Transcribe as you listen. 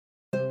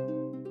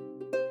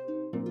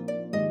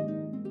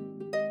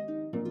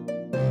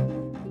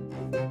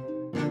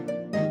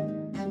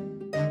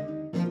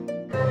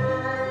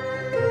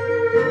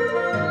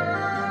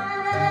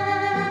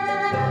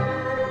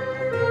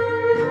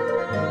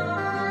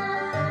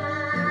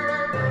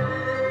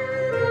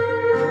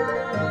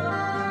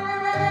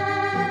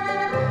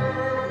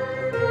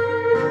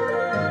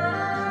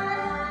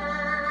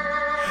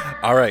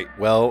All right.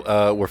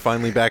 Well, we're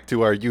finally back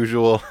to our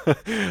usual,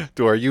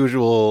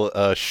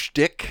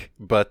 shtick.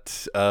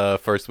 But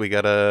first, we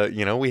gotta,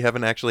 we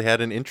haven't actually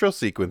had an intro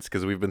sequence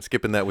because we've been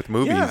skipping that with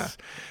movies. Yeah.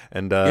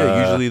 And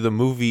Usually the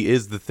movie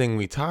is the thing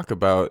we talk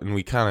about, and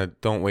we kind of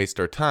don't waste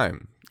our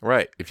time.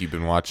 right. If you've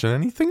been watching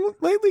anything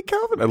lately,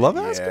 Calvin, I love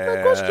asking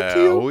that question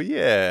to you. Oh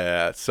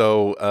yeah.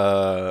 So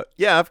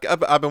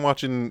I've been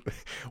watching,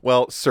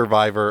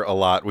 Survivor a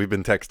lot. We've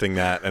been texting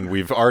that, and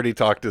we've already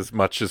talked as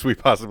much as we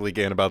possibly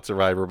can about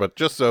Survivor. But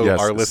just so Yes,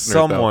 our listeners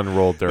someone know,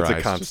 rolled their it's eyes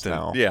a constant. just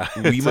now. Yeah,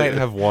 we might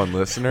have one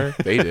listener.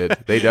 They did.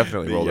 They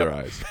definitely rolled their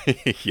eyes.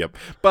 Yep.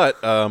 But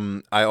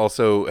I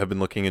also have been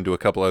looking into a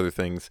couple other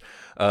things.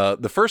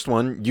 The first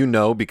one,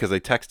 because I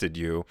texted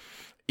you.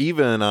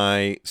 Eva and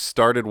I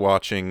started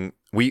watching.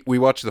 We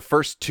watched the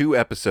first 2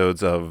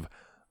 episodes of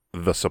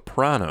The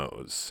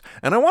Sopranos,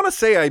 and I want to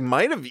say I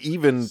might have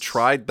even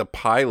tried the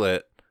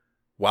pilot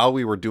while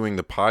we were doing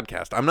the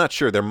podcast. I'm not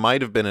sure. There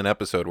might have been an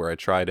episode where I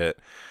tried it.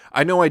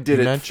 I know I did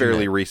it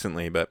fairly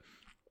recently, but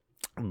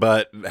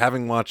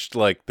having watched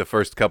like the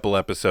first few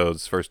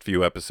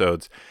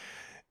episodes,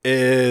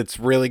 it's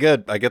really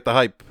good. I get the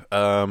hype.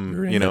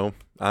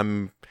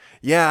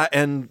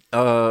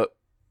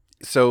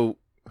 So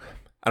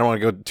I don't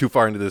want to go too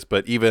far into this,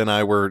 but Eva and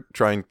I we're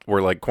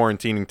like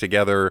quarantining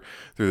together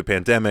through the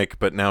pandemic,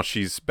 but now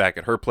she's back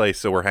at her place,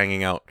 so we're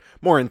hanging out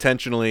more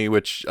intentionally,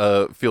 which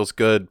feels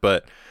good,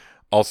 but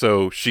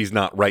also she's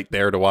not right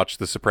there to watch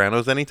The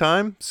Sopranos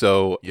anytime.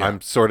 So yeah.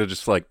 I'm sort of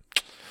just like,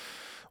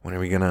 when are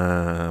we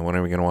gonna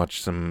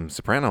watch some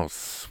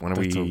Sopranos?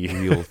 That's a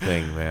real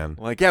thing, man.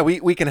 Like, yeah,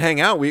 we can hang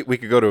out. We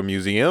could go to a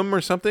museum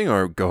or something,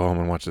 or go home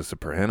and watch The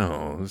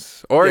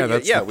Sopranos. Or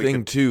that's the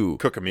thing too.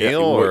 Cook a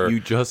meal, or you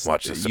just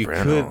watch The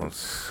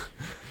Sopranos.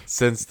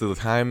 Since the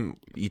time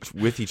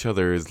with each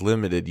other is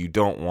limited, you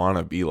don't want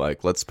to be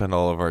like, let's spend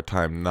all of our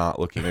time not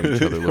looking at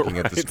each other, looking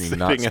at the screen,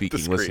 not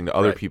speaking, listening to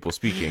other people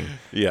speaking.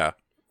 Yeah.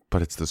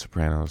 But it's The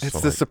Sopranos.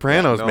 It's The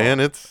Sopranos, man.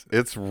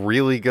 It's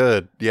really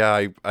good.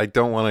 Yeah, I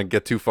don't want to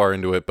get too far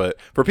into it, but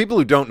for people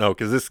who don't know,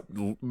 because this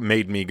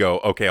made me go,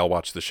 okay, I'll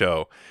watch the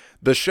show.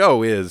 The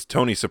show is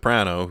Tony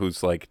Soprano,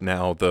 who's like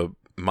now the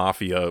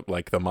mafia,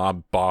 like the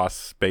mob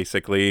boss,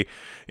 basically,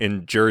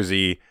 in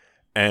Jersey,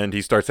 and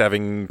he starts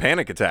having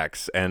panic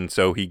attacks, and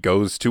so he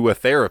goes to a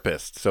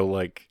therapist. So,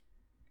 like,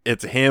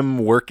 it's him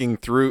working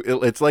through.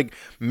 It's like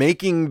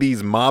making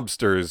these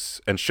mobsters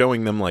and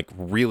showing them like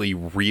really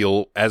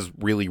real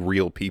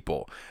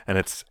people, and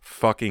it's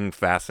fucking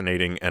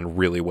fascinating and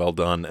really well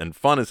done and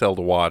fun as hell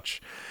to watch.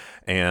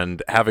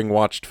 And having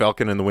watched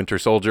Falcon and the Winter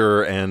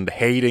Soldier and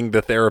hating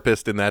the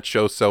therapist in that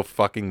show so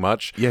fucking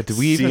much. Yeah, did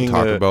we even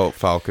talk about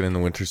Falcon and the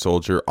Winter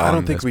Soldier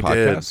on this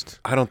podcast?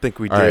 I don't think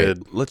we All did.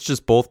 Right, let's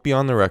just both be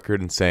on the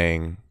record and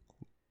saying,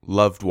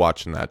 loved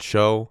watching that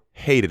show,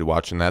 hated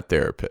watching that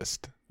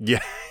therapist.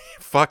 Yeah,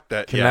 fuck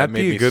that. Can that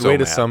be a good way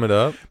to sum it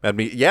up?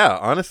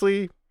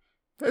 Honestly,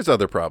 there's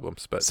other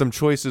problems, but some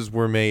choices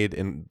were made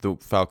in the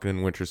Falcon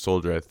and Winter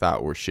Soldier I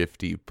thought were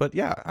shifty, but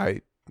yeah,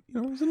 it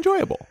was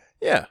enjoyable.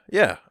 Yeah.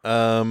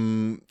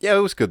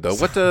 It was good though.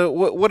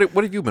 What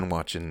have you been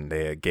watching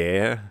there,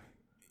 Gare?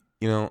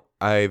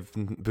 I've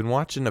been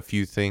watching a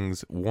few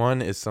things.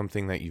 One is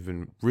something that you've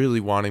been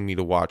really wanting me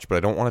to watch, but I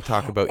don't want to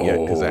talk about yet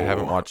because I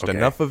haven't watched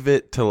enough of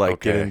it to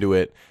get into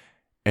it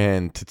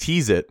and to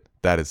tease it.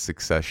 That is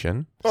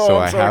Succession. So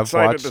I have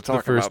watched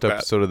the first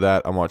episode of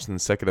that. I'm watching the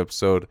second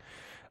episode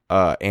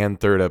and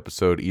third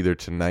episode either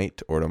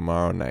tonight or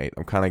tomorrow night.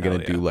 I'm kind of going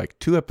to do like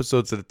 2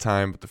 episodes at a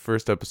time, but the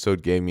first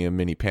episode gave me a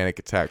mini panic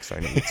attack, so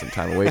I need some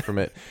time away from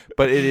it.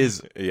 But it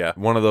is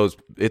one of those,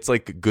 it's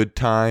like a good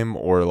time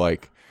or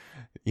like,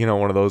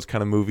 one of those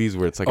kind of movies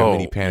where it's like a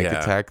mini panic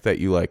attack that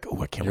you like,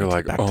 I can't wait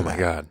to get back to that. Oh my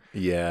God.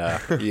 Yeah.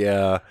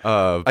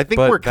 I think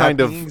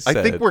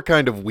we're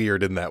kind of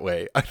weird in that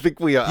way. I think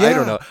I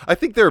don't know. I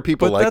think there are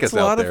people like us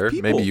out there.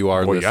 Maybe you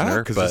are a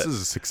listener. Because this is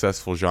a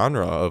successful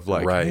genre of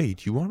like, hey,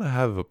 do you want to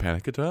have a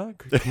panic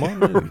attack? Come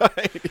on in.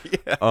 Right.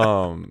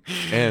 Yeah.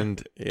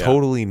 And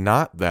totally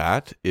not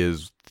that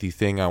is the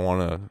thing I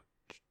want to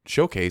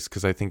showcase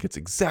because I think it's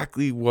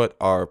exactly what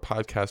our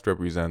podcast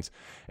represents,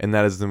 and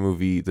that is the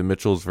movie The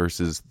Mitchells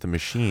versus the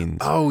Machines.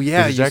 Oh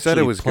yeah, you said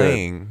it was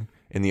playing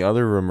in the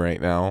other room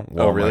right now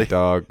while my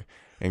dog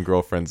and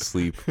girlfriend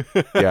sleep.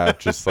 Yeah,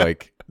 just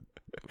like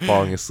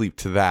falling asleep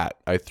to that.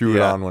 I threw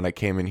it on when I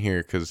came in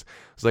here because I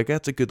was like,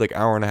 that's a good like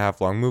hour and a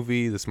half long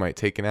movie. This might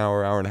take an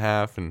hour and a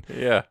half, and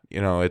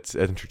it's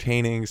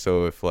entertaining.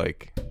 So if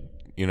like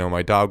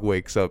my dog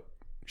wakes up,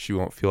 she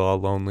won't feel all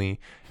lonely.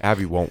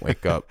 Abby won't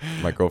wake up,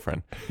 my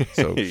girlfriend,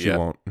 so she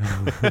won't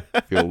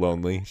feel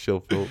lonely.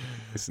 She'll feel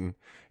listen.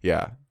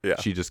 Yeah.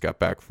 She just got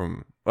back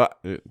from.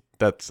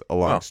 That's a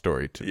long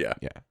story too. Yeah.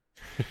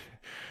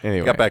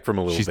 Anyway, got back from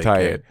a little. She's vacay.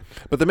 tired.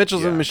 But The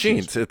Mitchells and the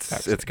Machines,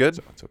 it's good.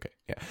 So it's okay.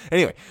 Yeah.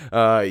 Anyway,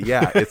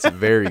 it's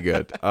very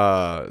good.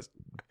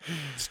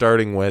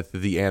 Starting with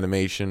the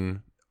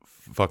animation,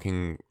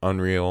 fucking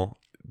unreal.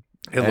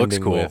 It looks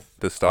cool.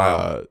 The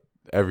style,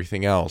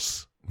 everything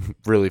else.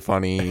 Really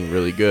funny,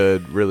 really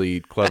good,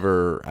 really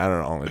clever. I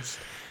don't know.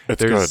 There's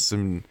good.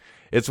 some.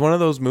 It's one of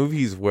those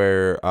movies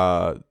where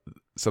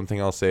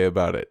something I'll say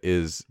about it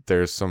is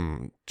there's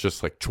some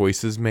just like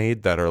choices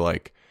made that are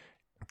like,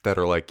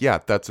 yeah,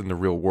 that's in the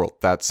real world.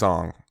 That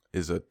song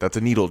that's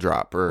a needle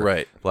drop, or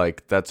Right.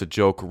 like that's a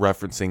joke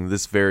referencing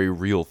this very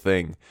real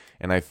thing.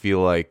 And I feel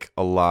like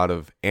a lot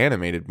of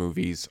animated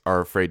movies are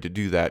afraid to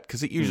do that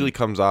because it usually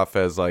comes off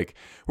as like,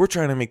 we're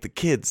trying to make the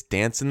kids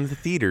dance in the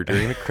theater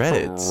during the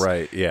credits.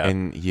 Right, yeah.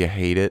 And you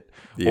hate it.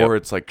 Yep. Or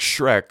it's like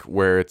Shrek,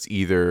 where it's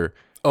either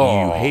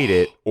you hate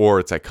it or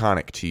it's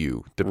iconic to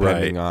you,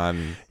 depending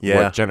on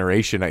what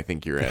generation I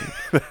think you're in.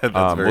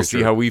 We'll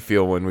see how we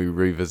feel when we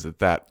revisit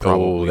that.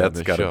 Probably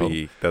that's gotta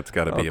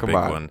be a big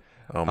one.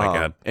 Oh my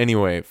god.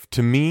 Anyway,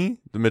 to me,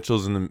 the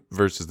Mitchells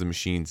versus the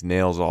Machines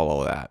nails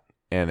all of that,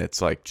 and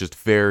it's like just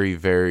very,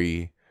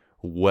 very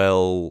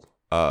well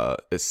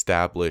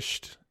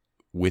established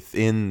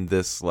within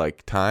this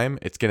like time.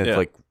 It's gonna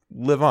like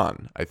live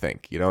on. I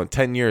think in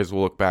 10 years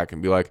we'll look back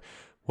and be like,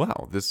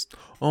 wow, this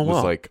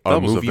was like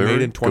a movie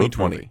made in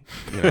 2020.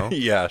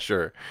 Yeah,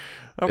 sure.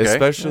 Okay.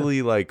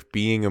 Especially like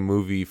being a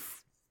movie,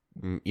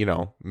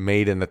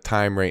 made in a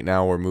time right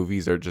now where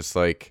movies are just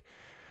like,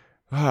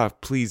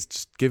 please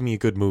just give me a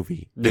good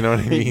movie. You know what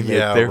I mean?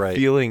 Yeah, they're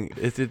feeling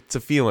it's a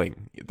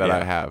feeling that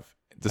I have.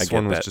 This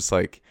one was just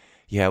like,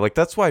 like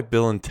that's why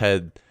Bill and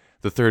Ted,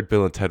 the third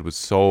Bill and Ted was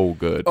so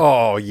good.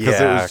 Oh yeah,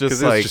 because it was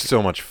just like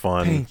so much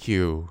fun. Thank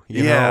you.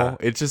 You know,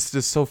 it just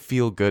so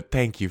feel good.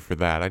 Thank you for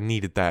that. I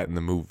needed that in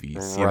the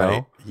movies. You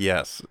know?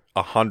 Yes,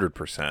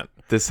 100%.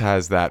 This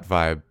has that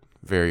vibe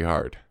very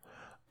hard.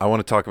 I want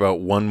to talk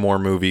about one more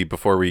movie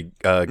before we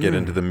get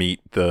into the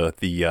meat, the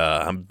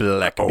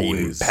black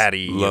bean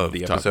patty of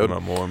the episode. Talking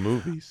about more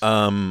movies.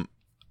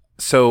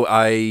 So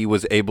I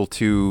was able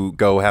to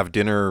go have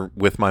dinner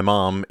with my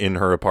mom in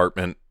her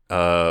apartment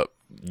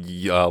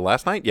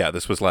last night. Yeah,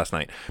 this was last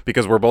night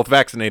because we're both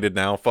vaccinated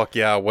now. Fuck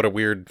yeah, what a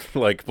weird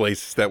like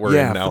place that we're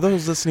in now. For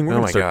those listening, we're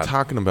gonna start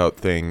talking about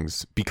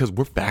things because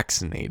we're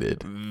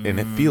vaccinated and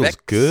it feels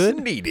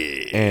good.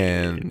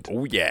 And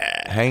oh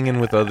yeah, hanging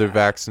with other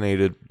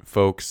vaccinated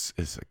folks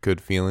is a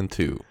good feeling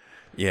too.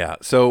 Yeah.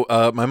 So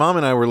my mom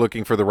and I were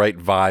looking for the right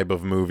vibe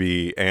of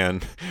movie,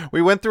 and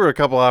we went through a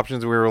couple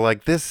options. We were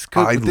like, we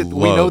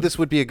know this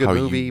would be a good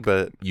movie,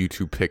 but you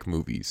two pick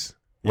movies.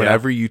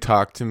 Whenever you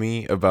talk to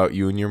me about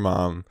you and your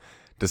mom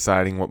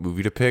deciding what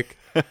movie to pick,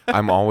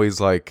 I'm always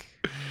like,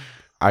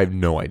 I have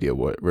no idea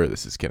where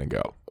this is going to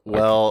go.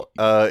 Well,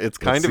 it's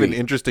kind of an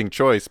interesting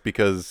choice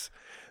because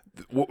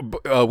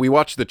we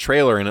watched the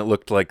trailer and it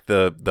looked like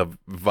the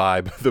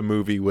vibe of the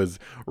movie was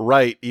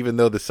right, even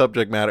though the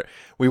subject matter.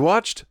 We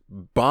watched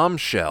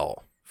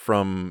Bombshell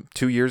from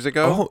 2 years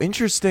ago. Oh,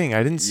 interesting.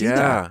 I didn't see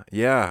that.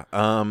 Yeah.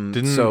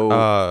 Didn't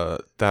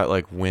that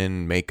like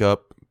win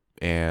makeup?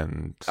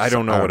 And I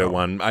don't know what it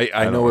won.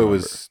 I know it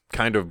was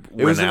kind of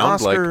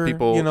renowned, like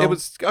people. It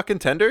was a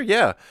contender.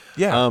 Yeah.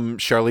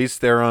 Charlize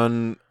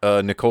Theron,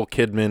 Nicole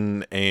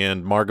Kidman,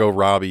 and Margot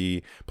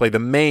Robbie play the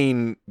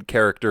main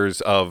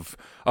characters of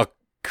a.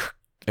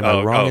 Am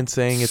I wrong in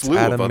saying it's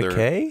Adam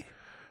McKay?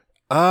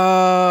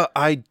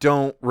 I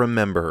don't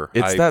remember.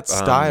 It's that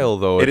style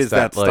though. It is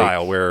that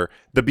style where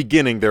the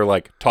beginning they're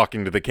like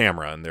talking to the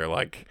camera and they're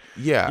like,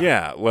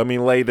 yeah, let me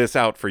lay this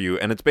out for you.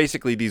 And it's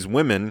basically these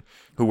women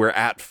who were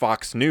at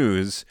Fox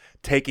News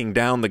taking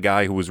down the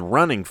guy who was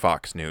running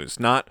Fox News,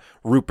 not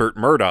Rupert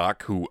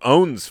Murdoch, who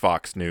owns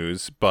Fox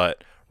News,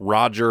 but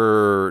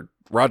Roger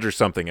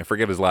something. I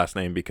forget his last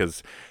name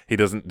because he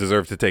doesn't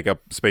deserve to take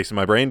up space in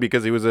my brain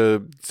because he was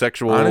a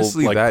sexual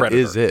Honestly, that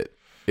predator. Is it.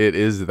 It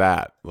is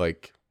that.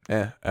 Like,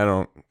 I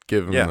don't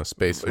give him the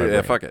space in my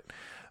brain. Fuck it.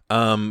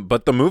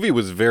 But the movie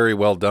was very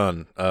well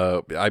done.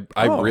 I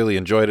really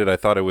enjoyed it. I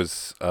thought it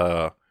was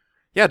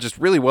just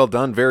really well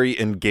done, very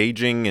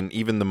engaging, and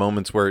even the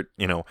moments where it,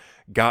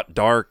 got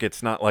dark,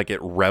 it's not like it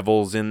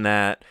revels in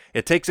that.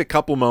 It takes a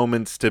couple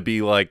moments to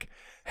be like,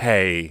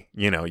 hey,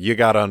 you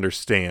got to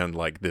understand,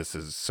 like, this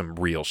is some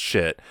real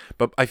shit.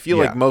 But I feel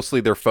like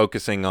mostly they're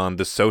focusing on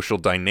the social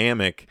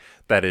dynamic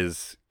that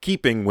is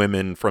keeping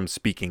women from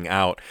speaking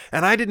out.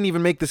 And I didn't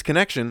even make this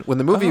connection. When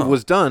the movie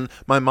was done,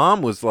 my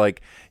mom was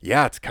like,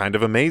 yeah, it's kind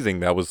of amazing.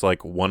 That was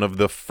like one of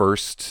the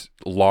first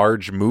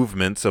large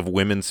movements of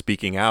women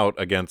speaking out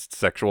against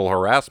sexual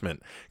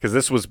harassment, because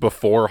this was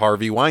before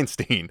Harvey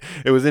Weinstein.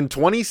 It was in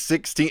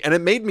 2016, and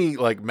it made me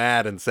like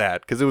mad and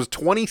sad because it was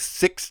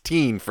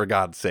 2016, for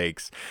God's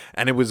sakes,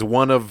 and it was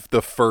one of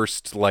the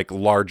first like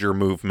larger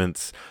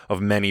movements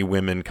of many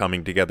women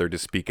coming together to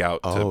speak out.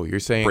 You're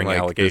saying bring like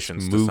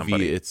allegations this movie to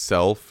somebody.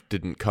 Itself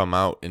didn't come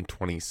out in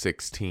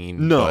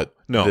 2016. No,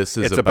 this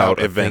is it's about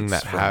a events thing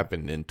that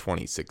happened in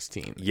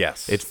 2016.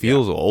 Yes, it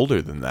feels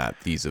older than that.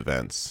 These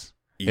events,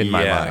 in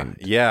my mind.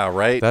 Yeah,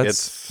 right. That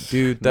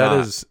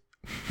is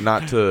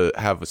not to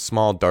have a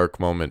small dark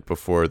moment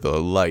before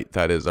the light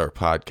that is our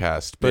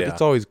podcast, but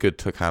it's always good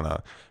to kind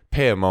of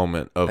pay a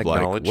moment of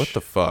like, what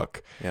the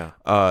fuck? Yeah.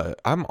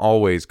 I'm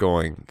always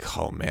going,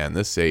 oh man,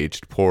 this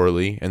aged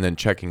poorly, and then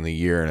checking the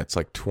year and it's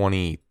like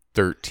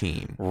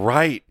 2013.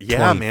 Right.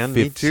 Yeah, man.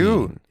 Me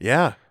too.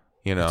 Yeah.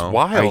 You know, It's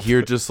wild. I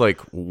hear just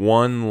like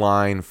one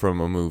line from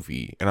a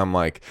movie and I'm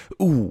like,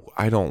 ooh,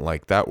 I don't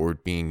like that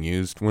word being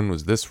used. When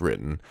was this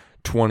written?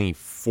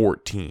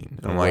 2014.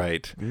 I'm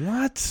like,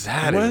 what?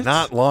 That is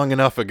not long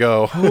enough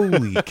ago.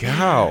 Holy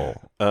cow.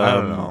 I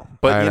don't know.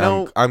 But, you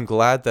know, I'm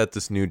glad that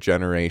this new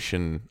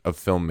generation of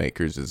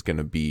filmmakers is going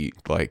to be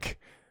like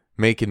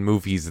making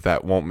movies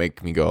that won't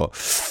make me go,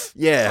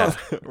 yeah,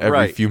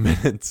 every few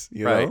minutes,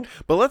 you know?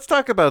 But let's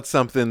talk about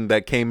something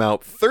that came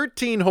out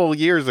 13 whole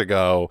years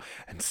ago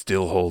and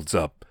still holds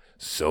up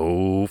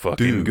so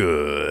fucking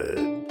good.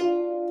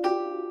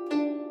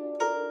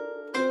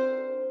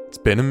 It's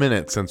been a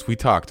minute since we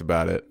talked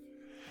about it.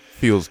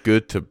 Feels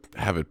good to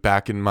have it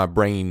back in my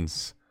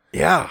brains.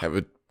 Yeah. Have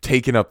it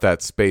taken up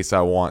that space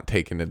I want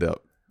taking it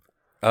up.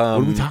 What are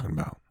we talking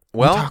about?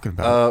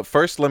 Well,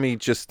 first, let me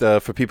just,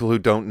 for people who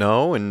don't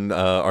know and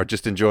are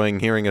just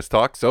enjoying hearing us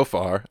talk so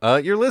far,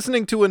 you're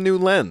listening to A New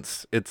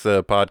Lens. It's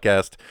a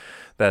podcast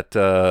that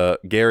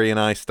Gary and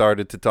I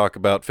started to talk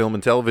about film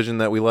and television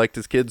that we liked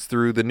as kids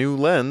through the new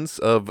lens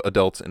of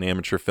adults and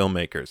amateur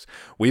filmmakers.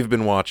 We've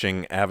been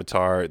watching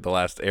Avatar: The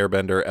Last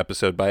Airbender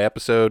episode by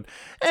episode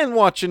and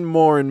watching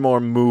more and more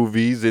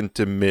movies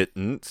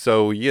intermittent,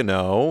 so you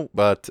know,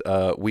 but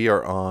we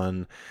are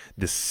on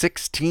the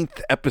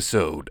 16th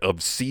episode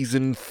of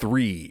season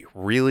 3,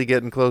 really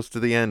getting close to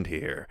the end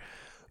here.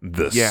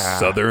 The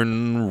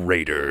Southern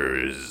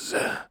Raiders.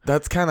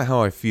 That's kind of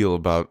how I feel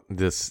about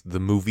the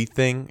movie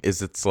thing,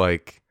 is it's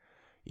like,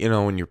 you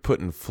know, when you're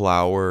putting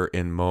flour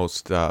in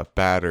most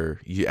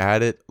batter, you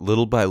add it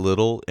little by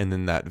little, and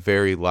then that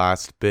very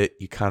last bit,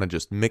 you kind of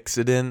just mix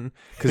it in.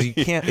 Because you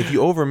can't, if you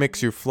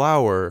overmix your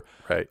flour,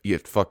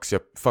 it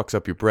fucks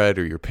up your bread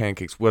or your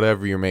pancakes,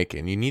 whatever you're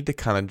making. You need to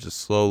kind of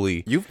just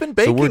slowly. You've been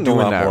baking we're doing a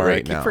lot that more. right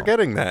I keep now.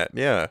 forgetting that,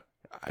 yeah.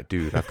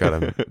 Dude, I've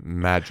got a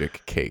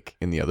magic cake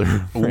in the other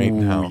room right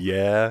now.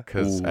 Yeah.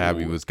 Because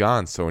Abby was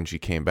gone, so when she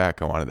came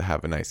back, I wanted to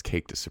have a nice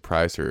cake to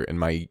surprise her. And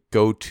my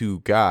go-to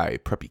guy,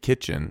 Preppy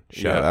Kitchen,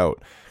 shout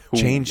out,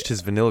 changed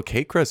his vanilla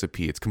cake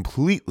recipe. It's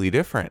completely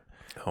different,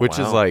 which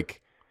is like,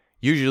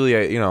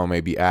 usually I,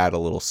 maybe add a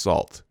little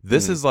salt.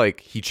 This is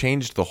like, he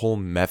changed the whole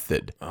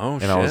method. Oh,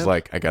 and I was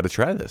like, I got to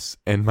try this.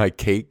 And my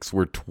cakes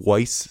were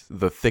twice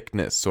the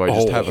thickness, so I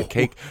just have a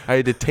cake. I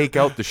had to take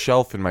out the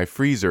shelf in my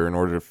freezer in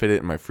order to fit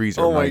it in my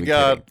freezer. Oh, my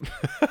God.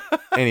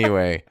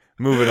 Anyway,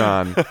 moving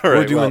on.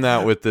 We're doing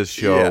that with this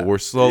show. Yeah, we're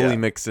slowly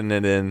mixing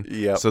it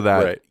in so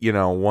that,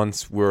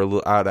 once we're a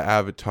little out of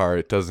Avatar,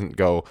 it doesn't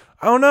go,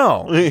 oh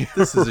no,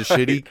 this is a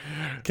shitty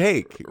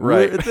cake. It'll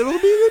be a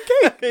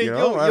good cake.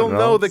 You'll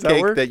know the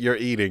cake that you're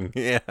eating.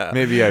 Yeah.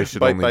 Maybe I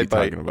should only be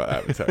talking about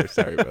Avatar.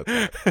 Sorry about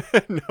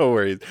that. No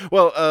worries.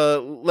 Well,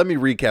 let me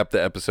recap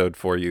the episode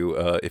for you.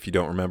 If you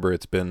don't remember,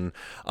 it's been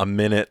a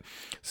minute.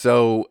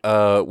 So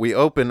we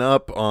open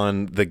up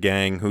on the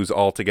gang who's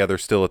all together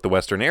still at the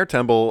Western Air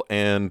Temple,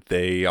 and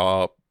they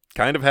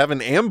kind of have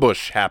an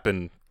ambush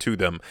happen to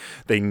them.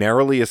 They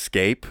narrowly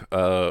escape.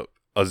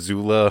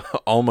 Azula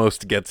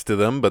almost gets to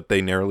them, but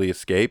they narrowly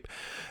escape.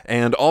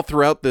 And all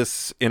throughout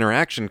this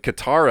interaction,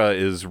 Katara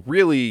is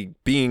really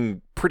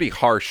being pretty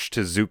harsh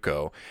to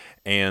Zuko.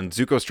 And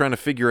Zuko's trying to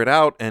figure it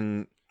out,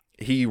 and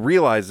he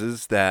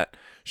realizes that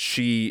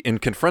she, in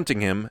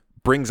confronting him,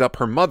 brings up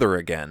her mother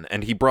again.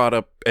 And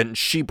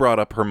she brought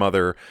up her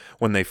mother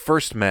when they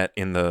first met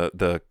in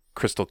the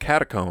Crystal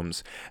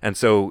Catacombs. And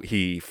so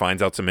he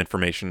finds out some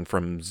information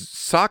from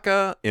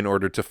Sokka in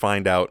order to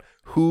find out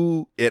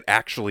who it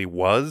actually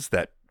was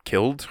that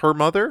killed her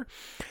mother.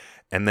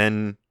 And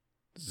then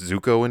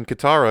Zuko and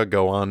Katara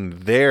go on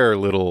their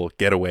little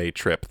getaway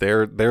trip,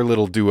 their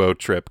little duo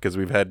trip, because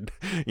we've had,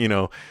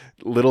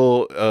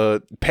 little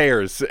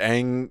pairs.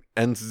 Aang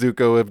and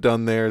Zuko have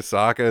done theirs,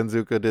 Sokka and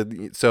Zuko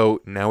did.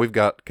 So now we've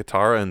got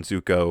Katara and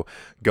Zuko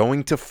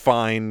going to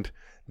find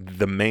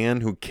the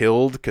man who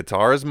killed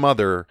Katara's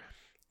mother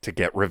to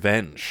get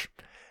revenge.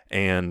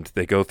 And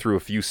they go through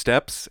a few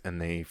steps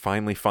and they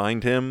finally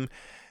find him.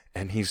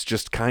 And he's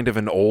just kind of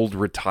an old,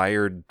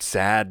 retired,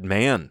 sad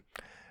man.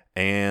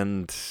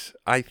 And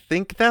I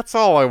think that's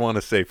all I want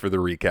to say for the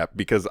recap,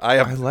 because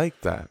I like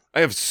that.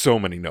 I have so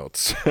many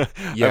notes. I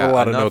Yeah, have a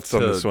lot of notes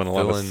on this one.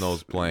 Fill in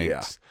those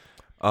blanks.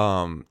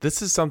 Yeah.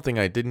 This is something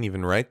I didn't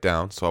even write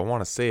down, so I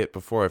want to say it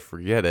before I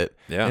forget it.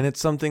 Yeah. And it's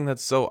something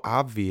that's so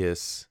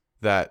obvious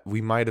that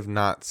we might have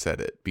not said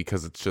it,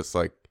 because it's just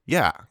like,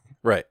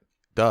 right,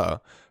 duh.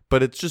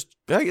 But it's just,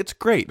 it's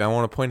great, and I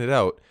want to point it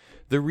out.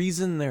 The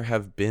reason there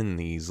have been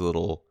these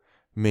little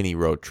mini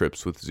road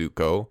trips with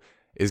Zuko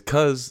is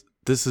because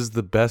this is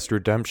the best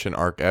redemption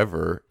arc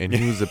ever, and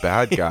he was a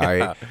bad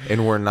guy,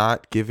 and we're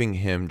not giving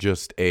him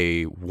just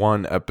a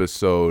one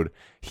episode,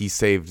 he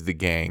saved the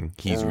gang,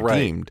 he's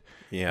redeemed.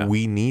 Yeah.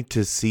 We need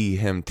to see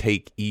him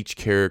take each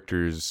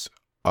character's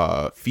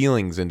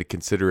feelings into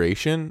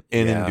consideration,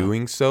 and in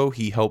doing so,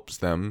 he helps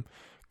them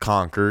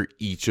conquer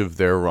each of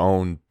their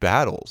own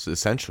battles,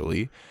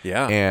 essentially.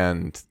 Yeah.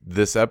 And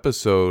this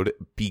episode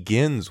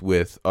begins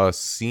with us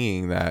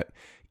seeing that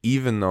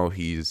even though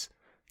he's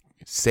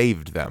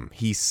saved them,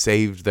 he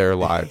saved their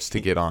lives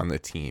to get on the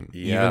team.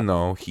 Even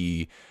though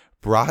he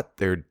brought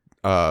their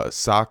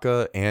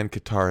Sokka and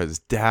Katara's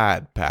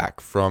dad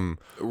back from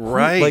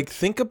Right. Like,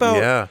 think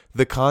about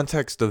the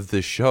context of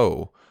this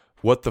show,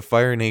 what the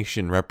Fire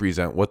Nation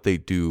represent, what they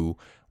do,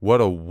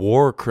 what a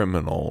war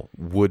criminal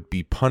would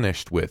be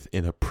punished with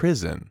in a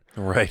prison.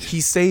 Right.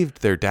 He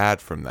saved their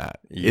dad from that.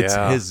 Yeah. It's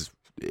his.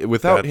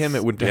 Without him,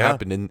 it wouldn't have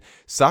happened. And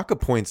Sokka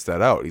points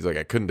that out. He's like,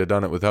 I couldn't have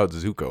done it without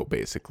Zuko,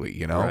 basically,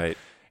 you know? Right.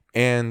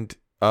 And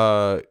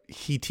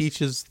he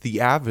teaches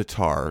the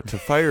Avatar to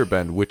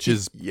firebend, which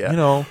is, you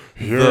know,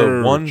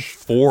 the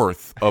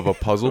 1/4 of a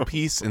puzzle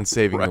piece in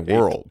saving the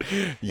world.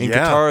 And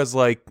Katara's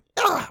like,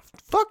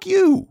 fuck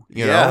you,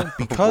 you know,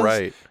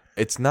 because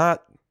it's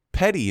not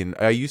petty. And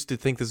I used to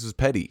think this was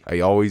petty. I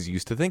always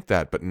used to think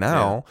that. But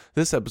now,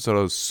 this episode,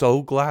 I was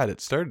so glad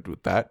it started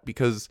with that,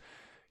 because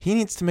he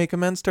needs to make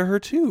amends to her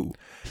too.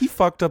 He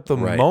fucked up the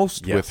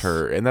most with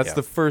her, and that's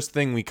the first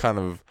thing we kind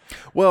of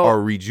are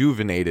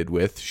rejuvenated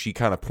with. She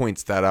kind of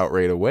points that out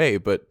right away,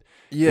 but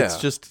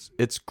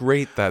it's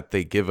great that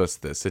they give us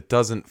this. It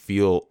doesn't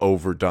feel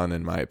overdone,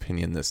 in my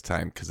opinion, this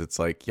time, because it's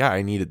like,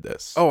 I needed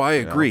this. Oh, I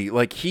agree.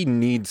 Like, he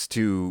needs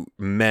to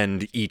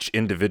mend each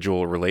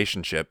individual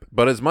relationship,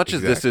 but as much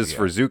as this is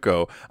for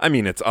Zuko, I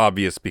mean, it's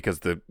obvious because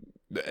the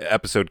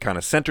episode kind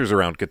of centers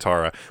around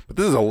Katara, but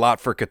this is a lot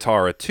for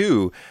Katara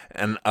too.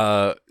 And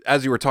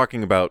as you were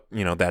talking about,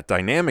 you know, that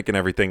dynamic and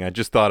everything, I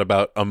just thought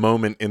about a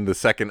moment in the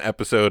second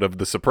episode of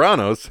The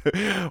Sopranos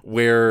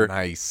where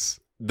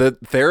the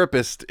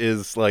therapist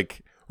is like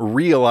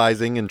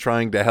realizing and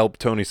trying to help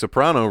Tony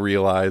Soprano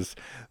realize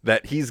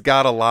that he's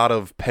got a lot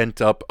of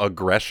pent-up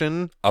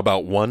aggression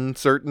about one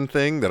certain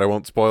thing that I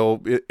won't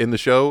spoil in the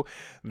show,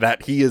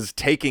 that he is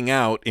taking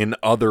out in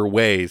other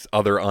ways,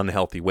 other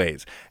unhealthy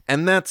ways.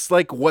 And that's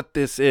like what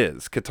this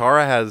is.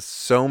 Katara has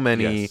so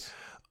many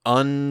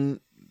you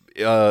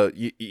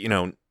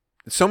know,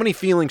 so many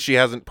feelings she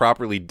hasn't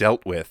properly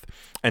dealt with,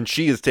 and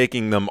she is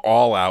taking them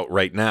all out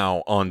right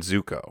now on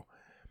Zuko.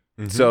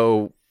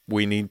 So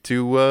we need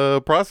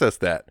to process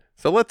that.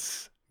 So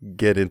let's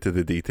get into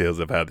the details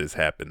of how this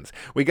happens.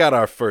 We got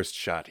our first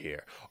shot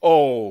here.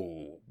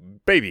 Oh,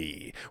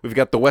 baby. We've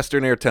got the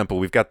Western Air Temple.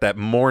 We've got that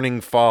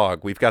morning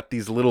fog. We've got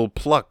these little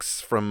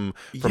plucks from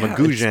a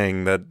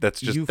goujang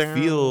that's just... You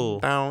feel...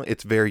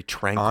 It's very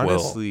tranquil.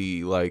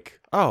 Honestly,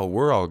 like, oh,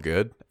 we're all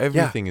good.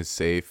 Everything is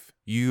safe.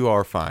 You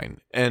are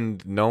fine.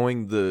 And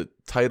knowing the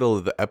title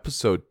of the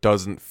episode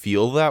doesn't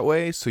feel that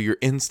way, so you're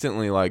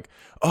instantly like,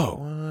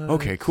 oh,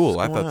 okay, cool.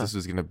 I thought this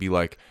was going to be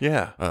like...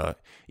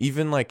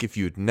 even like if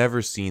you'd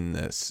never seen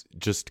this,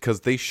 just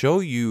because they show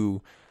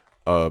you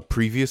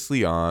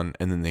previously on,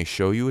 and then they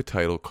show you a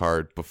title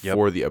card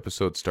before the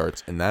episode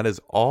starts, and that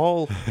is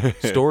all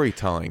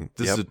storytelling.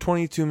 This is a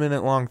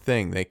 22-minute long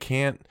thing. They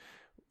can't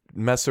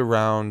mess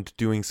around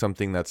doing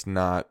something that's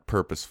not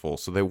purposeful,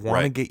 so they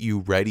want to get you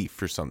ready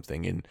for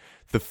something. And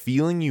the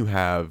feeling you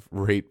have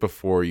right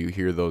before you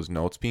hear those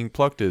notes being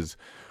plucked is,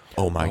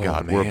 oh my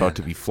God, man, we're about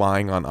to be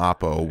flying on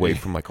Appa away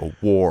from like a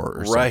war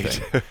or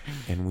something.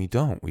 And we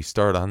don't. We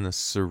start on this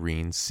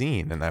serene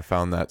scene, and I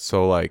found that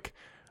so like,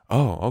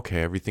 oh,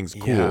 okay, everything's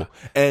cool.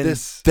 And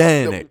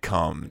then it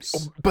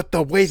comes. But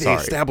the way they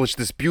establish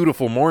this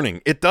beautiful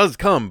morning, it does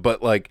come,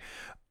 but like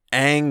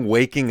Aang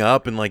waking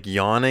up and like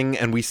yawning,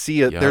 and we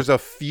see it. There's a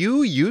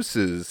few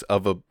uses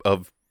of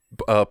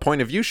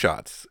point of view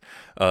shots,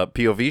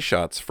 POV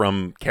shots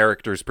from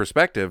character's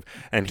perspective,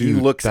 and he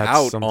looks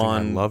out on.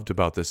 I loved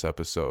about this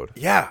episode.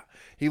 Yeah,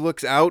 he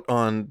looks out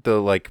on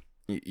the like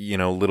you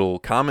know little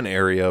common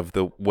area of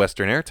the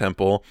Western Air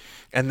Temple,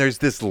 and there's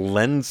this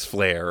lens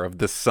flare of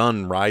the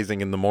sun rising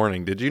in the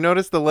morning. Did you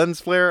notice the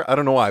lens flare? I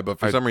don't know why, but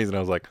for some reason I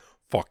was like,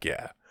 "Fuck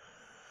yeah!"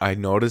 I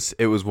noticed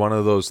it was one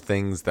of those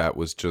things that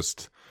was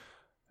just.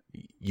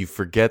 You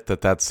forget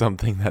that that's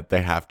something that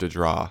they have to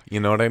draw.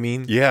 You know what I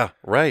mean? Yeah,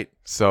 right.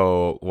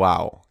 So,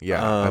 wow.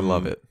 Yeah, I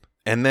love it.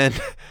 And then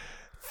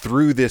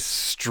through this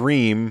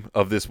stream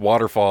of this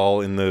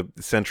waterfall in the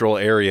central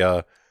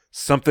area,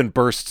 something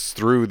bursts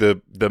through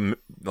the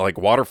like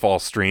waterfall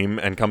stream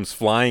and comes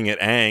flying at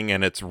Aang,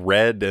 and it's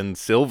red and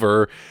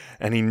silver,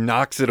 and he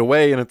knocks it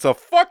away, and it's a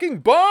fucking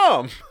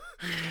bomb.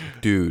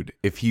 Dude,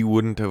 if he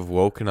wouldn't have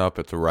woken up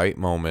at the right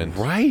moment.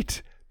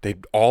 Right.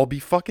 They'd all be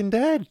fucking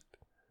dead.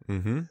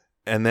 Mm-hmm.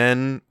 And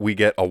then we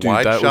get a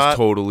wide shot. That was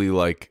totally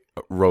like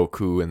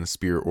Roku in the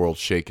spirit world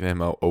shaking him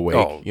awake.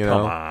 Oh, you know?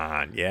 Come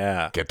on,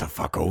 yeah. Get the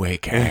fuck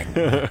awake,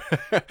 Aang.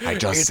 I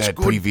just said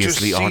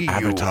previously on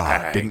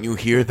Avatar. Didn't you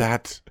hear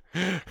that?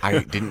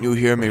 Didn't you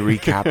hear me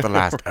recap the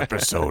last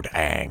episode,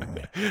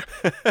 Aang?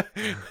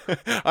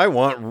 I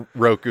want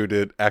Roku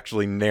to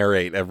actually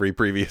narrate every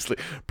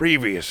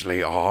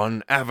previously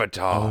on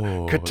Avatar.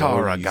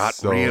 Katara got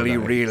so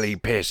really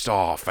pissed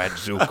off at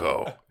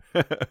Zuko.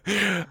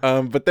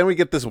 But then we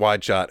get this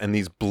wide shot, and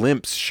these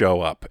blimps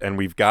show up, and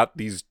we've got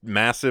these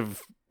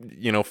massive,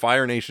 you know,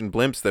 Fire Nation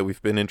blimps that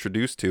we've been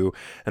introduced to,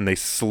 and they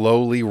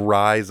slowly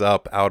rise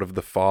up out of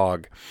the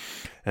fog.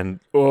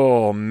 And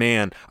oh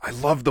man, I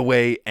love the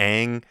way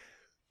Aang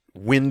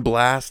wind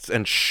blasts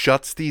and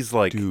shuts these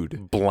like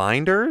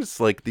blinders,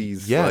 like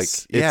these.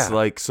 Yes, like, it's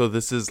like, so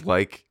this is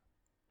like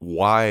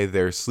why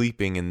they're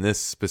sleeping in this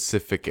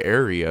specific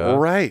area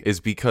Right. is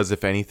because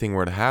if anything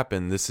were to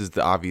happen, this is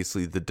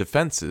obviously the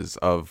defenses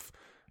of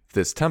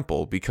this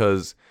temple,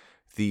 because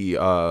the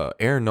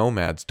air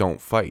nomads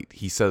don't fight.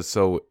 He says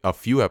so a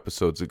few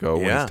episodes ago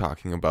when he's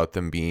talking about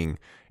them being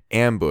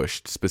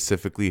ambushed,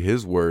 specifically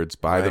his words,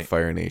 by the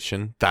Fire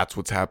Nation. That's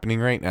what's happening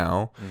right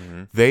now.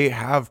 Mm-hmm. They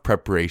have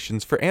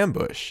preparations for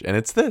ambush, and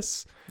it's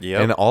this.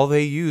 Yep. And all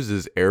they use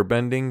is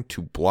airbending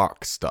to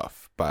block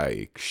stuff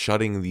by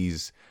shutting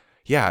these.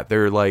 Yeah,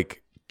 they're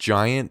like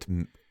giant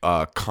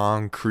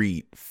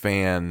concrete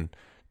fan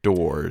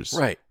doors.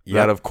 Right. Yep.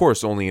 That, of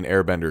course, only an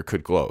airbender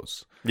could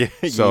close. Yeah.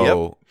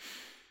 So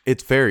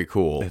it's very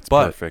cool. It's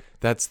but perfect.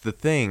 That's the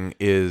thing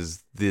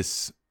is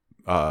this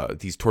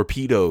these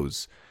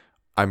torpedoes.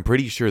 I'm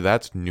pretty sure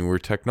that's newer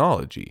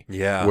technology.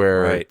 Yeah.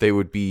 Where they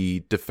would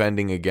be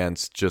defending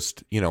against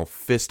just,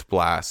 fist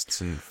blasts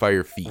and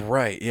fire feet.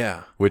 Right,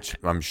 yeah. Which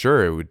I'm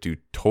sure it would do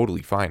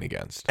totally fine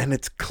against. And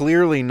it's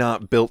clearly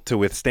not built to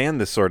withstand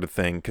this sort of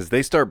thing, because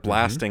they start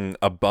blasting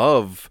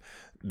above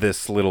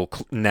this little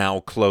now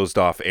closed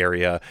off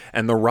area,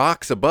 and the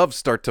rocks above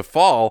start to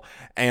fall,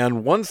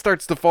 and one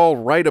starts to fall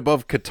right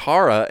above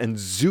Katara, and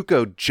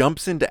Zuko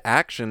jumps into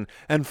action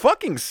and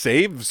fucking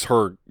saves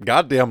her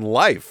goddamn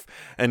life.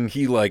 And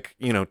he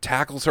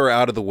tackles her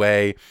out of the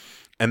way,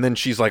 and then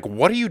she's like,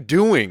 "What are you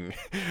doing?"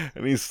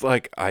 And he's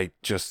like, "I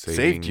just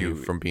saved you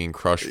from being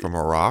crushed from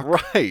a rock."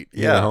 Right,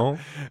 yeah.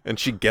 And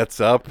she gets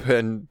up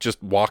and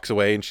just walks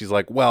away, and she's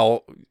like,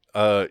 "Well,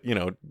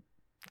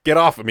 get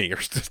off of me," or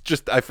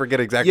just I forget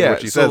exactly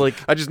what she says.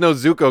 I just know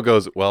Zuko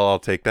goes, "Well, I'll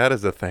take that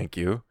as a thank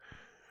you."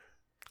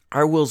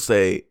 I will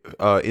say,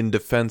 in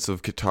defense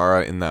of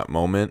Katara in that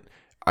moment,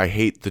 I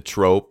hate the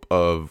trope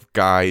of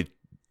guy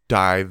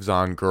dives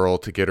on girl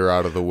to get her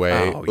out of the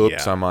way.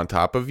 Oops, I'm on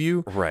top of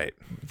you. Right.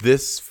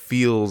 This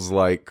feels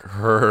like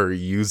her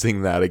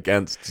using that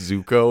against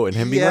Zuko and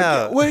him being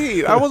like,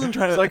 "Wait, I wasn't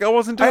trying to." I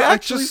wasn't doing. I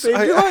actually saved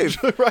your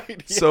life.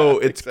 Right. Yeah, so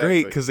it's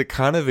great because it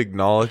kind of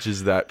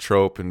acknowledges that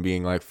trope and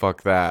being like,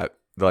 "Fuck that."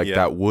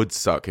 That would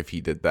suck if he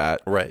did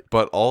that. Right.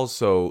 But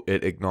also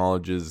it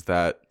acknowledges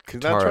that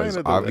Katara is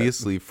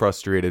obviously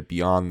frustrated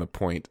beyond the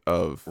point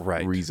of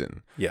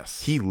reason.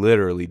 Yes. He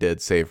literally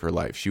did save her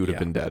life. She would have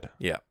been dead.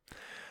 Yeah.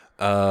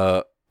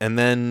 And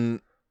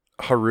then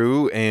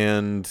Haru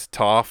and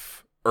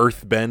Toph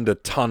earthbend a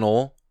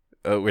tunnel,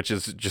 which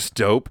is just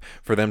dope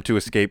for them to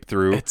escape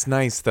through. It's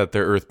nice that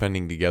they're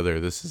earthbending together.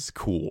 This is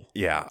cool.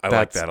 Yeah, I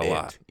like that a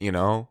lot.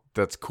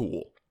 That's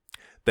cool.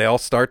 They all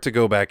start to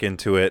go back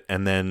into it,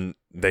 and then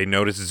they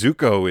notice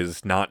Zuko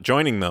is not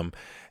joining them,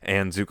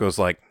 and Zuko's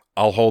like,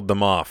 "I'll hold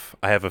them off.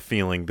 I have a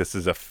feeling this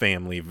is a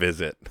family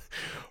visit."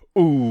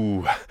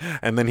 Ooh.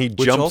 And then he jumps.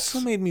 Which also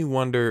made me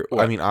wonder.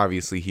 What? I mean,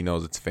 obviously he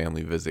knows it's a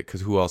family visit,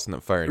 because who else in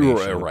the Fire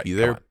Nation would be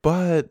there?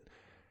 But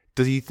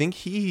does he think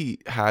he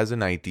has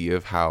an idea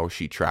of how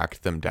she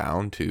tracked them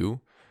down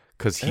too?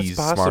 Because he's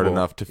smart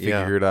enough to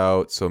figure it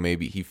out. So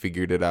maybe he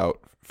figured it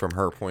out from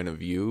her point of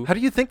view. How do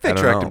you think they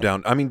tracked him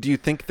down? I mean, do you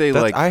think they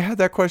I had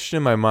that question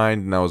in my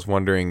mind, and I was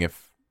wondering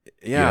if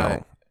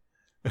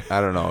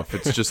I don't know if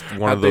it's just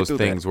one of those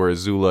things where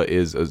Azula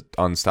is an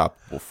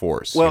unstoppable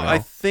force. Well, I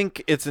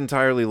think it's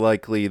entirely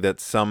likely that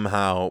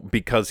somehow,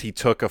 because he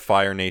took a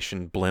Fire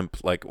Nation blimp,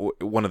 like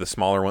one of the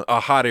smaller ones, a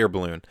hot air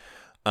balloon,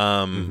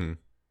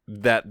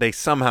 that they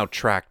somehow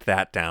tracked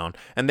that down,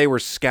 and they were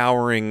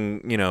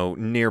scouring,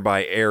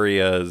 nearby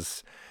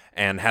areas,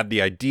 and had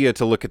the idea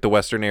to look at the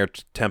Western Air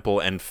Temple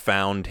and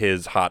found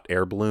his hot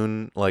air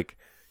balloon,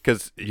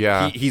 because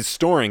he's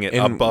storing it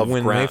above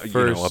ground,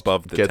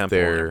 above the temple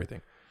and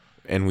everything.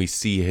 And we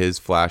see his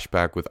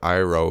flashback with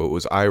Iroh. It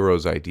was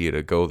Iroh's idea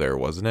to go there,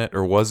 wasn't it?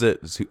 Or was it?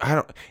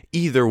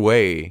 Either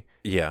way,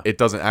 it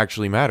doesn't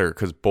actually matter,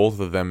 because both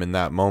of them in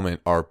that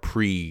moment are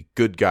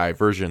pre-good guy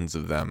versions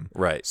of them.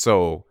 Right.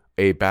 So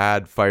a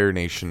bad Fire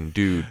Nation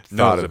dude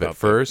thought of it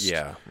first.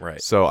 Yeah,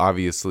 right. So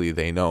obviously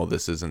they know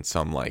this isn't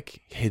some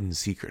hidden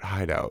secret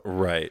hideout.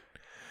 Right.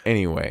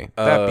 Anyway,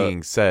 that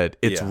being said,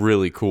 it's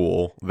really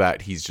cool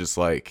that he's just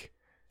like,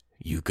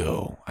 "You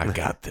go. I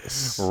got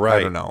this."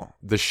 Right. I don't know.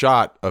 The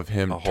shot of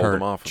him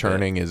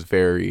turning is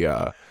very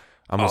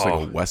almost like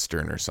a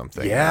Western or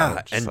something.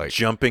 Yeah, and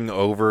jumping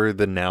over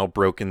the now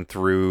broken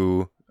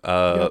through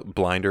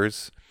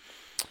blinders.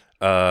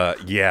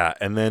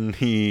 And then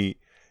he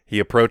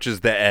approaches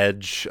the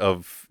edge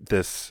of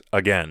this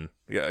again.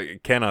 I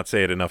cannot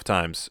say it enough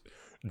times.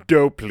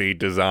 Dopely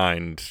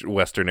designed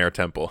Western Air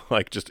Temple,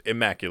 just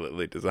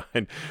immaculately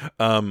designed.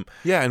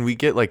 And we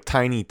get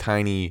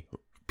tiny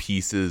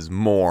pieces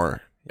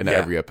more in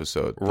every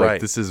episode.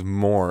 Right. This is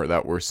more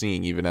that we're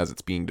seeing even as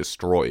it's being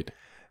destroyed.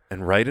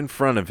 And right in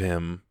front of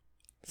him,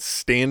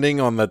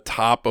 standing on the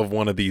top of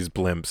one of these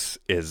blimps,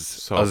 is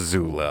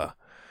Azula.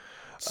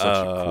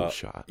 Such a cool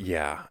shot.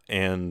 Yeah.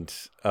 And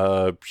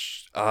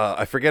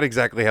I forget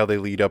exactly how they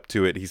lead up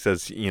to it. He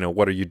says,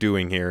 "What are you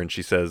doing here?" And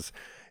she says,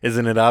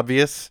 "Isn't it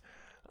obvious?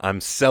 I'm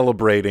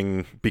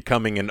celebrating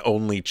becoming an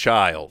only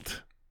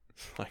child."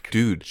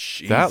 Dude,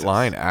 Jesus. That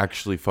line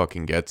actually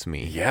fucking gets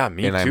me. Yeah,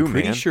 me too, and I'm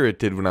pretty man. sure it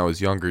did when I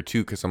was younger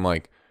too, because I'm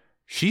like,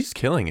 she's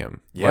killing him.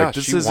 Yeah, like,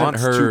 this she isn't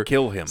wants her to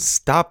kill him.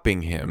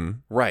 stopping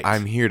him. Right.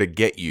 I'm here to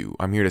get you.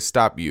 I'm here to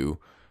stop you.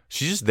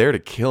 She's just there to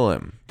kill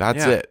him.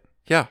 That's it.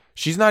 Yeah.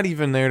 She's not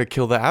even there to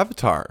kill the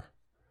Avatar.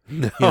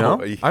 No, You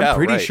know? yeah, I'm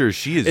pretty right. sure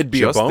she is It'd be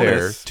just a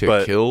bonus, there to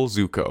but kill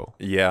Zuko.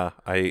 Yeah,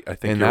 I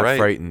think And you're that right.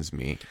 frightens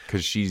me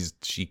because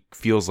she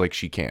feels like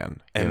she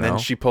can. And then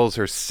she pulls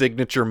her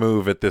signature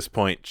move at this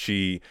point.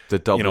 She the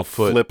double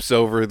foot flips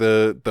over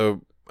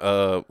the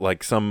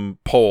like some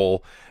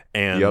pole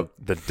and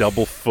the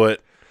double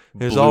foot.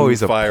 There's blue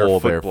always a fire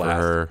pole foot there blast.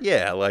 for her.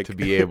 Yeah, like to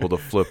be able to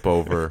flip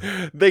over.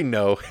 They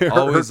know.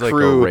 Always her like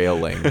crew, a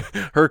railing.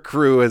 Her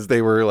crew, as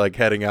they were like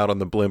heading out on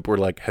the blimp, were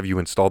like, "Have you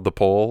installed the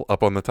pole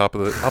up on the top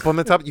of the up on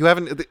the top? You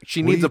haven't.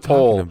 She What needs are a you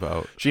pole. talking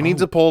about? She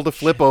needs a pole to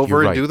flip over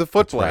You're and right. do the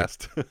foot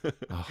That's blast."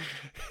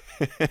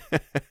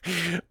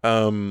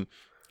 And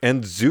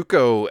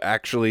Zuko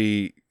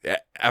actually,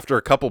 after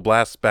a couple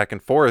blasts back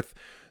and forth,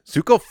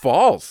 Zuko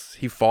falls.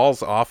 He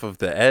falls off of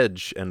the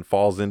edge and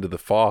falls into the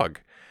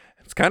fog.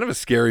 It's kind of a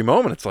scary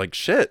moment. It's like,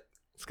 shit,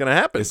 it's going to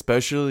happen.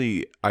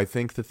 Especially, I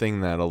think the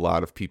thing that a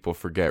lot of people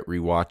forget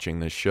rewatching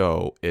the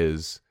show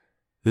is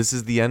this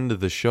is the end of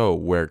the show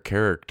where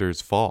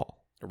characters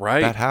fall.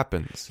 Right. That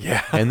happens.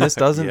 Yeah. And this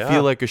doesn't Yeah.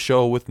 feel like a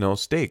show with no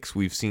stakes.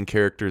 We've seen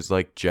characters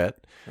like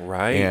Jet.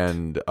 Right.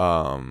 And,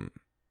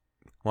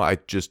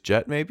 just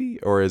Jet maybe?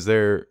 Or is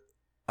there...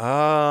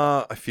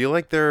 I feel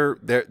like there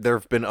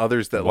have been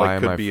others that Why like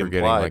am could I be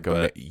forgetting implied.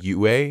 like a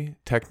UA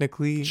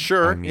technically?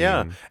 Sure, I mean,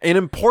 yeah. In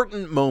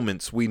important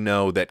moments, we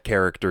know that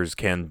characters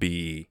can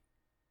be,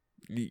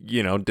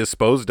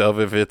 disposed of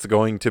if it's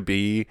going to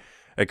be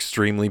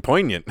extremely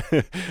poignant.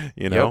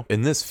 Yep.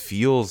 And this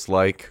feels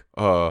like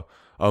a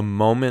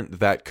moment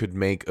that could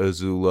make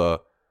Azula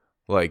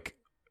like,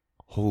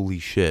 holy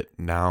shit!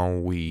 Now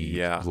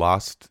we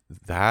lost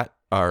that.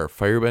 Our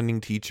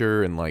firebending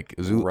teacher and like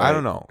Azula, I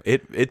don't know.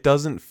 It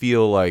doesn't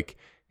feel like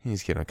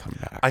he's gonna come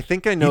back. I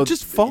think I know. He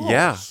just falls.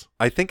 Yeah,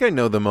 I think I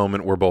know the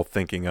moment we're both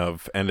thinking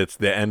of, and it's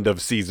the end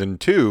of season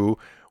 2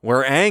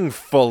 where Aang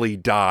fully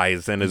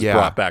dies and is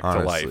brought back to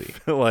life.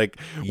 Like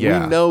we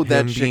know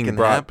that him shit being can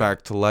brought happen.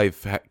 back to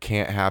life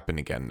can't happen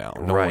again now.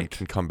 No one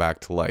can come back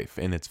to life,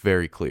 and it's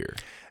very clear.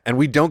 And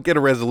we don't get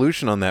a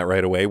resolution on that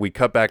right away. We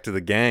cut back to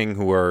the gang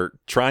who are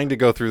trying to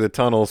go through the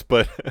tunnels,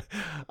 but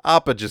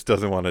Appa just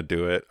doesn't want to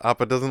do it.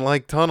 Appa doesn't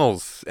like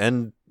tunnels.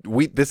 And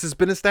this has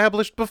been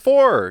established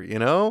before,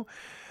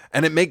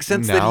 And it makes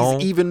sense that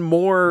he's even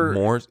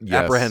more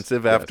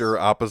apprehensive after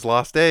Appa's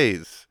lost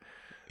days.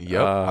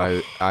 Yep.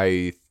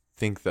 I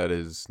think that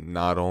is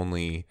not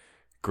only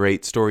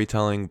great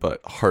storytelling,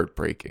 but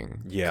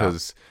heartbreaking. Yeah.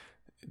 Because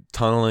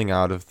tunneling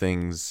out of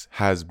things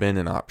has been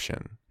an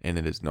option. And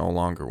it is no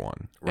longer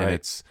one. Right. And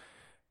it's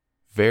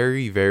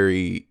very,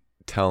 very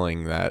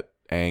telling that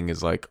Aang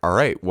is like, all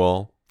right,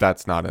 well,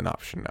 that's not an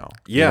option now.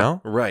 Yeah,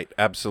 right.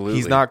 Absolutely.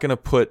 He's not going to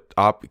put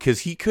up,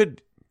 because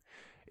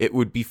it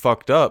would be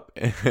fucked up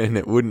and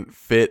it wouldn't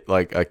fit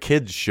like a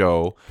kid's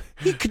show.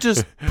 He could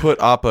just put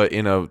Appa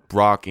in a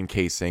rock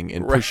encasing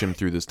and push him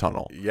through this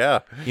tunnel. Yeah.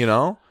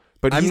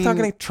 But he's not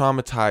going to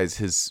traumatize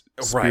his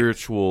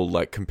spiritual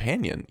like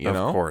companion,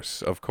 Of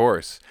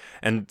course.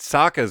 And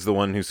Sokka is the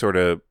one who sort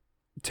of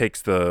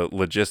takes the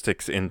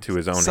logistics into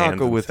his own hands.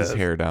 Sokka with his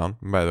hair down,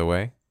 by the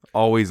way.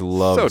 Always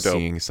love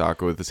seeing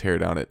Sokka with his hair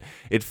down.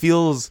 It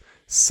feels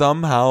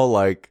somehow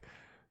like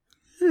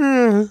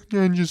I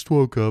just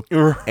woke up.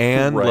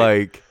 And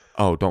like,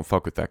 oh, don't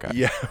fuck with that guy.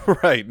 Yeah,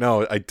 right.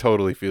 No, I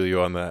totally feel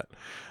you on that.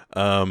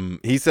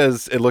 He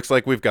says it looks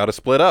like we've got to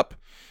split up.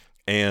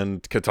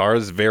 And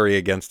Katara's very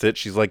against it.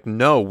 She's like,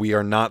 no, we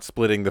are not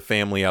splitting the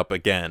family up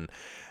again.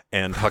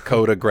 And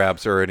Hakoda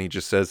grabs her and he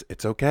just says,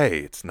 it's okay.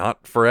 It's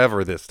not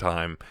forever this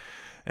time.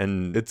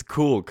 And it's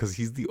cool because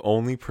he's the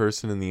only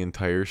person in the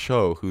entire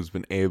show who's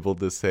been able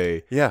to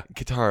say,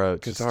 Katara,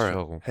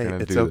 chill, hey,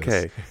 it's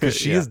okay. Because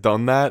she has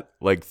done that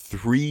like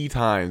 3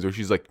 times where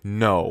she's like,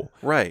 no,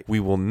 we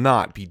will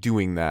not be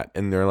doing that.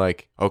 And they're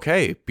like,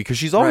 okay, because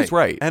she's always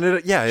right. And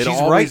it she's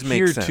always right makes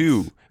here sense.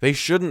 Too. They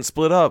shouldn't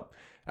split up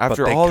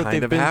after all that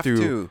they've been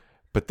through.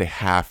 But they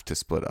have to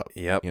split up.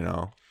 Yep.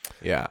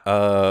 Yeah.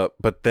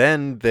 But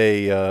then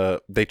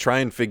they try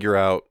and figure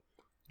out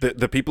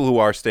the people who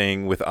are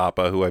staying with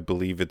Appa, who I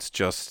believe it's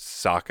just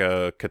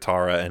Sokka,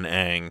 Katara, and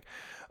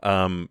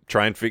Aang.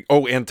 Try and figure.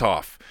 Oh, and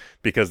Toph,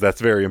 because that's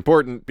very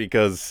important.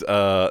 Because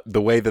the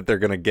way that they're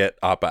gonna get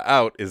Appa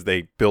out is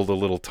they build a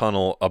little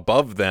tunnel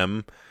above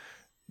them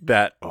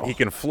that he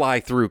can fly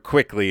through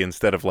quickly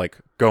instead of like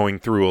going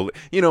through.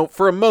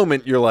 For a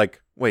moment you're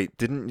like, wait,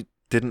 didn't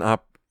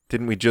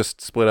we just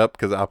split up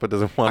because Appa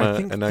doesn't want to? I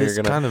think and now this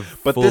you're gonna kind of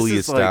fully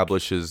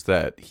establishes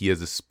that he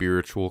has a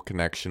spiritual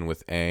connection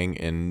with Aang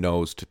and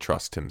knows to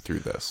trust him through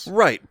this.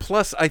 Right.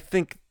 Plus, I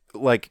think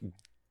like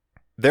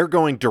they're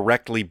going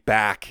directly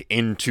back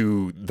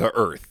into the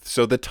Earth,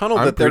 so the tunnel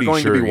that they're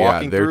going to be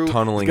walking through is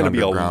going to be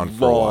a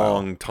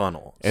long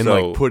tunnel, and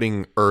like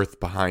putting Earth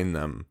behind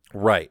them.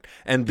 Right.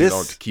 And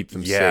this to keep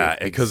them safe,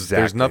 because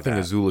there's nothing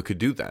Azula could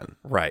do then.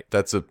 Right.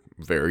 That's a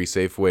very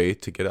safe way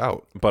to get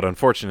out. But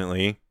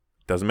unfortunately,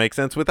 doesn't make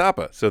sense with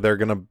Appa. So they're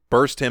going to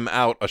burst him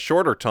out a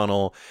shorter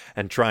tunnel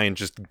and try and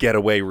just get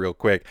away real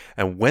quick.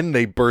 And when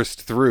they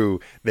burst through,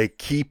 they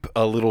keep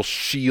a little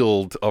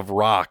shield of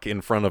rock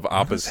in front of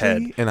Appa's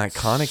head. An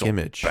iconic so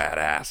image.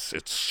 Badass.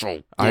 It's so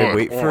good. I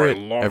wait for it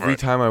I every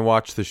time I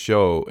watch the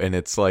show, and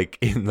it's like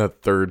in the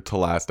third to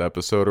last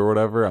episode or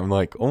whatever. I'm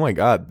like, oh my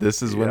God,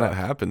 this is when that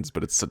happens.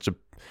 But it's such a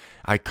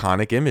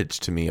iconic image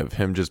to me of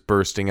him just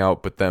bursting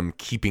out, but them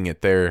keeping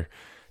it there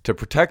to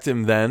protect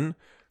him then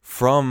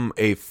from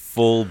a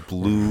full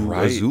blue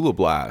Azula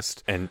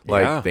blast. And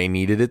they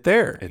needed it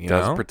there. It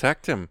does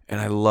protect him. And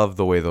I love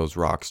the way those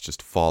rocks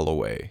just fall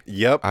away.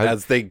 Yep.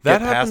 As they get that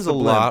past happens the a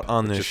blimp, lot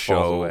on this just falls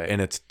show, away.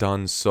 and it's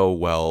done so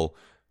well.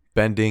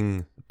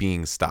 Bending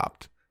being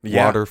stopped,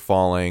 Yeah. water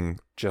falling,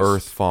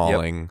 earth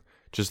falling. Yep.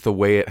 Just the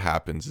way it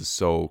happens is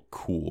so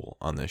cool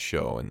on this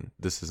show, and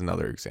this is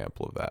another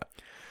example of that.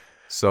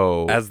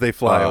 So as they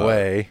fly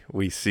away,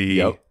 we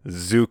see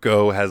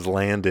Zuko has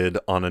landed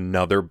on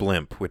another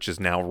blimp, which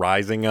is now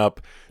rising up,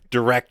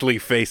 directly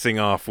facing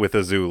off with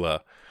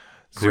Azula.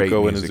 Great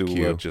Zuko and music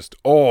Azula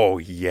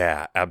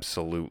cue.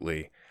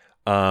 absolutely.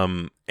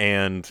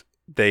 And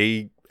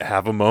they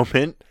have a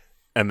moment,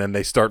 and then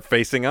they start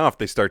facing off.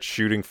 They start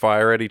shooting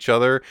fire at each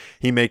other.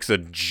 He makes a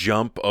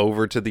jump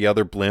over to the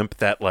other blimp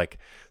that like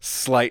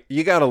slight,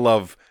 you gotta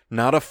love,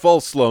 not a full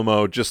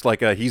slow-mo, just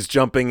like he's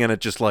jumping and it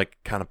just like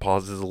kind of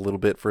pauses a little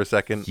bit for a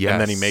second,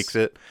 and then he makes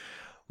it.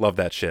 Love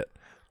that shit.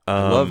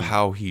 I love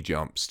how he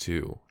jumps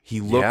too.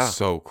 He looks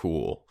so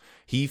cool.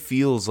 He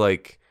feels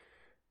like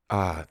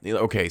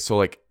okay, so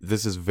like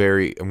this is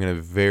I'm gonna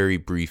very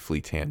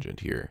briefly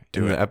tangent here.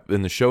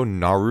 In the show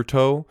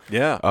Naruto,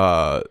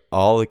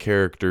 all the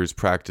characters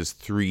practice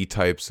 3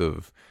 types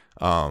of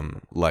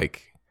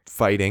like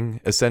fighting.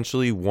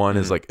 Essentially, one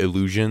is like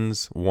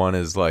illusions, one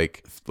is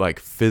like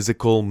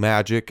physical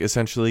magic,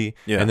 essentially,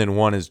 and then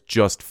one is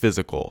just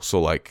physical. So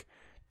like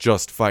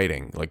just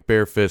fighting, like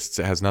bare fists.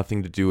 It has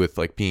nothing to do with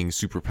like being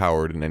super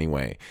powered in any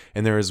way.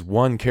 And there is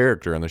one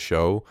character in the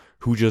show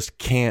who just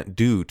can't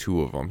do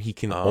 2 of them. He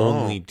can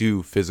only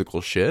do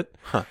physical shit.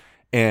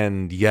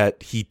 And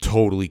yet he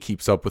totally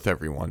keeps up with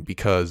everyone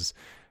because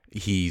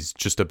he's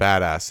just a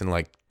badass, and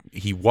like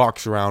he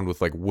walks around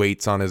with like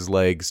weights on his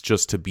legs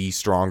just to be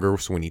stronger.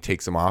 So when he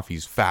takes them off,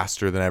 he's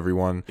faster than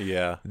everyone.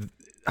 Yeah.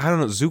 I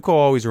don't know. Zuko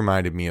always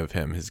reminded me of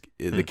him.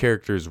 The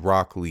character is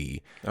Rock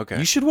Lee. Okay.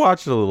 You should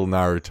watch a little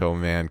Naruto,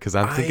 man, because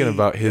I'm thinking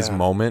about his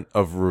moment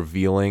of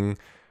revealing,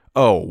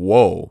 oh,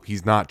 whoa,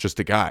 he's not just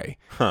a guy.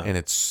 And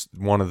it's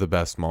one of the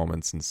best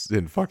moments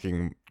in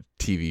fucking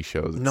TV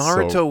shows. It's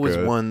Naruto was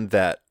one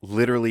that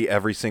literally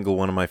every single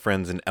one of my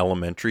friends in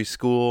elementary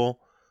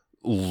school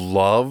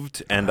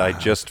loved, and I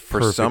just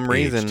for some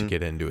reason to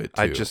get into it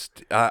too.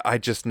 I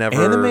just never.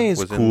 Anime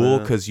is cool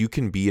because you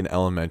can be in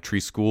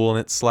elementary school and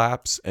it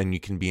slaps, and you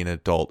can be an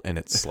adult and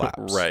it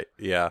slaps. Right.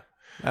 Yeah.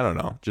 I don't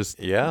know. Just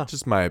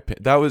my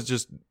opinion. That was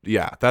just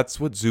that's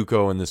what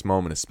Zuko in this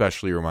moment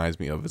especially reminds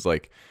me of. Is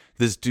like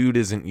this dude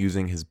isn't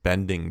using his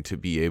bending to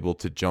be able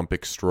to jump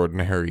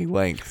extraordinary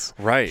lengths.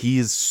 Right. He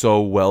is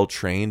so well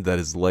trained that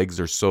his legs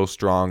are so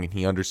strong, and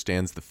he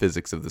understands the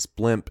physics of this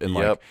blimp, and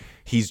like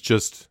he's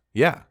just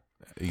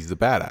he's the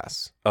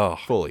badass. Oh,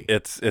 fully.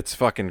 It's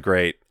fucking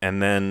great.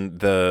 And then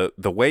the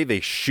way they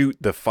shoot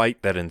the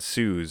fight that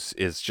ensues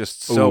is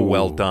just so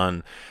well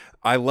done.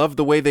 I love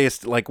the way they,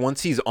 like,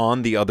 once he's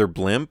on the other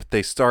blimp,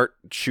 they start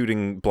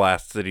shooting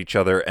blasts at each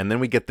other, and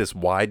then we get this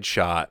wide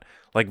shot,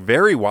 like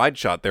very wide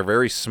shot. They're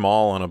very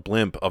small on a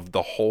blimp of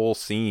the whole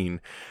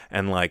scene,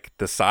 and like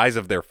the size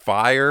of their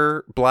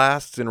fire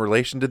blasts in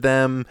relation to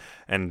them,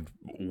 and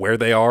where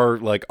they are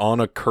like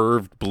on a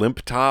curved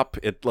blimp top.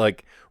 It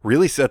like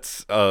really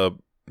sets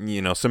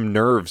some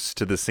nerves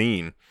to the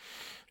scene,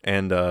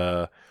 and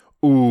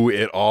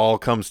it all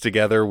comes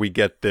together. We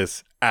get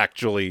this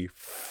actually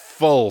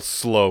full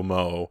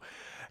slow-mo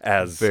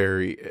as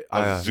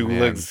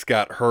Azula's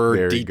got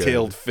her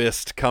detailed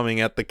fist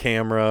coming at the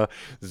camera.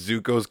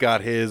 Zuko's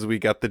got his. We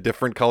got the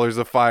different colors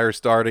of fire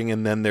starting,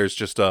 and then there's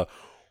just a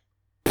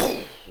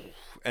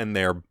and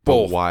they're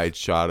both a wide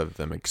shot of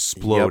them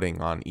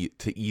exploding on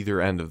to either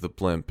end of the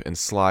blimp and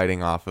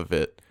sliding off of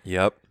it.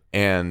 Yep.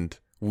 And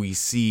we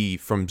see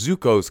from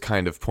Zuko's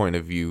kind of point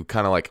of view,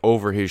 kind of like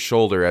over his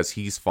shoulder as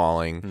he's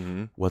falling.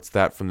 Mm-hmm. What's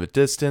that from the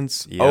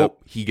distance? Yep. Oh,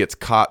 he gets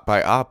caught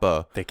by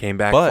Appa. They came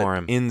back for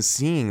him. In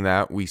seeing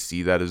that, we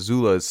see that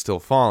Azula is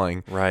still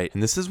falling. Right.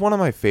 And this is one of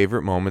my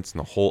favorite moments in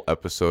the whole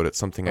episode. It's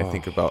something I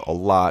think about a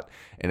lot.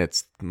 And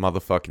it's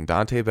motherfucking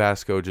Dante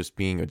Basco just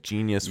being a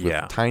genius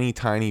with tiny,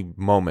 tiny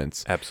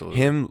moments. Absolutely.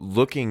 Him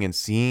looking and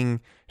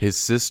seeing his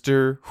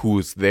sister, who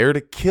was there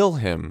to kill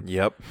him,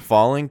 Yep.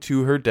 falling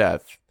to her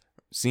death.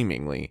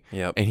 Seemingly.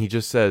 Yep. And he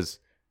just says,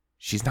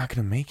 she's not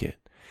going to make it.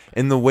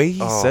 And the way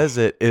he says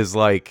it is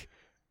like,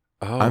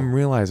 I'm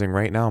realizing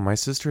right now my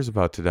sister's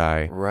about to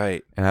die.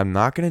 Right. And I'm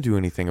not going to do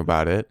anything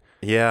about it.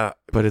 Yeah.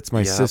 But it's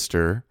my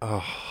sister.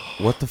 Oh.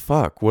 What the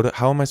fuck?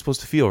 How am I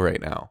supposed to feel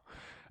right now?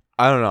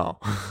 I don't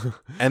know.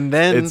 And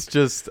then it's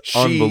just she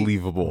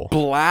unbelievable.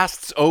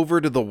 Blasts over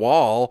to the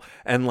wall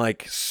and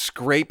like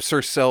scrapes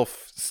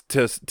herself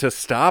to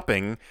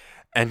stopping.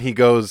 And he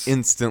goes,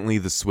 instantly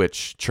the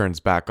switch turns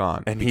back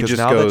on. And because he just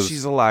now goes, that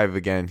she's alive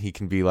again, he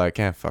can be like,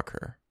 fuck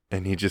her.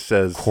 And he just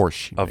says,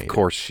 Of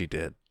course she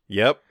did.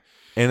 Yep.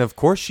 And of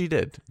course she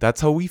did. That's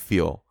how we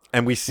feel.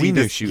 And we see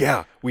this.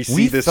 We see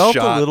we this felt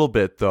shot. a little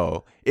bit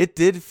though. It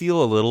did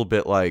feel a little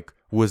bit like,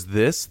 was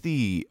this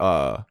the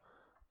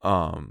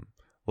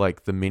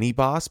like the mini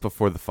boss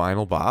before the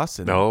final boss?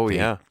 And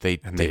they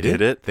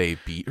did it. They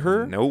beat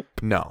her. Nope.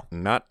 No,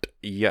 not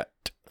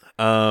yet.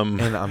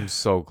 And I'm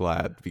so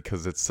glad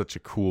because it's such a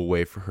cool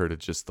way for her to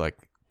just like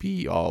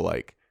be all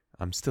like,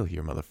 I'm still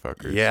here,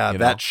 motherfuckers. Yeah,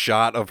 that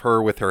shot of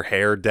her with her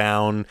hair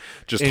down,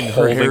 just and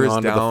holding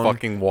onto the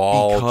fucking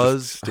wall.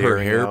 Because her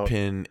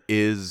hairpin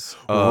is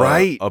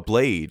right. a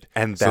blade.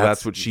 And so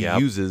that's what she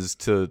uses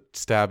to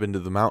stab into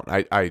the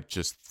mountain. I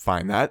just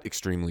find that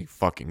extremely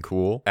fucking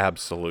cool.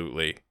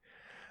 Absolutely.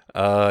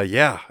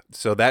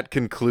 So that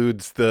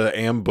concludes the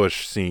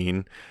ambush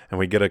scene. And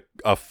we get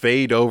a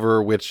fade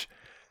over, which...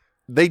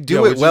 They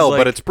do it well,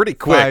 but it's pretty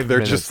quick.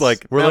 They're just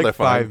like, we're like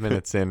 5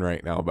 minutes in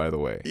right now, by the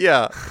way.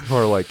 Yeah.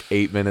 Or like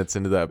 8 minutes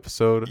into the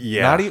episode.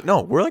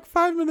 Yeah. We're like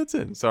 5 minutes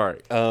in.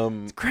 Sorry.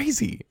 It's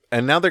crazy.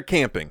 And now they're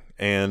camping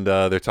and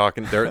they're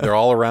talking. They're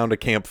all around a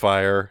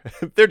campfire.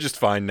 They're just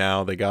fine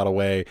now. They got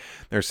away.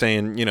 They're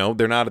saying,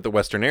 they're not at the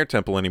Western Air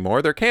Temple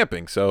anymore. They're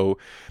camping. So,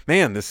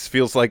 man, this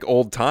feels like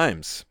old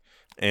times.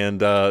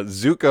 And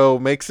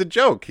Zuko makes a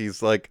joke.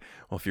 He's like,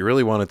 well, if you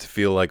really want it to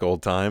feel like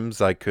old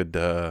times, I could...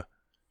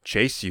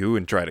 chase you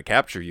and try to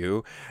capture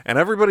you. And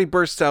everybody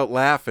bursts out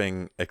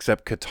laughing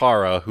except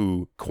Katara,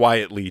 who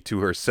quietly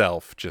to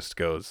herself just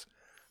goes,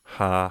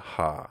 ha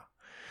ha.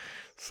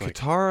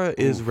 Katara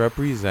is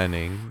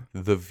representing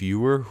the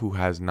viewer who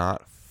has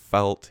not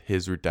felt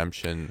his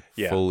redemption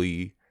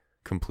fully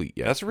complete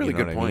yet. That's a really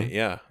good point. I mean?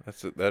 Yeah,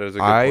 that is a good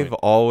point. I've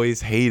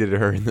always hated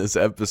her in this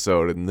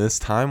episode, and this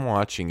time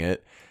watching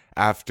it,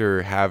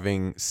 after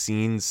having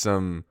seen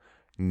some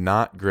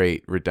not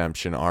great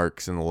redemption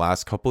arcs in the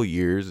last couple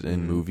years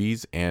in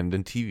movies and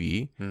in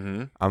TV.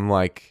 I'm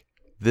like,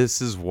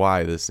 this is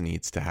why this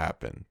needs to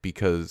happen,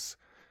 because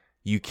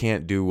you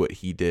can't do what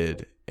he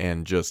did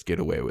and just get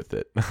away with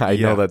it. I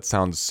know that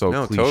sounds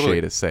so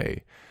cliche to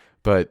say,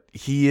 but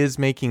he is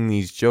making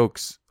these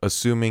jokes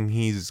assuming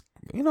he's,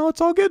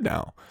 it's all good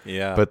now.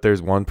 Yeah. But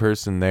there's one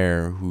person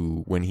there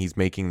who, when he's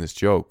making this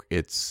joke,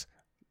 it's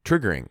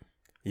triggering.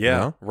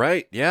 Yeah.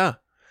 Right. Yeah.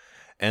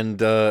 And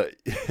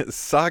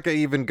Sokka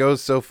even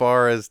goes so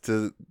far as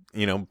to,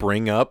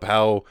 bring up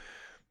how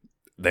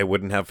they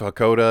wouldn't have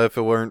Hakoda if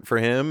it weren't for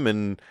him.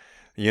 And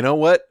you know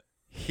what?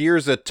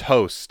 Here's a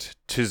toast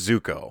to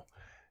Zuko.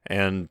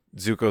 And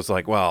Zuko's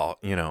like, well,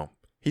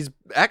 he's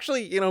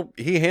actually,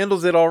 he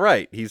handles it all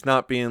right. He's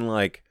not being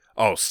like,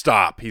 oh,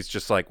 stop. He's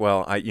just like,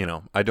 well, I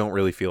don't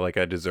really feel like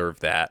I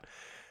deserve that.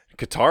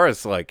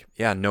 Katara's like,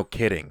 yeah, no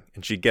kidding.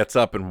 And she gets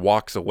up and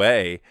walks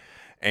away.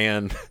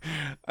 And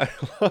I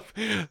love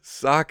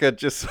Sokka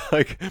just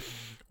like,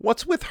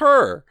 what's with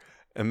her?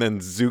 And then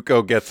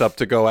Zuko gets up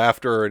to go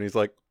after her and he's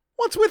like,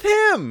 what's with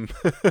him?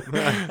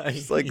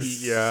 He's like,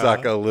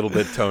 Sokka a little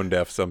bit tone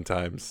deaf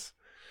sometimes.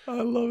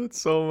 I love it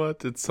so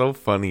much. It's so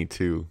funny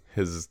too,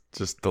 his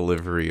just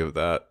delivery of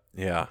that.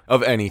 Yeah.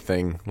 Of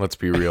anything, let's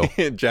be real.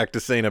 Jack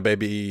DeSena,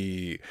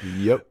 baby.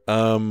 Yep.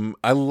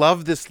 I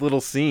love this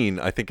little scene.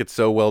 I think it's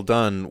so well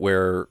done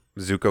where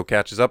Zuko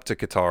catches up to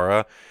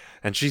Katara.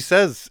 And she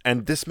says,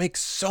 and this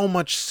makes so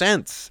much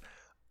sense.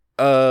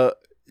 Zuko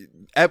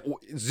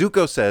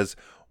says,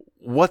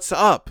 what's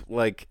up?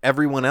 Like,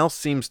 everyone else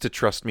seems to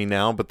trust me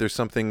now, but there's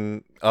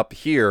something up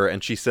here.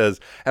 And she says,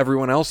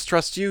 everyone else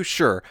trusts you?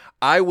 Sure.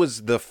 I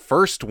was the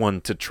first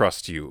one to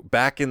trust you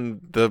back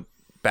in the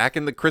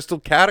Crystal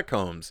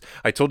Catacombs.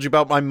 I told you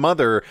about my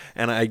mother,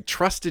 and I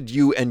trusted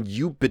you, and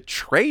you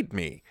betrayed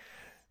me.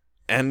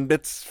 And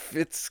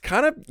it's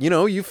kind of,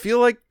 you feel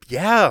like,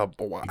 yeah,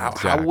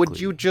 how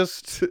would you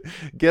just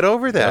get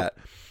over that? Yep.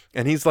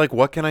 And he's like,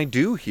 what can I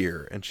do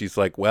here? And she's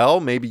like, well,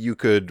 maybe you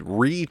could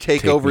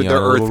retake over the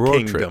Earth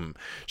Kingdom.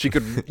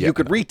 You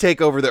could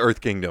retake over the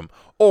Earth Kingdom.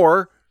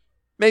 Or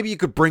maybe you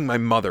could bring my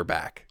mother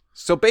back.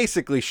 So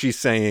basically she's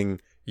saying,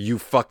 you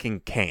fucking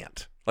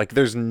can't. Like,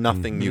 there's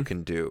nothing you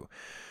can do.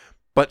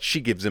 But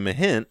she gives him a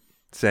hint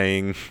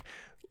saying,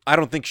 I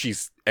don't think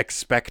she's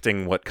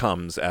expecting what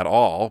comes at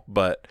all,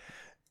 but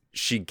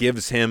she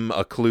gives him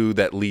a clue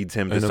that leads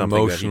him to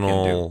something that he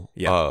can do.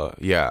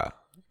 Yeah,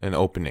 an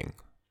opening.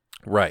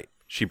 Right.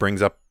 She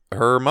brings up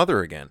her mother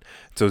again.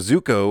 So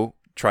Zuko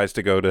tries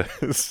to go to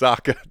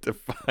Sokka to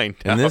find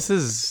out. And this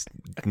is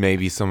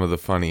maybe some of the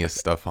funniest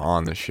stuff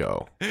on the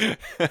show. I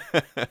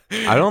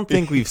don't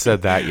think we've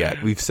said that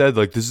yet. We've said,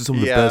 like, this is some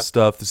of the best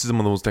stuff. This is some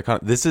of the most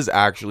iconic. This is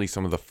actually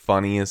some of the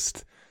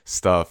funniest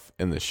stuff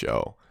in the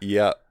show.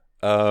 Yeah.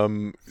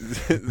 Zuko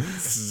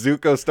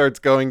starts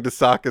going to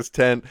Sokka's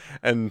tent,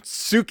 and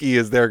Suki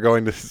is there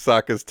going to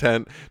Sokka's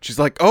tent. She's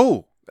like,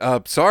 oh,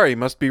 sorry,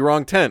 must be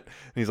wrong tent.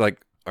 And he's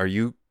like, are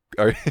you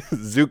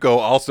Zuko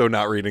also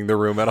not reading the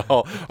room at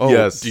all. Oh,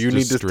 yes, do you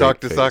need to talk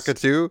to Sokka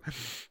too?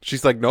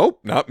 She's like, nope,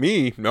 not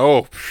me.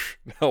 No,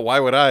 no, why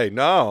would I?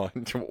 No,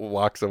 and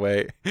walks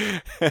away.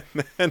 And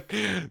then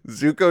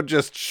Zuko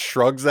just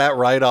shrugs that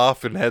right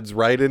off and heads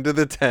right into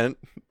the tent.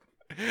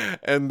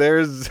 And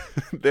there's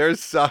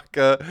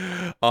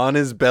Sokka on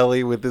his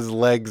belly with his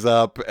legs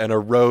up and a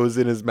rose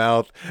in his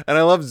mouth. And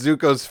I love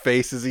Zuko's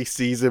face as he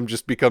sees him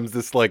just becomes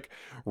this like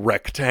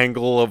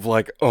rectangle of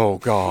like, oh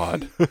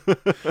God.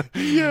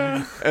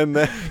 Yeah. And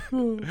then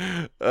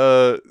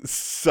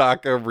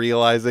Sokka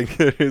realizing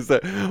it is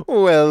like,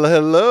 well,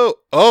 hello.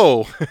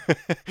 Oh.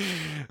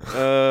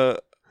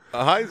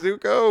 Hi,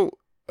 Zuko.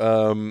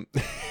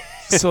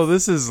 So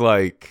this is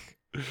like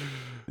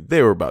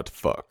they were about to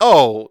fuck.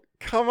 Oh,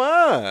 come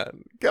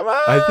on.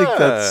 I think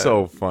that's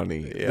so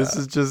funny. Yeah. This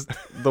is just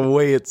the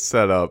way it's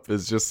set up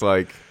is just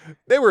like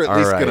they were at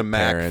least right, gonna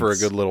mac parents, for a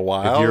good little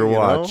while. If you're you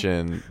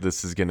watching,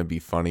 this is gonna be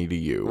funny to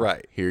you.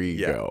 Right. Here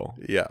you go.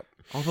 Yeah.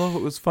 Although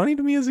it was funny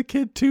to me as a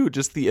kid too,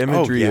 just the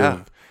imagery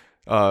of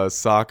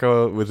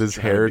Sokka with his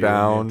hair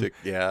down.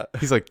 Yeah.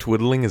 He's like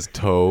twiddling his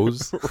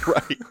toes.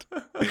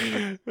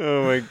 Right.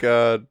 Oh my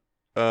God.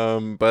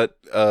 But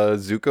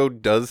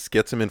Zuko does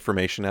get some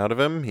information out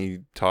of him. He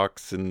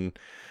talks and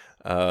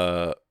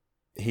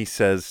he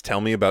says,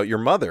 tell me about your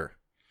mother.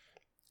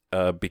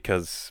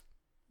 Because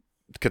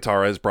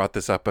Katara has brought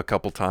this up a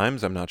couple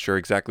times. I'm not sure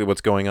exactly what's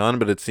going on,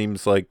 but it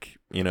seems like,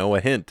 a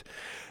hint.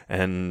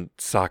 And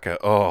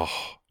Sokka,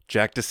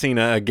 Jack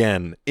Decina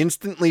again,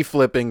 instantly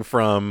flipping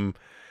from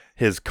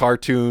his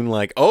cartoon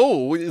like,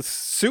 oh,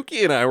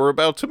 Suki and I were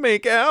about to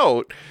make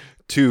out,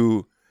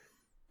 to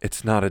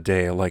it's not a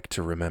day I like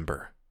to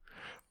remember.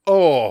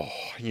 Oh,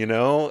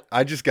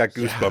 I just got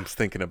goosebumps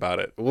thinking about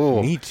it.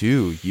 Ooh. Me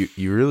too.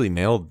 You really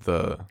nailed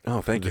the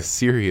thank you.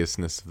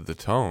 seriousness of the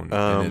tone.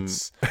 And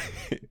it's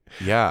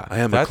I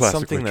am that's a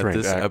something that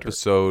this actor.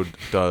 episode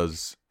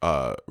does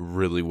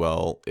really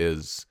well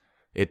is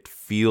it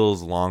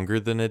feels longer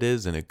than it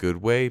is in a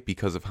good way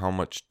because of how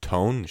much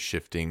tone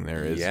shifting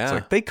there is. Yeah. It's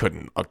like they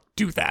couldn't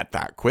do that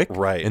quick.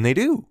 Right. And they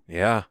do.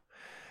 Yeah.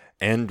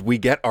 And we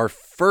get our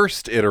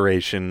first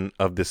iteration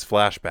of this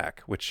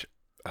flashback, which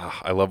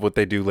I love what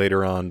they do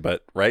later on,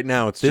 but right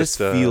now it's this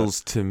just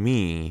feels to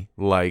me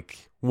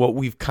like what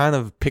we've kind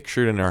of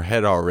pictured in our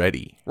head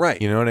already. Right.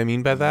 You know what I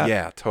mean by that?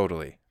 Yeah,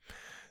 totally.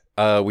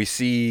 We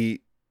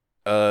see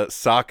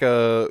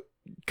Sokka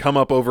come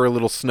up over a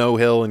little snow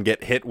hill and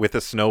get hit with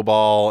a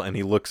snowball, and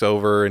he looks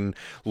over and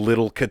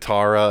little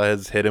Katara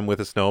has hit him with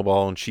a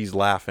snowball and she's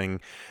laughing.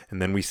 And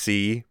then we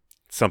see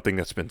something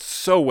that's been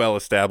so well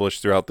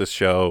established throughout this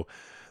show,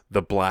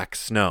 the black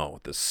snow,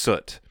 the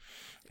soot.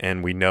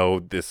 And we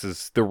know this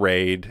is the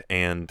raid,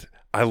 and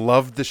I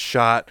love the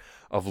shot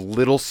of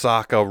little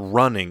Sokka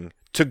running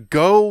to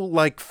go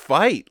like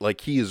fight,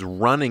 like he is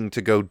running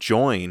to go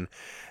join,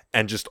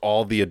 and just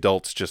all the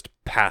adults just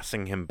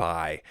passing him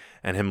by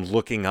and him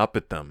looking up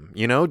at them.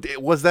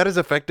 Was that as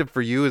effective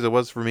for you as it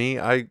was for me?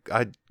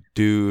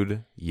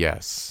 Dude,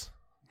 yes.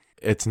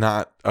 It's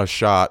not a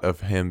shot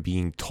of him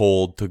being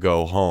told to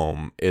go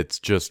home. It's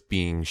just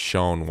being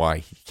shown why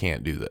he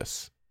can't do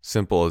this.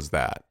 Simple as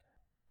that.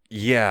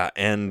 Yeah,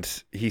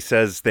 and he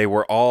says they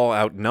were all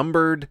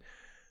outnumbered,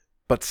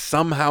 but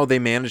somehow they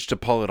managed to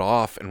pull it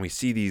off, and we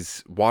see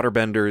these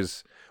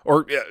waterbenders,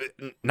 or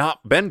not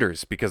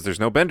benders, because there's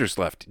no benders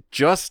left,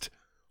 just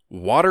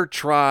water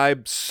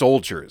tribe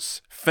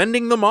soldiers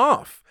fending them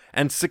off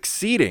and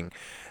succeeding.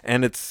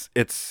 And it's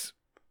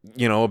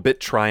a bit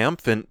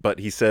triumphant, but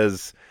he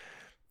says,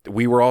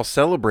 we were all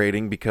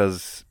celebrating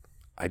because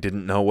I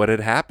didn't know what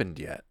had happened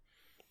yet.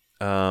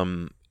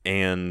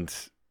 And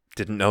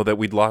didn't know that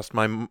we'd lost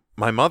my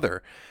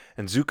mother.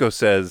 And Zuko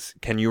says,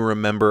 can you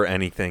remember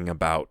anything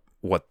about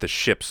what the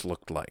ships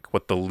looked like,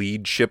 what the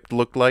lead ship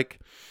looked like?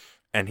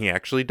 And he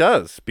actually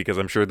does, because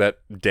I'm sure that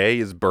day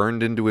is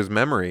burned into his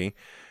memory.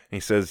 And he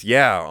says,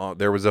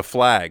 there was a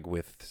flag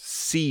with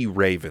sea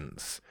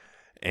ravens.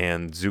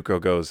 And Zuko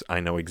goes,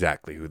 I know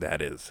exactly who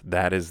that is.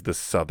 That is the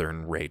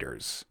Southern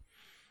Raiders.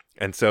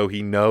 And so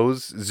he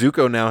knows,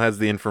 Zuko now has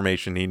the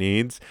information he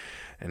needs,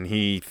 and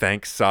he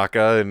thanks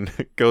Sokka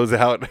and goes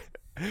out.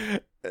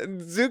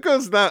 And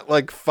Zuko's not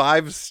like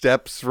 5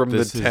 steps from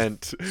the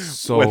tent.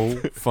 So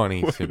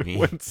funny to me.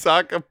 When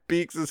Sokka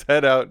peeks his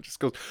head out and just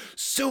goes,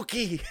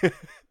 Suki!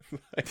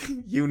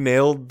 You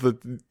nailed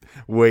the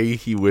way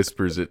he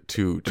whispers it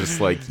too. Just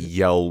like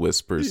yell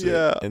whispers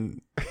it.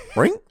 And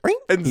ring, ring.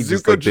 And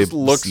Zuko just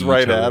looks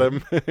right at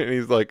him. And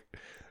he's like,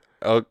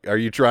 oh, are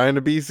you trying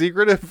to be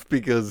secretive?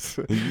 Because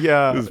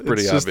it's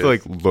pretty obvious. Just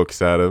like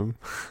looks at him.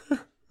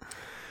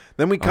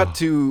 Then we cut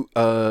to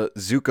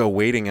Zuko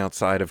waiting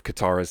outside of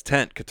Katara's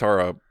tent.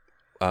 Katara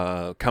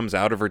comes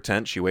out of her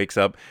tent. She wakes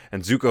up,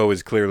 and Zuko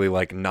is clearly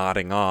like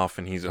nodding off,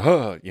 and he's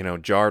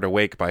jarred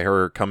awake by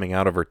her coming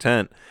out of her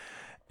tent.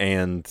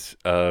 And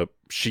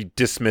she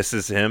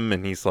dismisses him,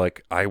 and he's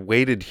like, I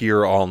waited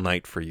here all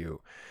night for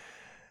you.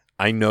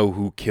 I know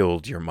who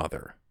killed your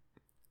mother.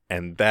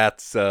 And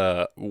that's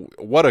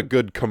what a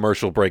good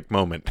commercial break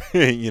moment.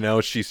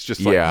 She's just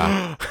like,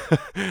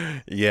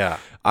 yeah.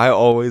 I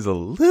always, a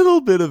little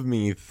bit of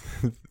me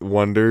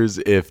wonders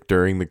if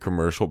during the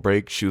commercial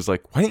break she was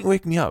like, why didn't you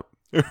wake me up?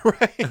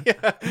 Right?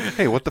 Yeah.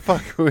 Hey, what the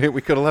fuck?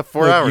 We could have left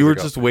 4 hours You were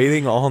ago. just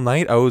waiting all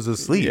night. I was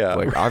asleep. Yeah.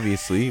 Like,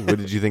 obviously. What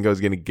did you think I was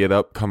going to get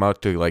up, come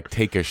out to like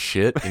take a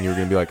shit? And you were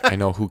going to be like, I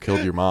know who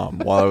killed your mom,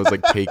 while I was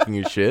like taking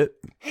a shit.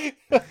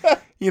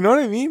 You know what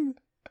I mean?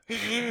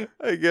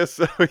 I guess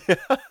so,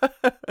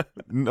 yeah.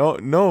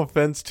 No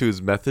offense to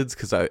his methods,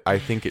 because I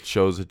think it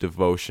shows a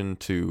devotion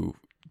to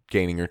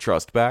gaining your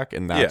trust back,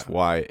 and that's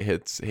why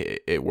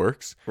it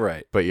works.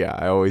 Right. But yeah,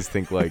 I always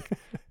think like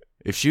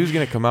if she was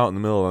gonna come out in the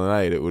middle of the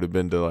night, it would have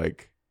been to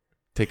like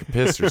take a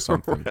piss or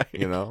something,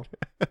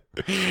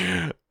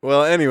 right.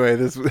 Well, anyway,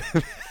 this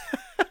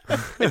I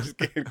just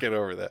can't get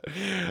over that.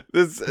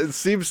 It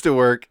seems to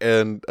work,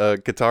 and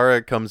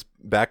Katara comes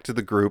back to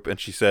the group and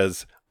she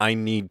says, I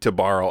need to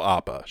borrow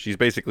Appa. She's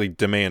basically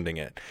demanding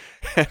it.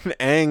 And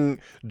Aang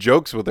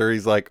jokes with her.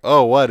 He's like,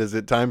 oh, what? Is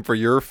it time for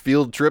your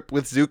field trip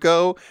with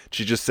Zuko?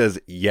 She just says,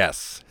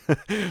 yes.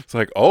 It's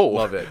like, oh.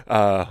 Love it.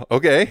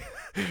 Okay.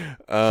 Shit,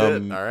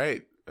 all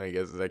right. I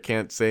guess I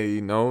can't say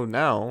no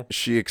now.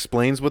 She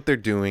explains what they're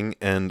doing,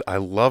 and I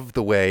love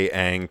the way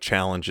Aang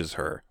challenges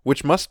her,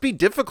 which must be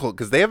difficult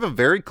because they have a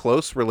very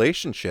close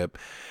relationship,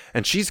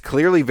 and she's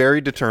clearly very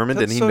determined,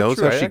 and he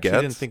knows how she gets.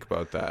 I didn't think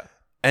about that.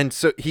 And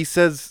so he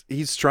says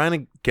he's trying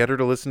to get her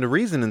to listen to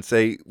reason and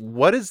say,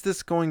 what is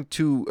this going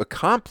to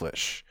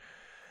accomplish?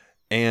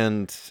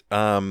 And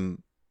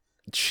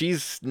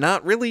she's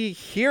not really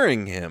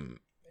hearing him.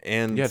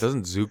 And yeah,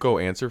 doesn't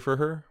Zuko answer for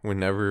her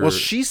whenever? Well,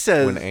 she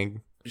says when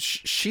Aang.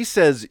 She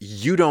says,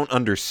 you don't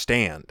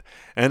understand.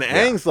 And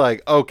Aang's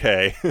like,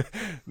 okay,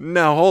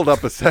 now hold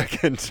up a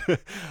second.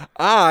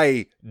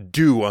 I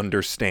do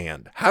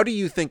understand. How do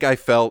you think I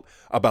felt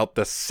about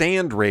the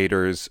Sand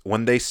Raiders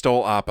when they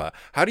stole Appa?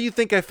 How do you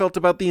think I felt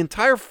about the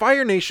entire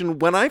Fire Nation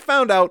when I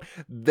found out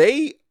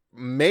they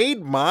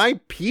made my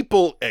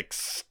people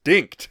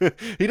extinct?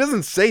 He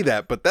doesn't say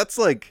that, but that's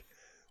like,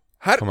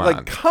 come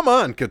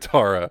on,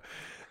 Katara.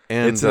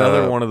 And it's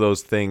another one of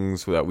those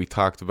things that we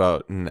talked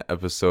about in an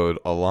episode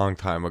a long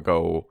time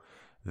ago,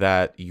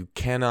 that you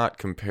cannot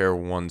compare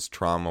one's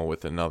trauma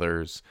with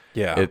another's.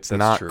 Yeah, it's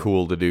not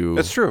cool to do.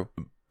 That's true.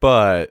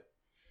 But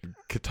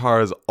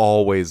Katara's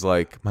always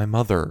like, my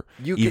mother.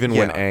 Even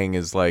when Aang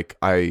is like,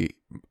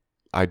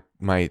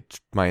 my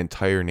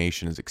entire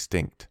nation is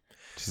extinct.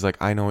 She's like,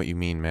 I know what you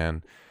mean,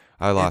 man.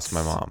 I lost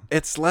my mom.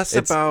 It's less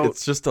about...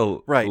 It's just a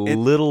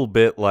little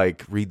bit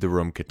like read the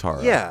room,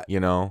 Katara. Yeah.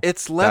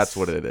 It's less... That's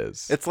what it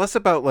is. It's less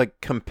about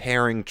like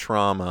comparing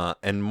trauma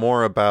and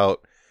more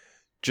about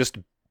just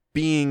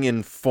being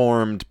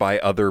informed by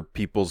other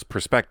people's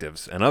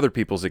perspectives and other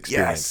people's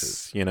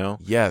experiences,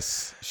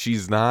 Yes.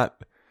 She's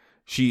not...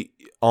 She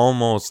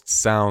almost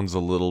sounds a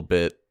little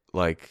bit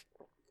like...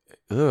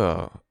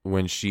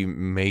 when she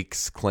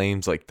makes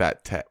claims like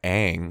that to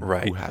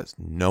Aang, who has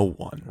no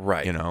one,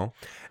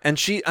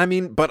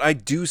 And but I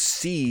do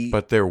see,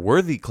 but they're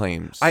worthy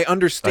claims. I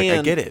understand.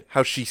 I get it.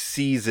 How she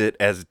sees it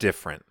as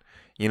different.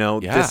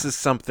 This is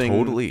something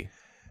totally.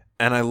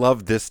 And I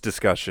love this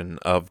discussion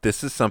of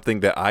this is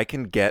something that I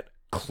can get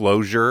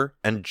closure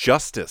and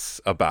justice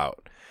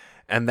about,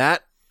 and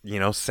that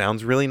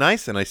sounds really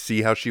nice. And I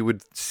see how she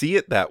would see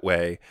it that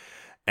way.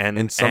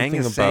 And something Aang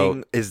is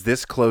saying, is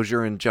this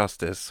closure and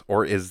justice,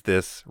 or is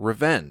this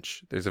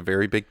revenge? There's a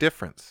very big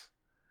difference.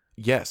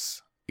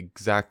 Yes,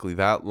 exactly.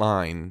 That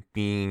line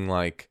being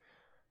like,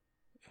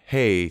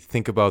 hey,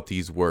 think about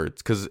these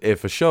words. Because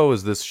if a show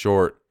is this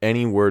short,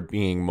 any word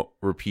being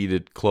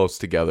repeated close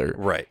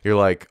together, you're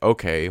like,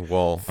 okay,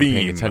 well, I'm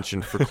paying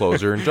attention for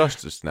closure and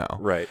justice now.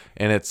 Right.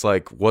 And it's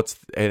like,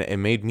 and it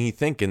made me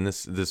think in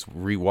this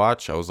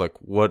rewatch, I was like,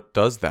 what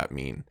does that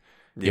mean?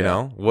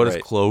 What is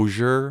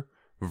closure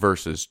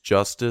versus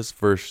justice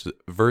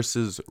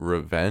versus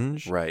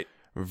revenge,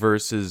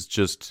 versus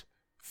just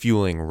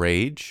fueling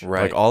rage,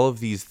 like all of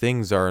these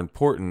things are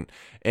important.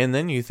 And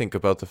then you think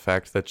about the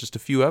fact that just a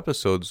few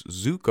episodes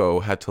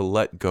Zuko had to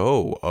let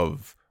go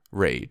of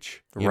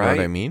rage, you know what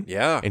I mean?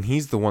 And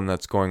he's the one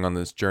that's going on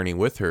this journey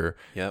with her,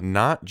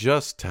 not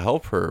just to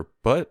help her,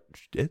 but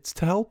it's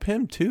to help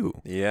him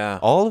too.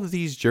 All of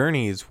these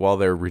journeys, while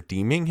they're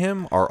redeeming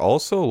him, are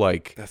also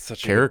like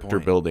character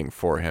building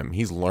for him.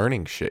 He's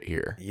learning shit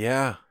here.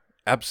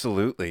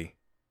 Absolutely.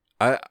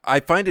 I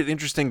find it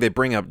interesting they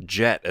bring up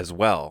Jet as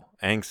well.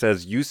 Aang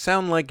says, you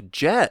sound like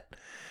Jet.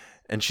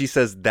 And she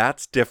says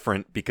that's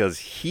different because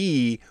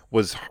he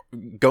was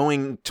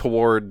going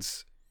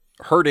towards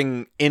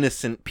hurting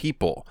innocent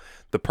people.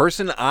 The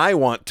person I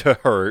want to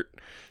hurt,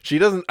 I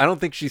don't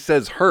think she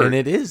says hurt. And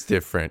it is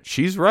different.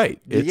 She's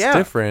right. It's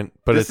different,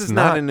 but this is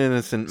not an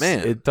innocent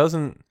man. It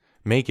doesn't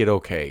make it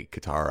okay,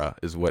 Katara,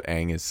 is what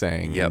Aang is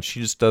saying. And she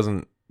just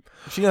doesn't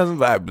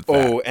vibe with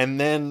that. And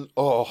then,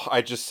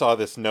 I just saw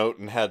this note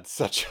and had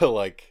such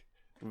a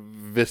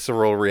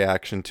visceral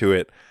reaction to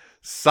it.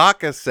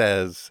 Sokka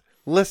says,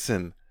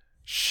 listen,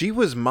 she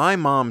was my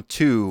mom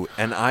too,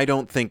 and I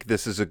don't think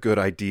this is a good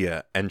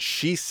idea. And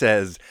she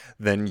says,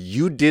 then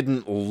you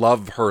didn't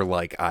love her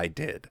like I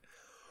did.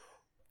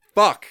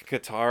 Fuck,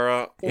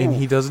 Katara. Ooh. And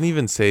he doesn't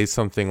even say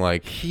something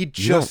like, you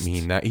don't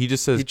mean that. He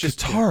just says,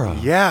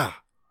 Katara. Yeah.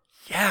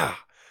 Yeah.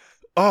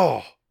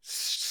 Oh,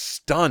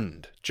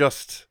 stunned.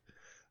 Just,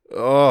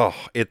 oh,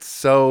 it's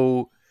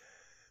so,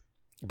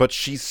 but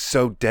she's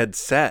so dead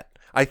set.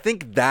 I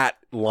think that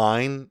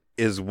line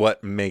is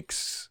what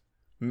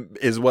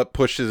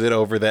pushes it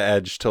over the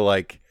edge to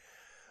like,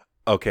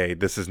 okay,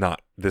 this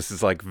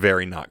is like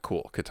very not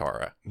cool,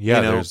 Katara. Yeah,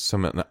 you know? There's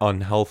some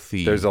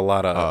unhealthy. There's a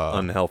lot of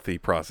unhealthy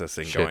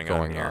processing going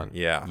on here.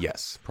 Yeah.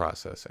 Yes,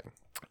 processing.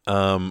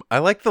 I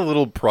like the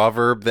little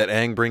proverb that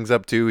Aang brings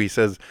up too. He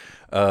says,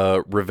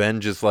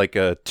 revenge is like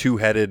a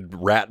two-headed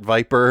rat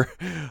viper.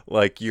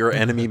 Like your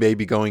enemy may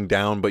be going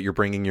down, but you're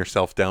bringing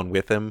yourself down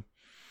with him.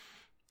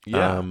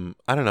 Yeah.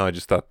 I don't know. I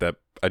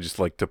just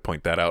like to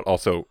point that out.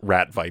 Also,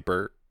 rat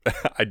viper.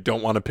 I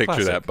don't want to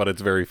picture that, but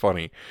it's very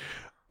funny.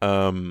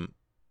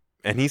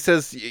 And he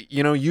says,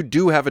 you know, you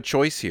do have a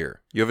choice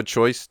here. You have a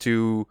choice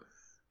to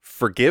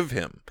forgive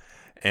him.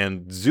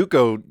 And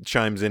Zuko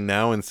chimes in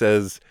now and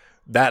says,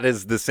 that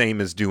is the same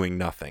as doing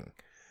nothing.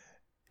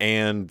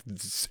 And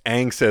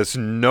Aang says,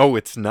 no,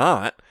 it's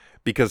not,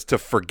 because to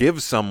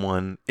forgive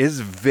someone is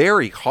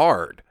very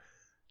hard.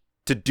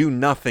 To do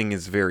nothing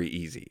is very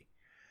easy.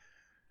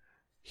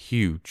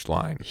 Huge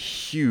line.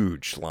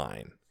 Huge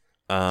line.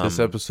 This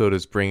episode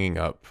is bringing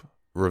up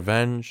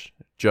revenge,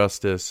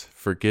 justice,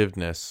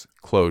 forgiveness,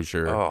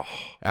 closure,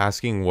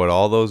 asking what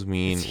all those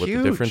mean, what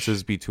the difference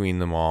is between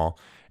them all.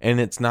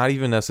 And it's not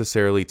even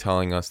necessarily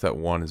telling us that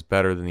one is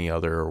better than the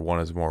other or one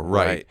is more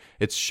right.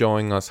 It's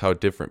showing us how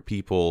different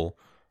people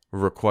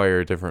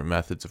require different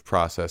methods of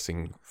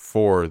processing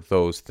for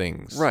those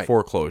things,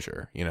 for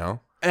closure, you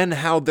know? And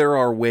how there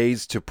are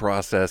ways to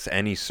process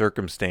any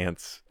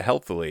circumstance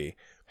healthily.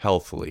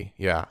 Healthily,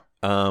 yeah.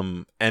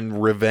 And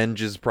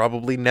revenge is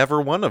probably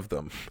never one of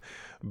them.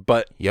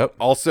 But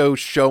also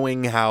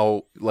showing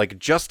how, like,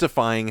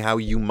 justifying how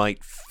you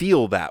might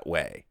feel that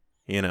way,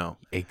 you know?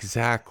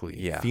 Exactly.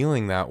 Yeah.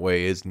 Feeling that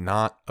way is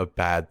not a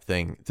bad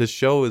thing. This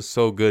show is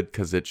so good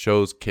because it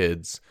shows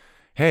kids,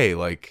 hey,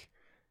 like,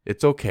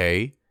 it's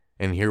okay.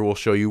 And here we'll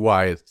show you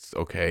why it's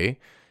okay. And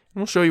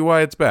we'll show you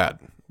why it's bad.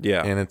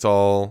 Yeah. And it's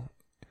all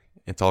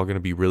going to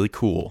be really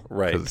cool.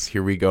 Right. Because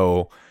here we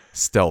go,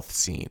 stealth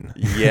scene.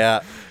 Yeah.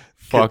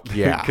 Fuck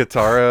yeah.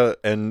 Katara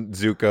and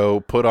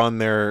Zuko put on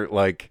their,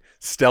 like,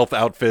 stealth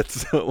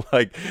outfits.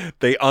 Like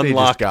they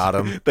unlocked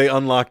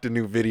a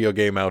new video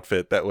game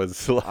outfit that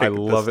was like, I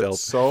love it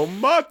so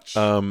much.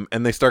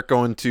 And they start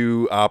going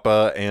to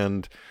Appa,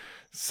 and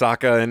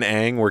Sokka and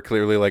Aang were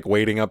clearly like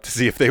waiting up to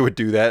see if they would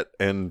do that,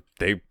 and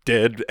they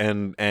did.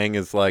 And Aang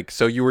is like,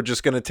 so you were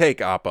just gonna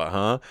take Appa,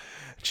 huh?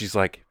 And she's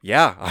like,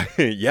 yeah,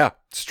 yeah,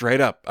 straight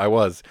up, I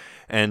was.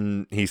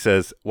 And he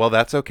says, well,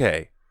 that's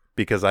okay,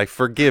 because I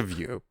forgive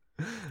you.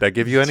 That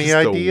give you any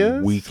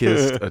ideas? The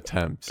weakest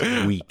attempt.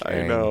 Weak.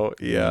 I know.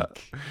 Yeah.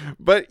 Weak.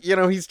 But, you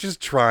know, he's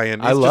just trying.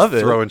 He's just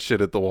throwing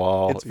shit at the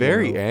wall. It's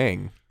very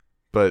Aang.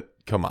 But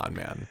come on,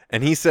 man.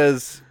 And he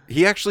says,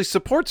 he actually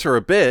supports her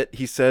a bit.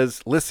 He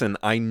says, listen,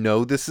 I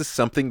know this is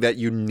something that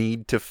you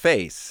need to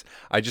face.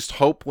 I just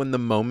hope when the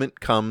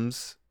moment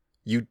comes,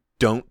 you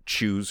don't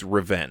choose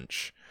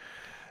revenge.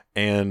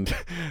 And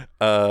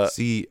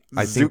see,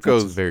 I think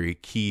that's a very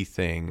key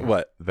thing.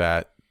 What?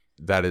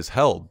 That is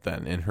held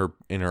then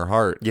in her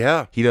heart.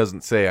 Yeah. He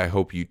doesn't say, I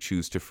hope you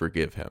choose to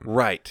forgive him.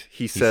 Right.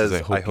 He says,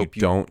 I hope you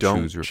don't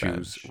choose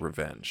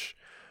revenge.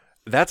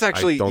 That's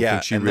actually, I don't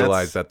think she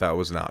realized that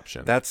was an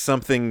option. That's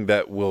something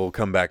that we'll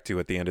come back to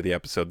at the end of the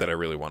episode that I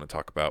really want to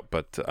talk about.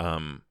 But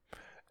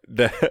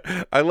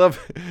I love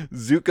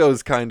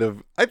Zuko's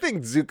I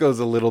think Zuko's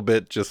a little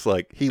bit just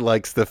like, he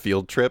likes the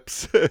field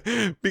trips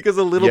because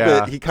a little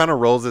bit, he kind of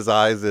rolls his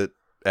eyes at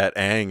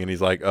Aang and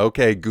he's like,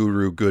 okay,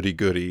 guru, goody,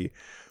 goody.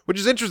 Which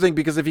is interesting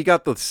because if he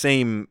got the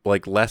same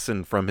like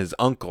lesson from his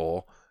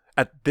uncle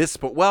at this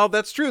point, well,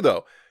 that's true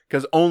though,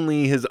 because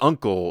only his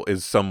uncle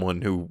is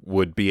someone who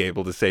would be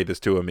able to say this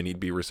to him and he'd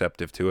be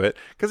receptive to it,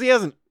 because he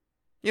hasn't,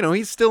 you know,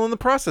 he's still in the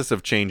process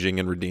of changing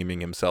and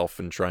redeeming himself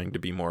and trying to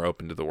be more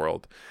open to the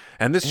world.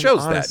 And this shows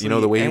honestly, that, you know,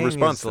 the way he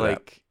responds to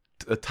like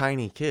a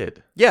tiny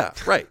kid. Yeah,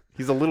 right.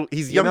 He's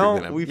younger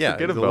than him. We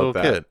forget about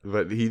that. Kid.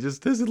 But he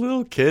just is a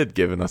little kid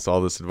giving us all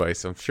this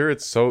advice. I'm sure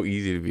it's so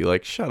easy to be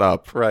like, shut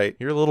up. Right.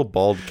 You're a little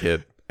bald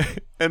kid.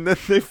 And then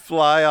they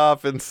fly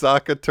off and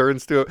Sokka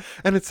turns to him.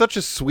 And it's such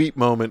a sweet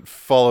moment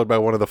followed by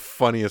one of the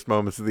funniest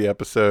moments of the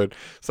episode.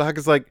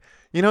 Sokka's like,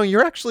 you know,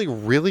 you're actually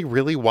really,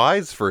 really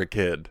wise for a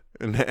kid.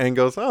 And Aang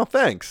goes, oh,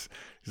 thanks.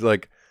 He's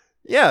like,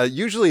 yeah,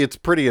 usually it's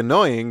pretty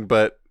annoying,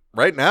 but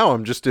right now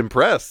I'm just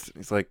impressed.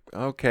 He's like,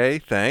 okay,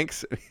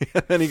 thanks.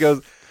 And then he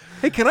goes,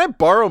 hey, can I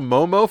borrow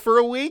Momo for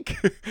a week?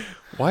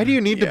 Why do you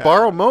need to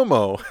borrow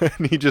Momo?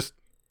 And he just,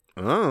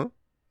 I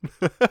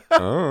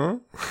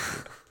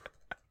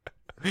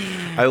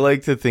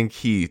like to think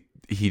he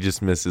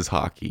just misses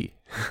hockey.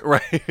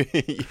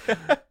 Right.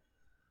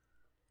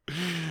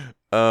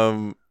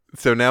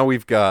 So now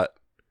we've got.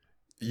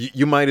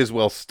 You might as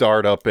well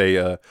start up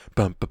a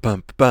bump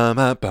bump bum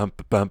bump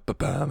bump bump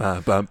bump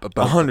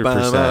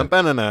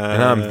 100%. And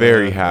I'm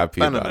very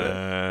happy about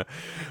it.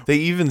 They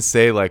even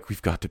say like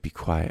we've got to be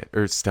quiet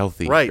or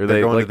stealthy, right? Or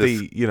they're going like to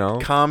this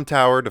comm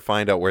tower to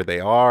find out where they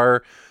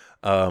are.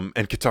 And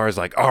Katara's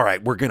like, "All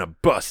right, we're gonna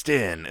bust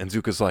in," and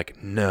Zuko's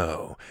like,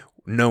 "No,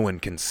 no one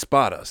can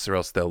spot us, or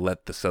else they'll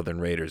let the Southern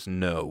Raiders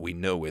know we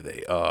know where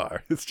they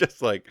are." It's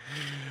just like,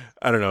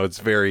 I don't know. It's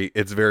very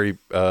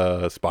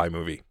spy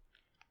movie.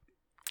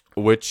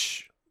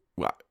 Which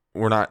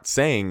we're not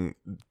saying,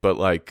 but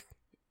like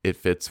it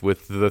fits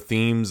with the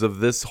themes of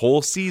this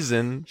whole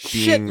season.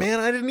 Shit, man,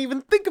 I didn't even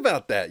think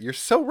about that. You're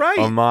so right.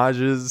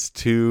 Homages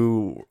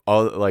to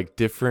all like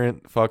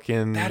different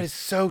fucking that is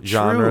so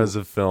genres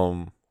true. Of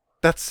film.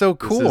 That's so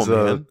cool, this is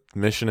man. A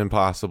Mission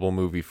Impossible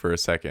movie for a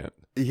second.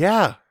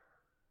 Yeah.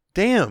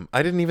 Damn,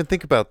 I didn't even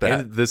think about that.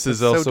 And this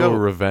is also a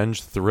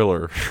revenge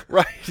thriller.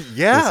 Right,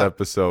 yeah. This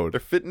episode. They're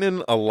fitting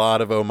in a lot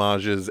of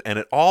homages, and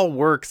it all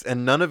works,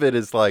 and none of it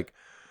is like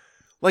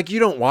you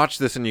don't watch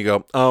this and you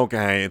go,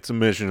 okay, it's a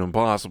Mission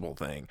Impossible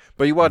thing.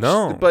 But you watch,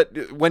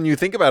 but when you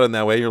think about it in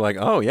that way, you're like,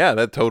 oh yeah,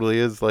 that totally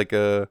is like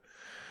a...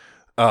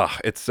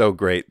 it's so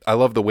great. I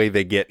love the way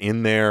they get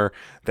in there.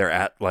 They're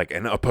at like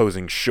an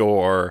opposing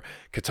shore.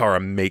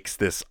 Katara makes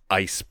this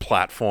ice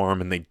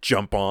platform and they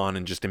jump on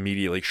and just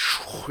immediately,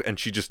 and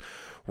she just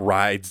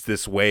rides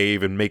this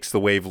wave and makes the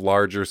wave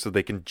larger so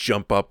they can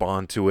jump up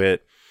onto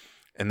it.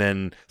 And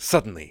then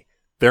suddenly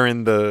they're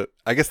in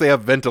I guess they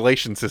have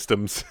ventilation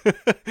systems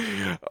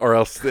or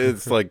else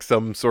it's like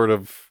some sort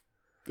of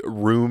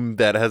room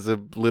that has a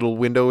little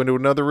window into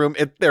another room.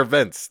 They're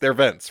vents,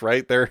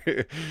 right? They're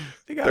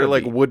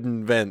like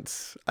wooden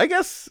vents, I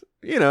guess.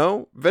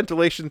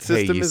 Ventilation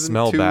system. Hey, you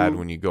smell bad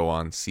when you go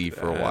on sea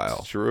for a while.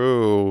 That's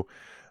true.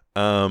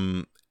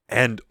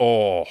 And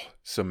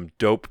some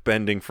dope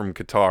bending from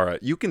Katara.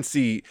 You can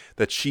see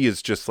that she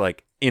is just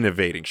like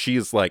innovating. She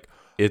is like,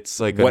 it's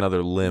like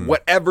another limb.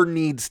 Whatever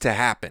needs to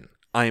happen,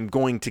 I am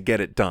going to get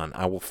it done.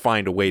 I will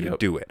find a way to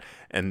do it.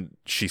 And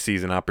she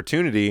sees an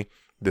opportunity.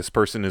 This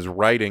person is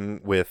writing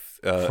with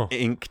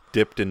ink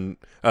dipped in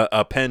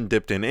a pen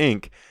dipped in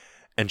ink,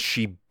 and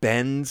she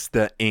bends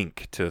the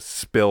ink to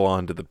spill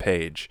onto the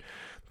page.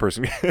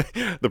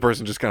 The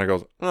person just kind of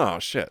goes, "Oh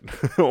shit,"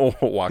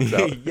 walks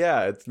out.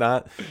 Yeah, it's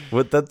not.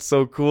 What that's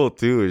so cool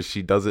too is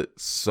she does it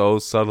so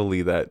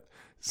subtly that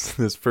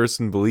this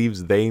person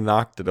believes they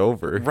knocked it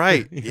over.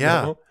 Right?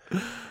 Yeah.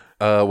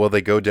 Well,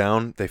 they go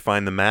down. They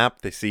find the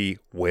map. They see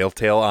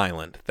Whaletail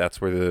Island.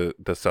 That's where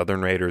the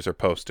Southern Raiders are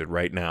posted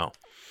right now.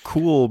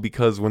 Cool,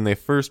 because when they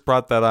first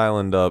brought that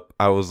island up,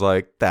 I was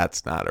like,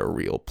 that's not a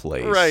real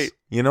place. Right.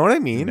 You know what I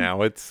mean?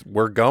 Now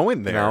we're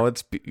going there.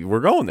 We're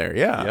going there,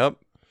 yeah. Yep.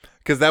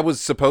 Because that was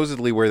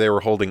supposedly where they were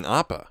holding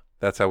Appa.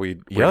 That's how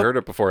we heard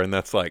it before, and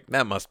that's like,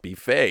 that must be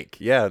fake.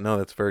 Yeah, no,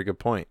 that's a very good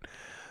point.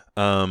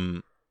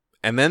 And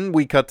then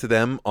we cut to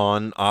them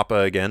on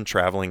Appa again,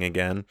 traveling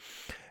again,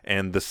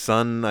 and the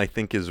sun, I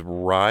think, is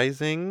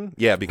rising.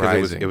 Yeah,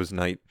 because it was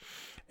night.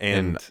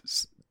 And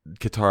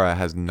Katara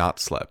has not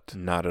slept.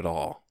 Not at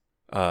all.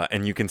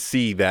 And you can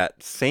see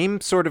that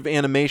same sort of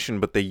animation,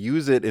 but they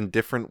use it in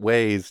different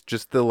ways.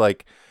 Just the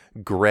like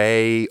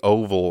gray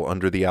oval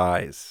under the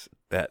eyes.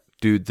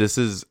 Dude, this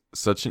is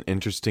such an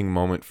interesting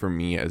moment for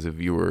me as a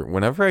viewer.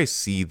 Whenever I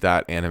see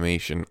that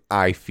animation,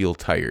 I feel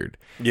tired.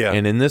 Yeah.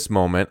 And in this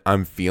moment,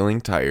 I'm feeling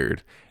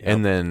tired. Yep.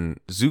 And then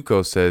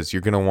Zuko says,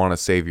 "You're going to want to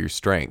save your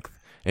strength."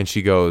 And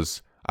she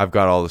goes, "I've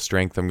got all the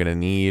strength I'm going to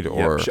need."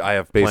 Or I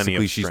have plenty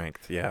of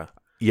strength. Yeah.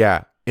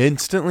 Yeah.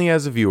 Instantly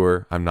as a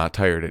viewer, I'm not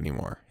tired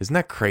anymore. Isn't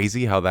that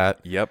crazy how that...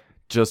 Yep.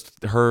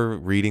 Just her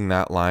reading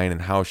that line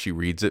and how she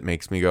reads it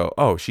makes me go,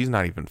 oh, she's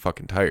not even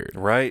fucking tired.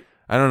 Right.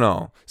 I don't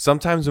know.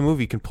 Sometimes a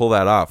movie can pull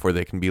that off where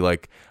they can be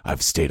like,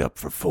 I've stayed up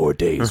for 4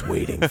 days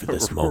waiting for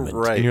this moment.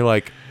 Right. And you're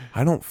like,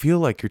 I don't feel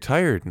like you're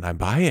tired, and I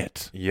buy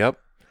it. Yep.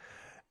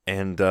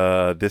 And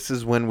this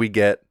is when we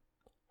get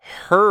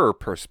her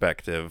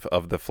perspective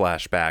of the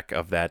flashback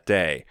of that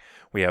day.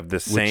 We have the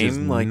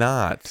same, which is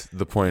not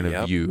the point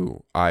of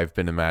view I've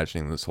been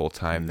imagining this whole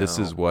time. No. This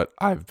is what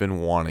I've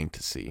been wanting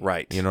to see.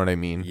 Right. You know what I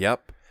mean?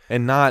 Yep.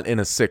 And not in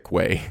a sick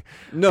way.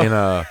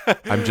 No.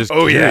 I'm just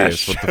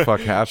curious what the fuck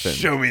happened.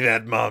 Show me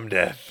that mom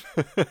death.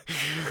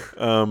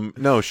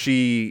 No,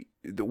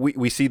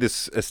 we see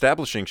this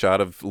establishing shot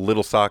of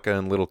little Sokka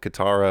and little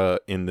Katara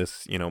in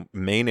this,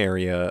 main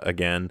area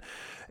again,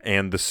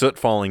 and the soot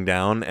falling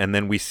down, and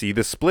then we see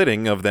the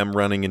splitting of them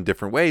running in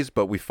different ways,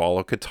 but we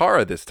follow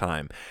Katara this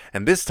time.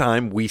 And this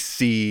time we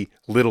see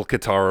little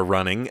Katara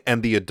running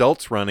and the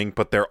adults running,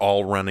 but they're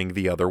all running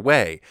the other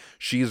way.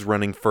 She's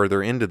running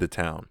further into the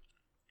town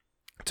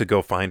to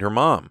go find her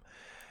mom.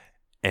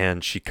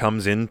 And she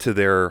comes into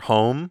their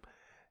home,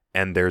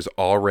 and there's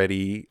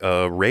already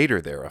a raider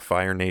there, a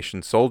Fire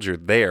Nation soldier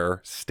there,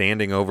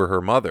 standing over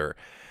her mother.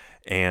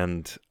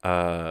 And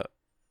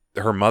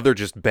her mother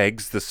just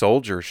begs the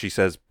soldier. She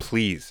says,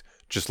 please,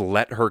 just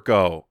let her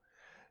go.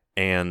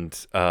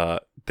 and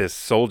this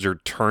soldier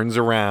turns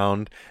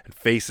around and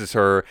faces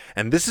her,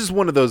 and this is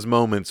one of those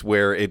moments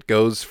where it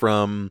goes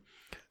from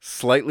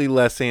slightly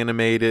less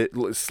animated,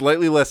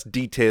 slightly less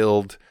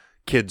detailed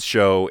kids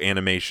show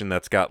animation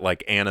that's got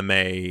like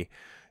anime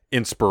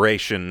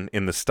inspiration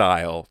in the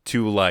style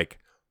to like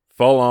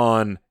full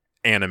on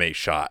anime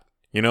shot,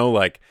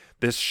 like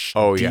this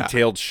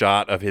detailed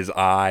shot of his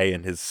eye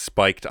and his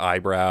spiked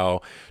eyebrow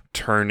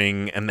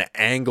turning, and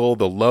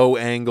the low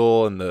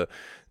angle, and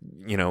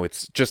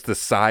it's just the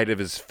side of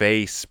his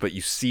face, but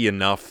you see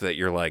enough that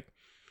you're like,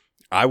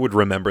 I would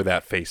remember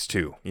that face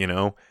too,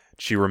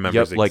 She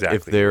remembers exactly. Like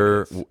if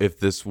there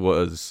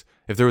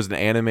was an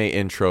anime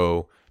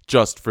intro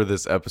just for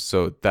this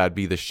episode, that'd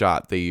be the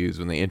shot they use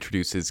when they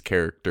introduce his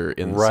character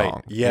in the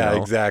song. Yeah,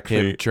 exactly.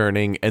 Him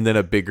turning, and then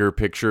a bigger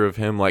picture of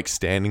him like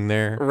standing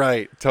there.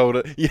 Right,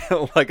 totally.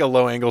 Yeah, like a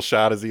low angle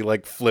shot as he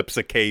like flips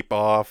a cape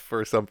off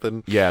or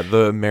something. Yeah,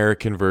 the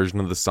American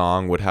version of the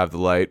song would have the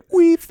light,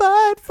 "We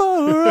fight for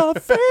our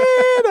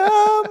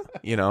freedom."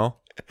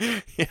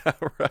 Yeah,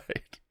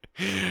 right.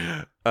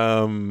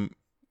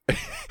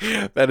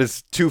 That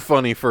is too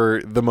funny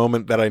for the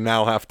moment that I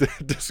now have to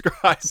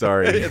describe.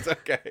 Sorry. It's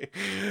okay.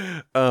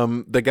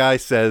 The guy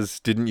says,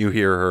 "Didn't you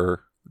hear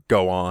her?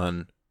 Go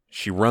on."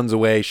 She runs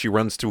away. She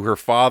runs to her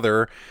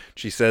father.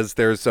 She says,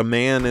 "There's a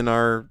man in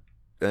our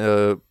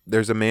house."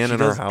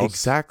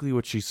 Exactly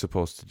what she's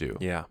supposed to do.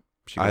 Yeah.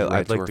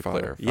 I'd like to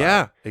clarify.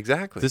 Yeah,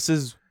 exactly. This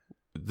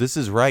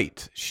is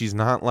right. She's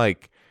not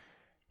like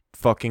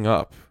fucking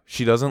up.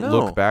 She doesn't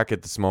look back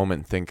at this moment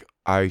and think,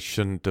 I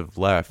shouldn't have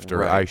left,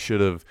 or I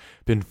should have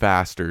been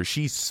faster.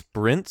 She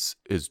sprints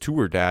to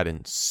her dad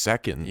in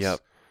seconds. Yep.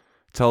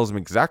 Tells him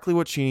exactly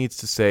what she needs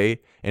to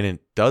say, and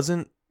it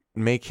doesn't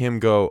make him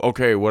go,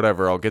 okay,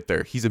 whatever, I'll get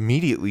there. He's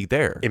immediately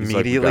there.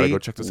 Immediately, he's like, we gotta go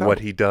check this out. What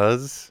he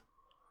does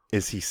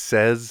is he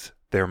says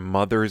their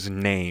mother's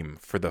name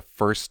for the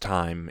first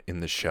time in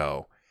the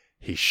show.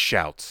 He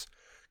shouts,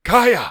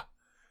 "Kaya!"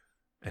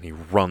 And he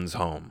runs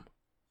home.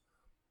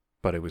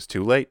 But it was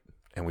too late,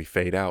 and we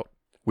fade out.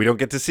 We don't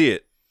get to see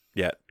it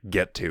yet.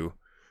 Get to.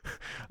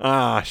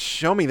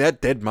 Show me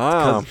that dead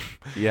mom.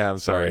 Yeah, I'm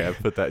sorry. I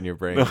put that in your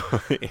brain.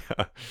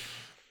 Yeah.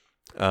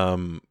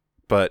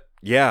 But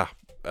yeah,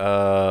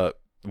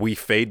 we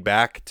fade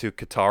back to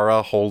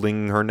Katara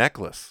holding her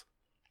necklace.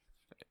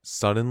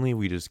 Suddenly,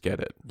 we just get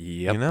it.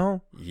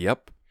 Yep.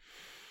 Yep.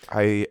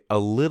 A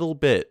little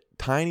bit,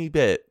 tiny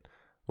bit,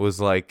 was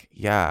like,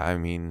 yeah, I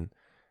mean,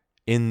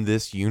 in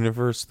this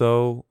universe,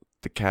 though,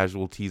 the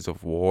casualties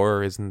of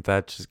war, isn't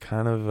that just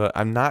kind of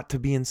I'm not to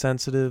be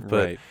insensitive,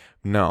 but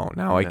now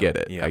I get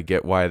it. Yeah. I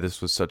get why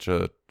this was such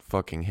a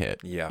fucking hit.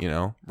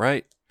 Yeah.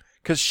 Right.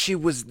 Because she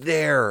was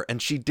there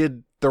and she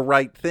did the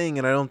right thing,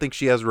 and I don't think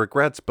she has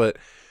regrets, but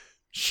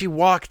she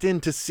walked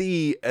in to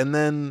see and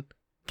then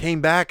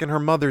came back and her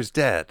mother's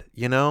dead,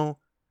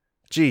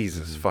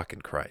 Jesus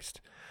fucking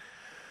Christ.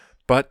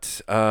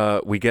 But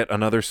we get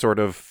another sort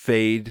of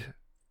fade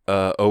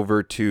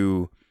over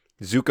to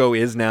Zuko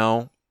is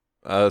now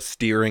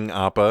steering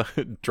Appa,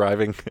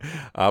 driving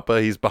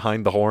Appa. He's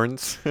behind the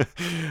horns.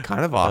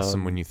 Kind of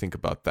awesome when you think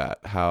about that.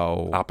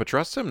 How Appa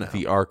trusts him now.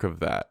 The arc of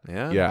that.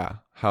 Yeah.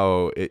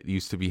 How it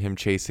used to be him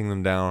chasing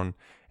them down,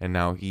 and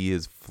now he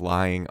is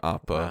flying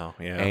Appa. Wow,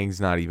 yeah. Aang's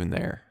not even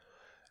there.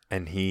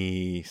 And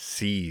he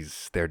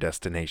sees their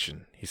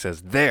destination. He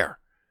says, "There."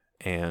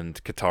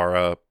 And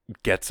Katara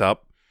gets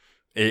up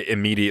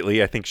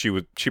immediately. I think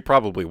she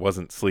probably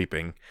wasn't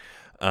sleeping.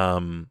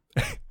 And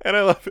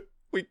I love it.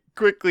 We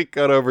quickly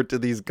cut over to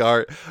these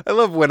guards. I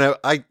love when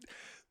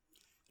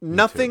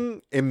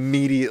nothing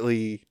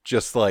immediately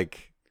just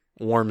like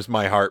warms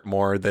my heart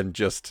more than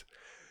just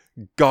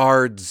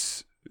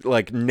guards,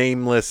 like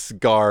nameless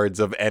guards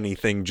of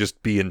anything,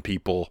 just being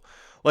people.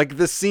 Like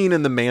the scene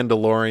in The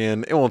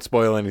Mandalorian, it won't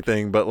spoil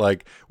anything, but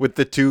like with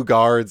the two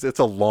guards, it's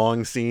a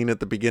long scene at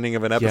the beginning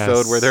of an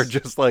episode where they're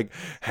just like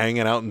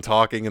hanging out and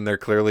talking, and they're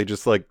clearly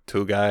just like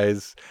two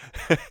guys.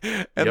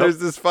 And there's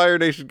this Fire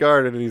Nation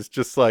guard, and he's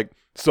just like,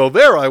 "So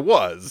there I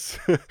was."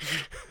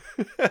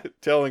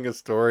 Telling a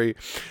story,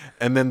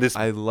 and then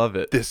I love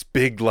it. This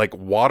big like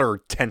water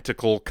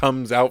tentacle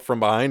comes out from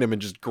behind him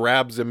and just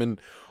grabs him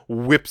and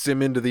whips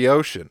him into the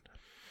ocean.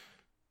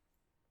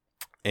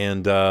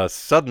 And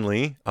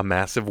suddenly a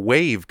massive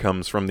wave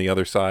comes from the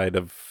other side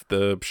of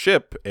the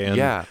ship,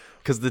 and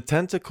because the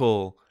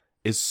tentacle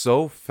is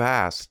so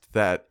fast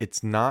that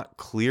it's not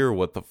clear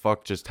what the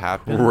fuck just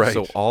happened. Right.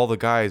 So all the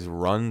guys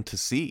run to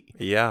see.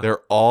 Yeah,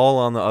 they're all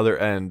on the other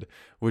end,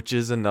 which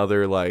is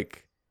another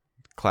like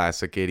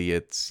classic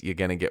idiots. You're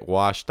gonna get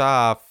washed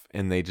off,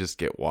 and they just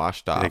get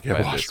washed off. They get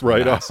by washed this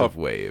right massive off.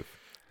 wave.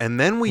 And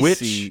then we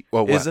see,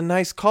 is a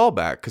nice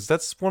callback, because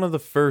that's one of the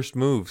first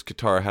moves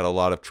Katara had a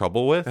lot of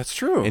trouble with. That's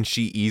true. And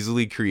she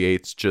easily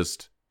creates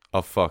just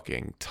a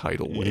fucking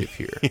tidal wave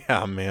here.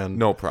 Yeah, man.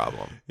 No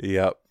problem.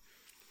 Yep.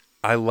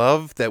 I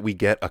love that we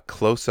get a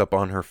close-up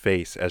on her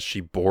face as she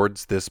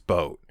boards this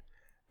boat,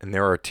 and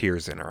there are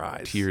tears in her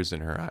eyes. Tears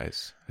in her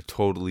eyes. I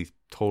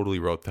totally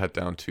wrote that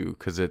down too,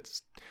 because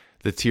it's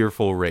the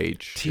tearful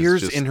rage.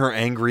 Tears in her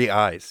angry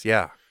eyes,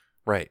 yeah.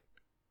 Right.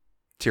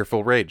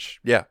 Tearful Rage.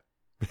 Yeah.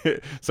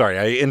 Sorry,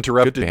 I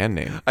interrupted. Good band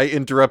name. I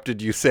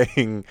interrupted you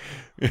saying,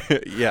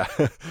 yeah.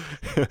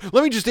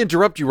 Let me just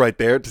interrupt you right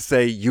there to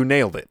say you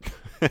nailed it.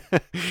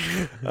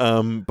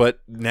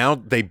 But now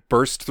they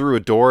burst through a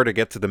door to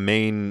get to the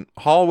main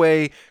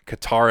hallway.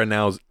 Katara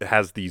now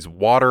has these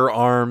water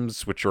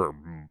arms, which are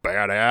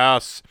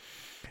badass.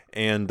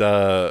 And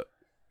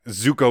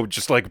Zuko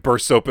just like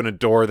bursts open a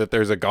door that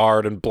there's a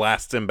guard and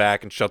blasts him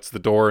back and shuts the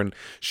door and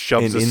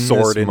shoves a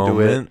sword into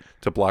it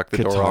to block the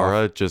door off.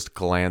 Katara just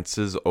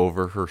glances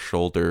over her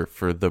shoulder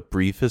for the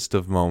briefest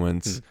of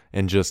moments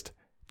and just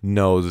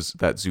knows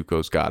that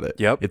Zuko's got it.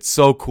 Yep. It's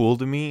so cool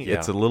to me. Yeah.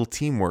 It's a little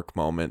teamwork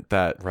moment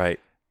that Right.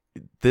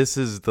 This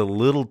is the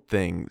little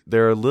thing.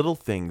 There are little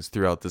things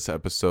throughout this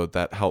episode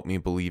that help me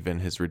believe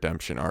in his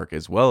redemption arc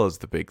as well as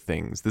the big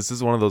things. This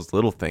is one of those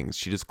little things.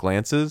 She just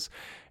glances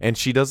and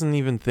she doesn't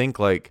even think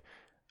like,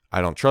 I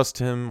don't trust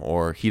him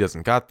or he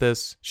doesn't got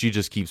this. She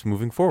just keeps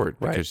moving forward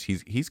because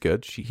he's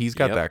good. He's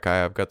got that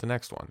guy. I've got the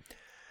next one.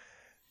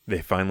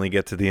 They finally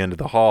get to the end of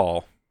the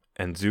hall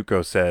and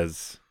Zuko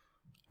says,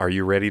 "Are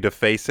you ready to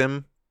face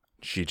him?"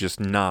 She just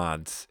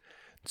nods.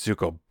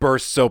 Zuko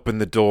bursts open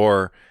the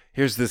door.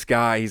 Here's this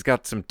guy. He's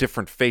got some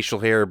different facial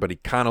hair, but he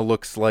kind of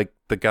looks like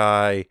the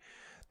guy.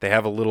 They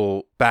have a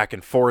little back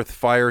and forth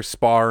fire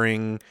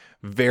sparring.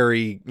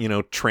 Very,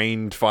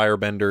 trained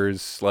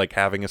firebenders, like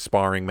having a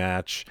sparring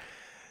match.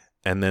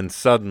 And then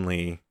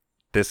suddenly,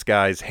 this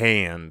guy's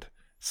hand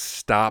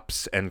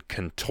stops and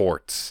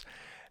contorts.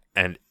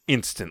 And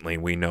instantly,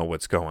 we know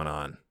what's going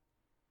on.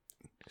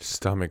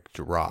 Stomach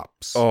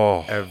drops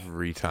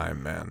every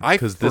time, man. I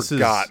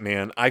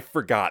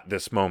forgot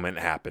this moment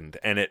happened,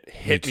 and it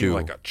hit me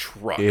like a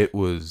truck. It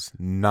was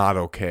not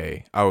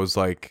okay. I was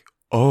like,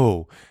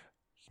 to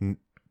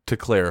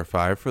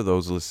clarify for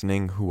those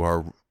listening who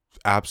are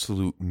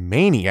absolute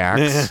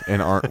maniacs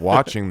and aren't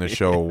watching the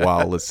show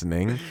while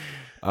listening,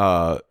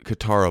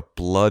 Katara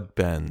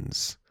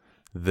bloodbends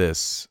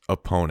this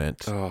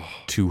opponent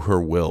to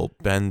her will,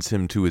 bends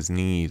him to his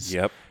knees.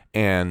 Yep.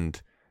 And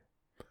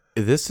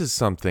this is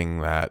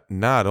something that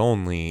not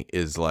only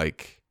is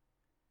like,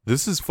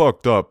 this is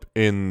fucked up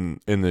in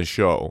the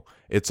show.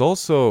 It's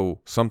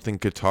also something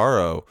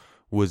Katara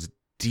was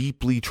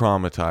deeply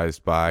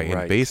traumatized by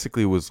and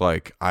basically was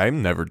like,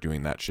 I'm never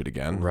doing that shit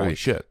again. Right. Holy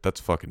shit,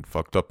 that's fucking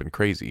fucked up and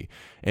crazy.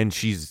 And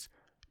she's,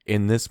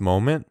 in this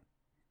moment,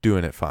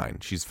 doing it fine.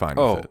 She's fine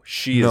with it.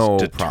 She is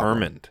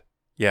determined. Problem.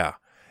 Yeah.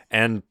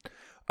 And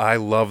I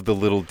love the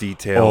little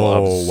detail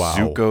of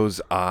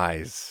Zuko's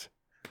eyes.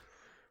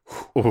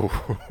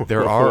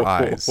 There are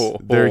eyes.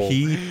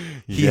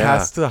 He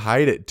has to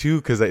hide it too,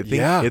 because I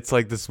think it's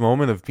like this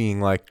moment of being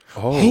like,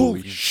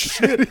 holy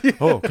shit.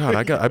 Oh god,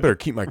 I better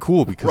keep my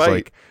cool because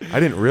like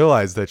I didn't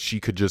realize that she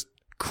could just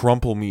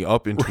crumple me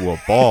up into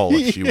a ball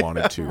if she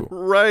wanted to.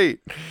 Right.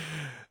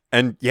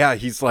 And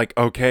he's like,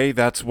 okay,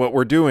 that's what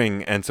we're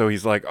doing. And so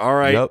he's like, all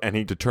right. And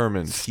he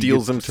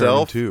steals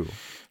himself too.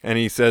 And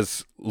he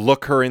says,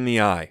 look her in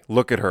the eye.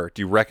 Look at her.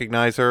 Do you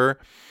recognize her?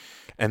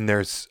 And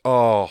there's,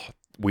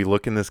 we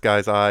look in this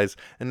guy's eyes,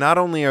 and not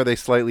only are they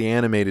slightly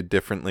animated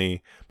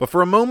differently, but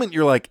for a moment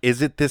you're like,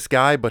 is it this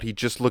guy? But he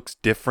just looks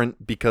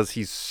different because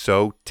he's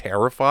so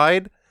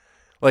terrified.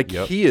 Like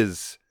he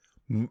is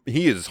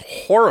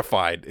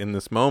horrified in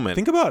this moment.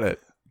 Think about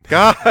it.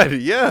 God,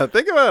 yeah,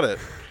 think about it.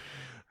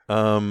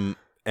 And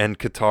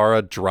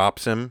Katara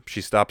drops him.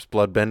 She stops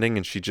bloodbending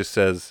and she just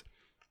says,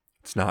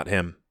 it's not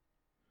him.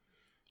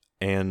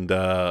 And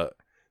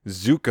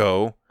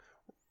Zuko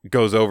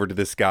goes over to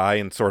this guy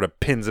and sort of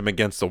pins him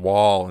against the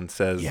wall and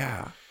says,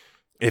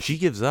 if she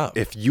gives up,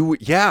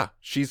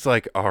 she's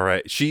like, all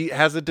right. She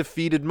has a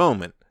defeated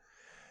moment.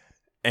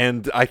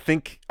 And I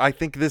think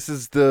this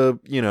is the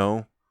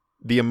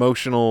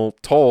emotional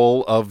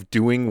toll of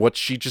doing what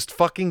she just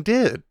fucking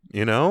did,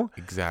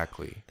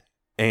 Exactly.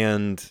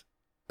 And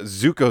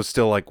Zuko's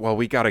still like, well,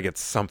 we got to get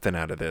something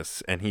out of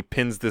this. And he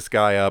pins this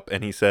guy up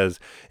and he says,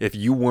 if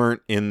you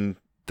weren't in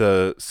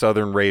the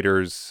Southern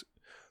Raiders,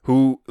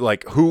 who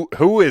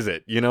is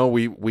it?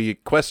 We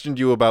questioned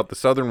you about the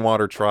Southern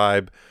Water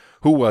Tribe.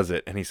 Who was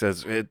it? And he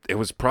says, it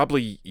was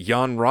probably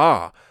Yan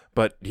Ra,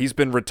 but he's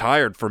been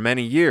retired for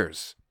many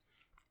years.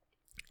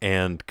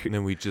 And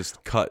then we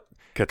just cut.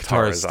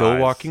 Katara's still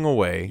eyes. Walking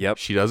away. Yep.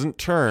 She doesn't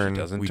turn.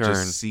 We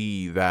just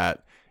see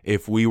that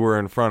if we were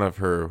in front of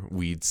her,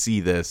 we'd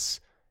see this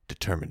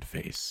determined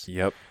face.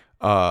 Yep.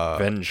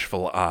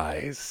 Vengeful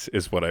eyes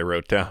is what I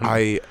wrote down.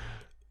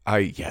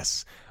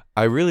 Yes.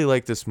 I really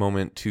like this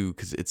moment too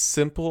because it's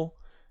simple.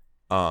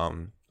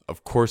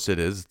 Of course it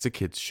is. It's a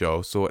kid's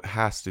show, so it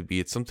has to be.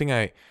 It's something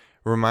I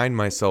remind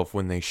myself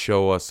when they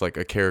show us like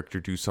a character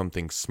do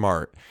something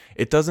smart.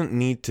 It doesn't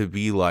need to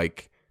be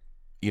like,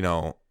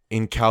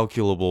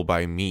 incalculable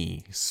by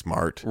me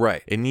smart.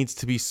 Right. It needs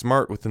to be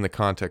smart within the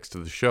context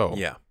of the show.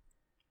 Yeah.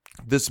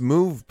 This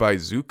move by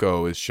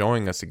Zuko is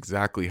showing us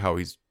exactly how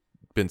he's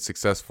been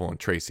successful in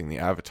tracing the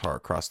Avatar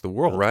across the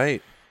world.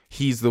 Right.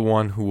 He's the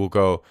one who will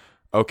go,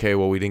 okay,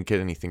 well, we didn't get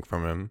anything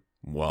from him.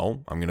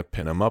 well, I'm going to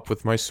pin him up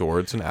with my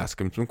swords and ask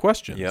him some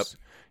questions. Yep.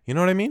 You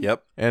know what I mean?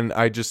 Yep. And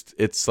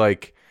it's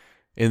like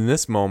in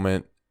this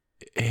moment,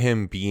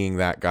 him being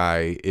that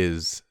guy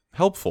is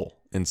helpful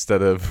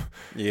instead of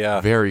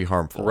very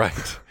harmful.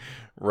 Right.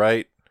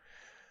 Right.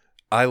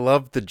 I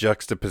love the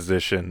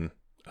juxtaposition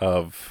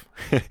of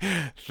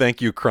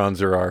thank you,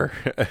 Kronzer,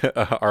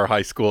 our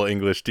high school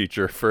English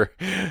teacher, for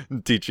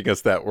teaching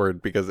us that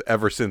word, because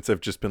ever since I've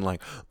just been like,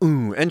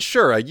 ooh, and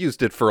sure, I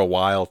used it for a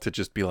while to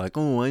just be like,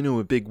 oh, I know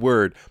a big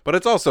word, but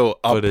it's also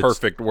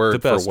perfect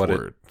word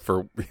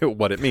for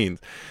what it means.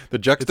 The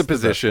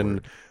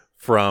juxtaposition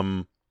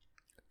from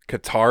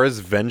Katara's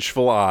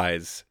vengeful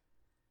eyes,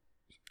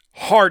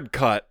 hard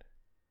cut,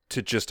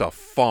 to just a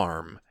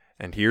farm,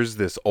 and here's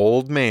this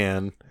old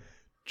man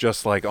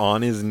just like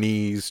on his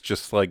knees,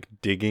 just like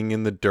digging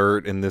in the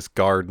dirt in this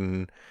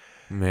garden.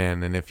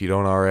 Man, and if you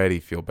don't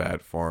already feel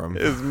bad for him.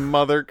 His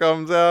mother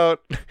comes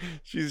out.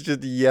 She's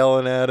just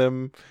yelling at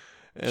him.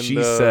 And she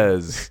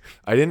says,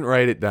 I didn't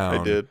write it down.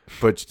 I did.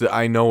 But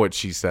I know what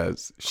she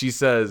says. She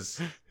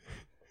says,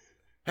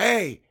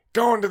 hey,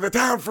 go into the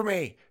town for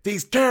me.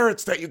 These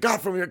carrots that you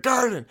got from your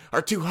garden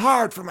are too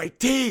hard for my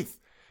teeth.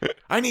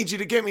 I need you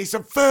to get me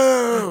some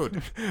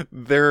food.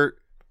 They're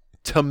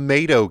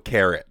tomato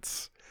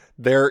carrots.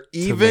 They're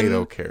even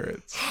tomato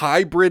carrots.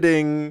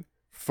 Hybriding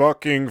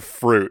fucking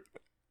fruit.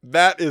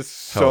 That is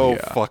so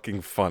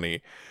fucking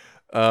funny.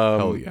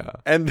 Hell yeah.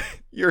 And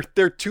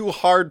they're too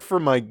hard for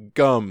my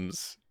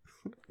gums.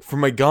 For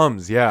my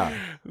gums, yeah.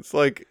 It's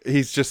like,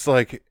 he's just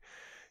like,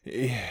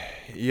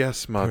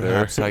 yes, mother.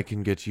 Perhaps I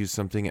can get you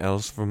something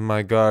else from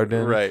my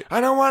garden. Right. I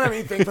don't want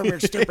anything from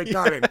your stupid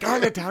garden. Go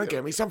to town and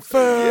get me some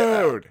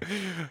food.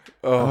 Yeah.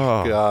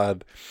 Oh,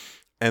 God.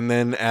 And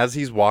then as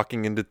he's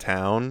walking into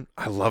town,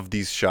 I love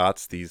these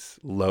shots, these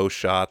low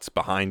shots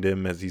behind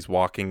him as he's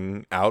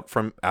walking out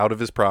of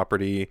his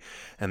property,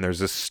 and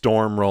there's a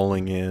storm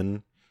rolling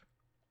in.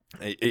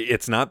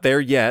 It's not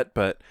there yet,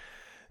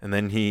 and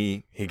then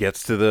he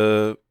gets to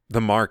the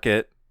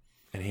market,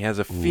 and he has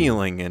a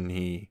feeling, and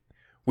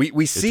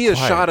we see a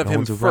shot of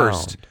him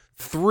first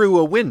through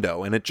a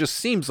window, and it just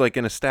seems like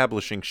an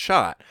establishing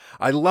shot.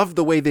 I love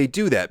the way they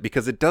do that,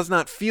 because it does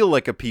not feel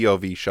like a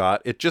POV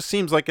shot. It just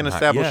seems like an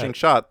establishing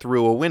shot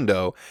through a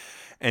window,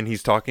 and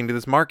he's talking to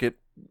this market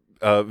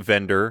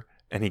vendor,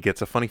 and he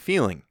gets a funny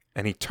feeling,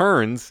 and he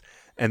turns,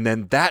 and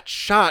then that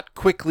shot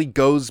quickly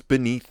goes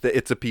beneath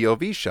it's a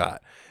POV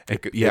shot.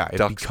 It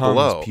ducks becomes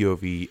below.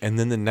 POV, and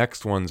then the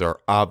next ones are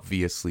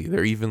obviously,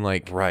 they're even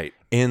like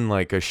in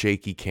like a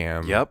shaky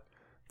cam. Yep.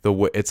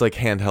 It's like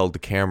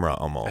handheld camera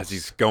almost. As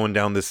he's going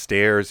down the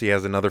stairs, he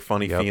has another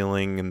funny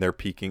feeling, and they're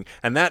peeking.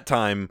 And that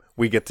time,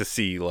 we get to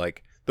see,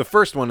 like, the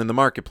first one in the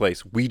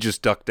marketplace, we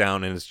just duck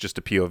down, and it's just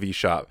a POV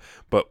shot,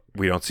 but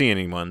we don't see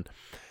anyone.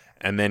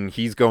 And then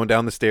he's going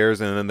down the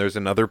stairs, and then there's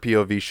another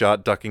POV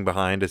shot ducking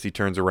behind as he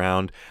turns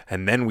around,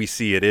 and then we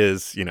see it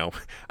is,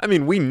 I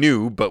mean, we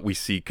knew, but we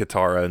see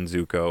Katara and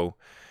Zuko,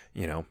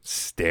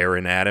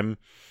 staring at him.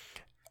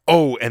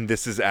 Oh, and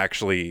this is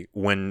actually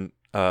when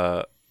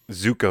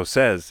Zuko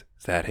says,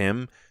 is that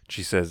him?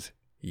 She says,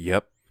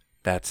 yep,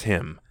 that's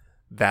him.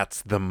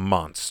 That's the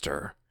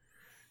monster.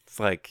 It's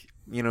like,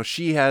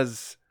 she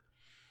has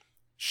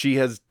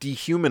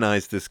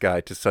dehumanized this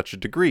guy to such a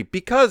degree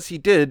because he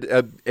did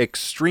an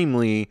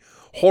extremely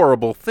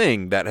horrible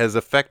thing that has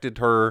affected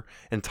her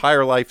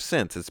entire life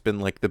since. It's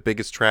been like the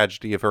biggest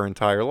tragedy of her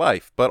entire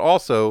life. But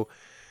also,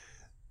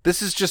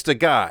 this is just a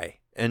guy.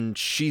 And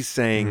she's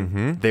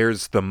saying,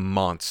 there's the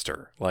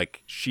monster.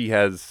 Like, she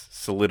has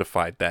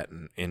solidified that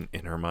in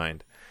her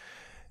mind.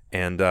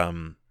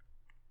 And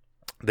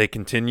they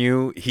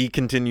continue. He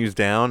continues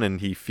down, and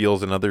he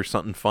feels another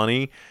something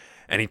funny.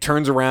 And he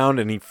turns around,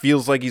 and he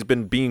feels like he's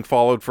been being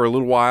followed for a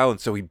little while. And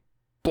so he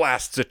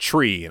blasts a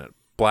tree, and it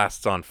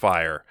blasts on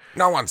fire.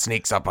 No one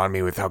sneaks up on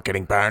me without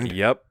getting burned.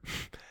 Yep.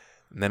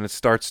 And then it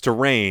starts to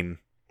rain,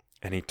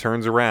 and he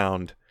turns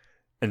around,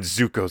 and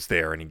Zuko's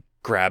there, and he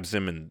grabs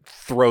him and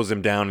throws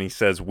him down, and he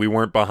says, we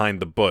weren't behind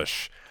the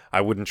bush.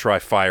 I wouldn't try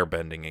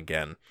firebending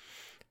again.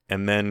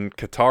 And then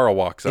Katara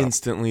walks up.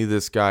 Instantly,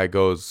 this guy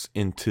goes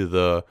into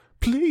the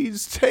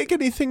please take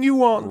anything you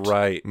want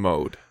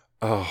mode.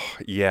 Oh,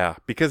 yeah.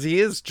 Because he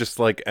is just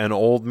like an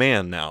old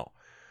man now.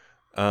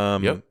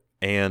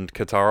 And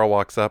Katara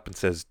walks up and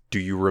says, do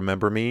you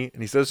remember me?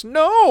 And he says,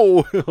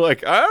 no.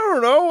 Like, I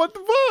don't know. What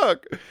the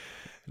fuck?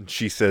 And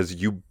she says,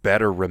 you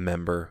better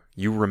remember.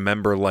 You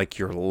remember like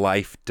your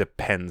life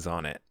depends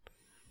on it.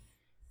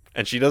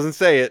 And she doesn't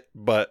say it,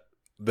 but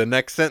the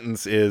next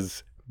sentence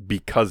is,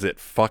 because it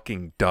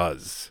fucking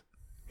does.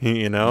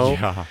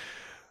 Yeah.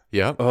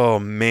 Yeah. Oh,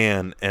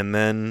 man. And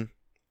then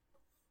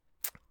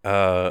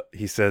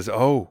he says,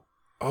 oh,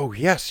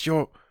 yes,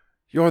 you're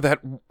that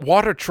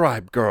water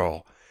tribe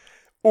girl.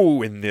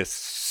 Oh, in this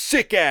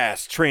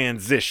sick-ass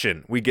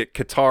transition, we get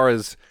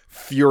Katara's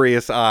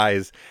furious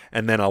eyes,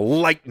 and then a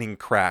lightning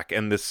crack,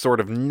 and this sort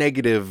of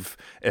negative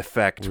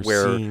effect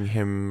We're seeing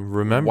him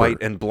remember white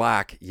and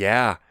black,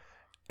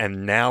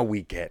 and now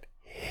we get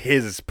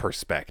his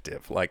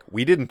perspective. Like,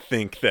 we didn't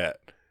think that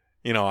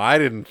I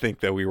didn't think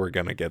that we were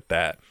going to get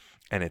that.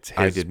 And it's his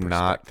I did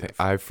not. perspective.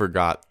 I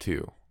forgot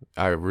to.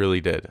 I really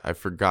did. I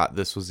forgot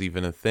this was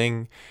even a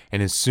thing.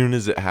 And as soon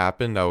as it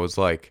happened, I was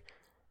like,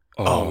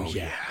 oh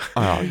yeah.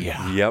 Oh,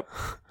 yeah. Yep.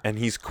 And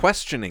he's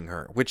questioning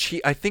her, which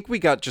I think we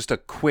got just a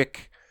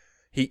quick,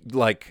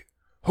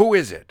 who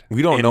is it?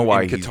 We don't know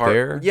why he's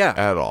there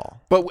at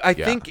all. But I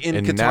think in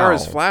And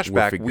Katara's now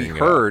flashback, we're we figuring it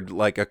heard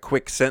like a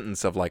quick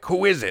sentence of like,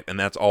 who is it? And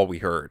that's all we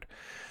heard.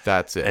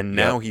 That's it. And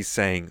now he's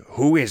saying,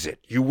 who is it?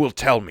 You will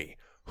tell me.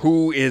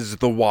 Who is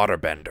the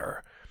waterbender?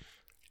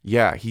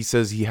 Yeah, he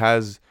says he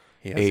has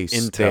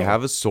intel. They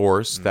have a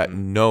source that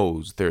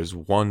knows there's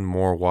one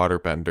more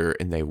waterbender,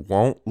 and they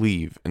won't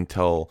leave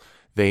until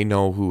they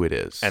know who it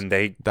is. And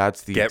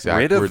that's the get exact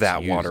rid of words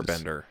that he uses.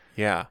 waterbender.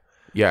 Yeah.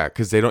 Yeah,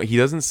 because he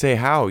doesn't say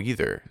how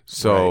either.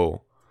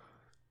 So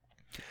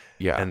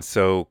yeah. And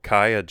so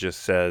Kaya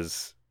just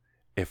says,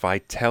 if I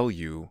tell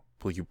you,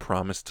 will you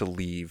promise to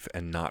leave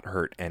and not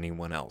hurt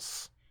anyone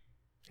else?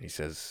 He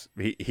says,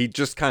 he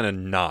just kind of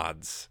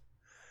nods.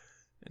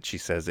 And she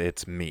says,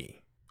 it's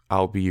me.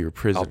 I'll be your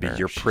prisoner. I'll be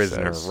your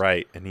prisoner,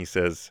 right. And he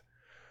says,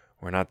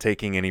 we're not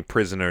taking any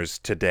prisoners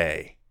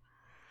today.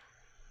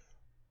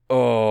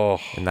 Oh.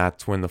 And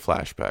that's when the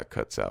flashback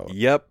cuts out.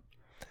 Yep.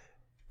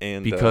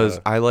 And because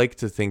I like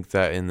to think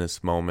that in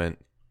this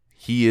moment,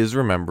 he is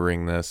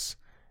remembering this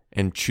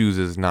and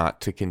chooses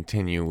not to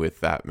continue with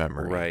that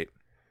memory. Right.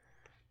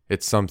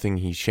 It's something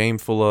he's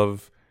shameful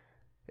of.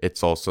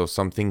 It's also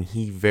something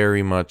he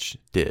very much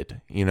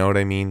did. You know what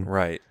I mean?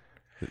 Right.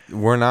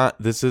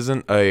 This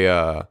isn't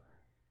a,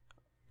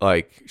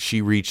 she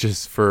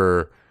reaches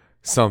for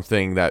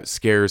something that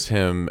scares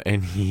him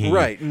and he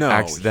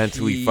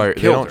accidentally fires.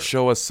 They don't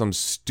show us some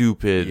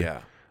stupid,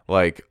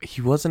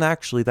 he wasn't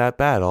actually that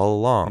bad all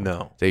along.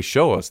 No. They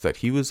show us that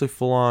he was a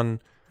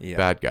full-on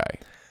bad guy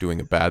doing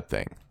a bad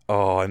thing.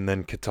 Oh, and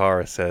then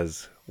Katara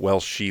says, well,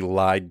 she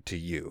lied to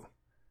you.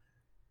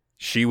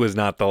 She was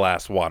not the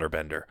last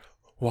waterbender.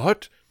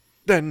 What?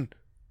 Then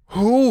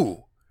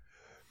who?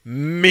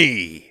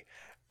 Me.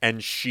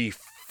 And she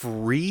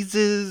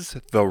freezes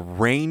the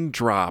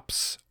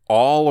raindrops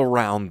all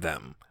around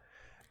them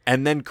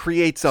and then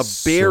creates a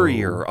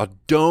barrier, a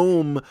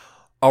dome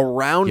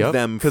around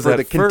them for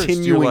the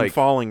continuing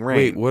falling rain.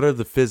 Wait, what are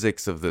the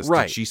physics of this?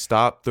 Right. Did she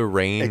stop the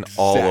rain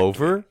all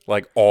over?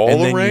 Like all the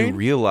rain? And then you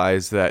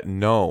realize that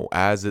no,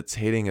 as it's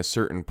hitting a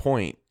certain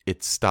point,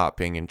 it's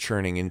stopping and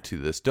churning into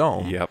this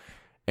dome. Yep.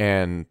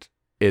 And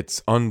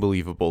it's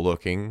unbelievable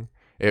looking.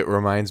 It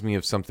reminds me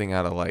of something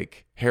out of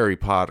like Harry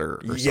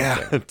Potter or something.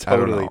 Yeah,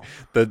 totally.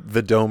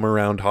 The dome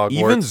around Hogwarts.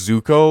 Even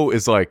Zuko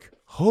is like,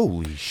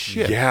 holy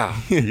shit. Yeah,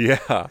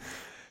 yeah.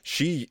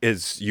 She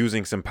is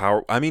using some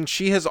power. I mean,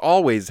 she has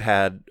always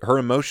had, her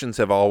emotions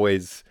have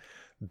always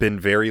been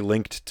very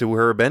linked to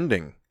her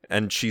bending.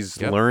 And she's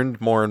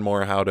learned more and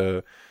more how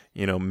to,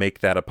 make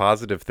that a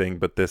positive thing.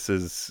 But this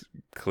is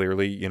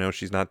clearly,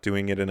 she's not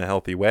doing it in a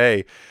healthy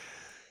way.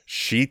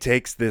 She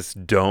takes this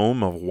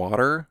dome of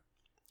water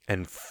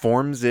and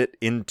forms it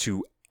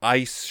into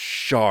ice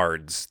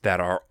shards that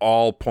are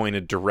all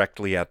pointed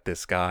directly at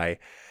this guy.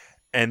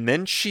 And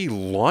then she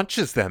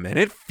launches them, and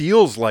it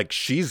feels like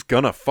she's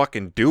gonna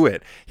fucking do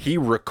it. He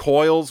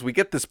recoils. We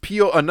get this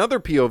another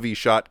POV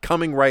shot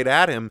coming right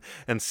at him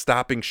and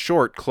stopping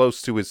short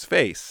close to his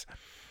face.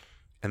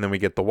 And then we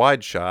get the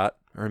wide shot,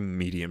 or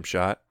medium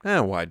shot,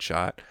 wide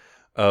shot,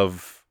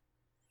 of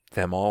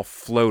them all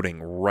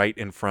floating right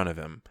in front of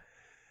him.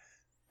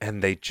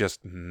 And they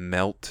just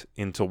melt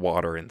into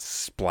water and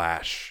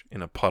splash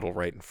in a puddle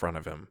right in front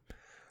of him.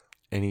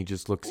 And he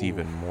just looks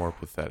even more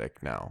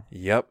pathetic now.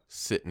 Yep.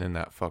 Sitting in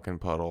that fucking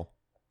puddle.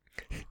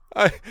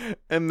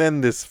 And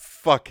then this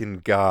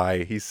fucking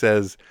guy, he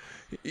says,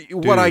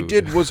 what I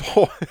did was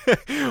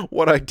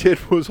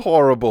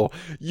horrible.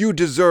 You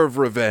deserve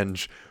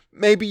revenge.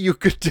 Maybe you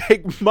could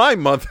take my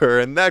mother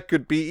and that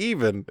could be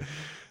even.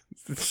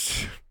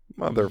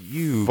 Motherfucker.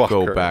 You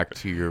go back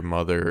to your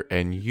mother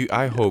and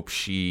I hope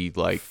she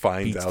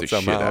finds beats out the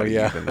somehow. shit out of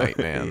you tonight,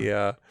 man.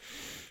 Yeah.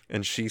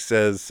 And she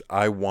says,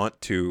 I want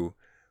to,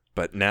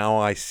 but now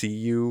I see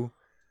you.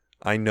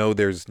 I know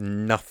there's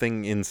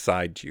nothing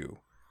inside you.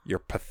 You're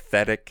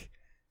pathetic,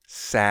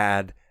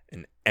 sad,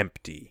 and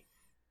empty.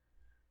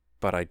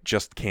 But I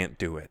just can't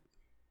do it.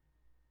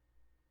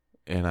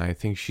 And I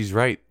think she's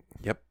right.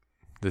 Yep.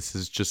 This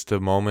is just a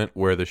moment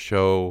where the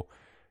show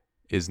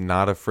is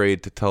not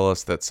afraid to tell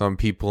us that some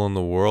people in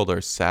the world are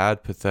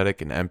sad,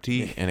 pathetic, and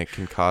empty, and it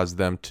can cause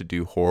them to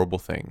do horrible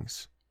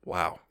things.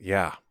 Wow.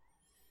 Yeah.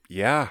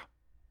 Yeah.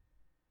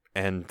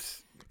 And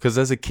because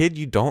as a kid,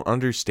 you don't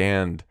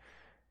understand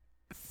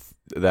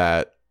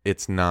that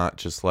it's not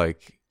just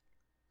like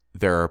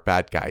there are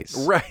bad guys.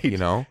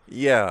 Right.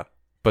 Yeah.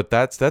 But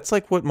that's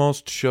like what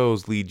most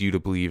shows lead you to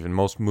believe, and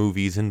most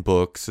movies and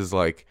books is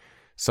like,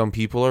 some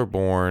people are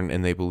born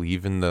and they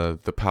believe in the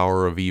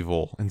power of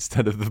evil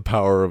instead of the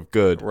power of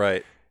good.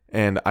 Right.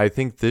 And I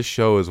think this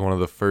show is one of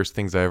the first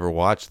things I ever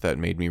watched that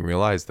made me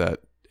realize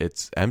that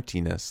it's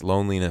emptiness,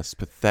 loneliness,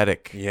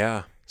 pathetic,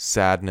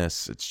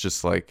 sadness. It's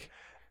just like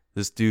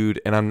this dude,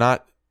 and I'm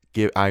not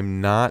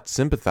I'm not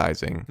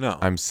sympathizing. No.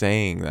 I'm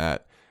saying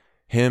that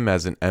him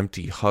as an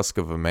empty husk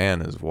of a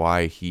man is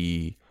why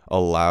he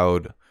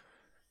allowed,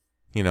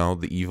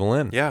 the evil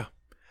in. Yeah.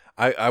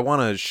 I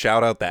want to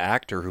shout out the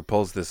actor who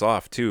pulls this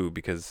off too,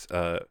 because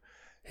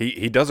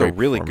he does a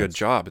really good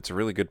job. It's a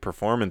really good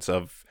performance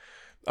of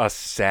a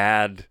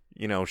sad,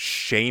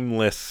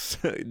 shameless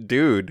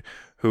dude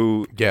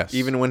who,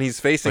 even when he's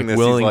facing this,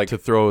 willing he's to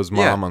throw his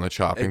mom on the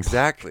chopping block.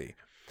 Exactly.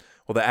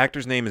 Well, the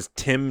actor's name is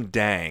Tim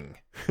Dang.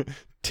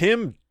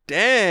 Tim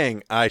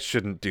Dang. I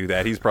shouldn't do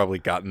that. He's probably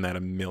gotten that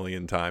a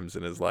million times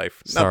in his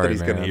life. Sorry, not that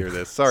he's going to hear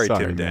this. Sorry,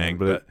 Tim Dang.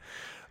 But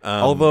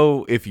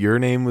although if your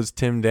name was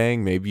Tim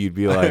Dang, maybe you'd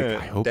be like,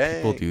 I hope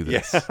people do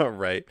this. Yeah,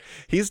 right.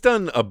 He's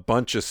done a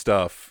bunch of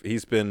stuff.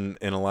 He's been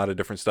in a lot of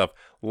different stuff.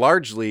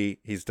 Largely,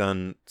 he's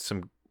done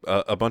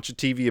a bunch of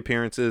TV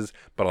appearances,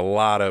 but a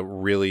lot of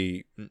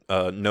really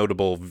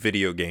notable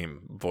video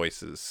game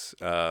voices.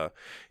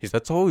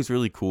 That's always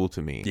really cool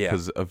to me. Yeah.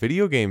 Because a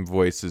video game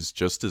voice is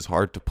just as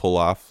hard to pull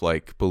off,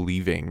 like,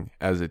 believing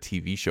as a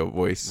TV show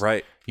voice.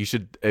 Right. You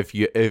should, if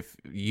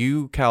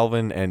you,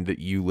 Calvin, and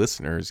you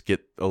listeners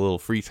get a little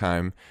free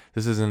time,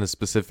 this isn't a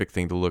specific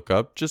thing to look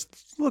up.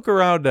 Just look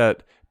around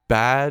at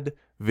bad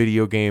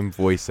video game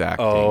voice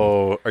acting.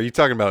 Oh, are you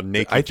talking about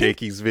Nakey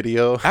Jakey's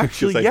video?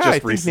 Actually, I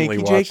just recently Nakey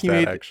watched Jakey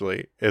that.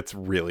 Actually, it's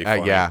really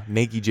funny. Yeah,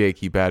 Nakey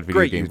Jakey, bad video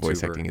Great game YouTuber.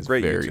 voice acting is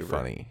Great very YouTuber.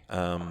 funny.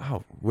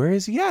 Wow, where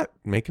is he at?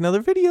 Make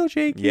another video,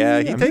 Jakey.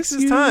 Yeah, he takes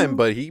his time,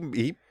 but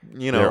he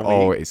they're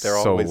always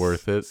so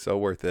worth it. So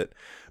worth it.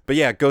 But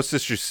yeah, Ghost of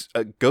Tsushima,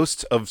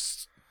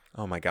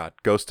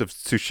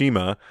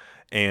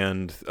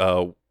 and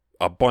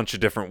a bunch of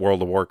different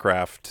World of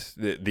Warcraft,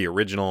 the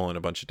original and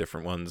a bunch of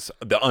different ones,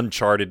 the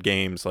Uncharted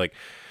games like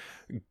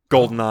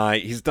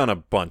GoldenEye. He's done a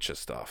bunch of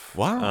stuff.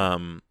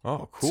 Wow.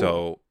 Cool.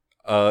 So,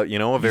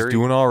 he's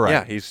doing all right.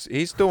 Yeah,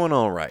 he's doing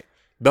all right.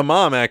 The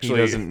mom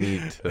actually he doesn't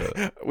need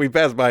to. We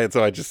passed by it,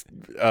 so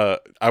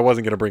I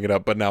wasn't gonna bring it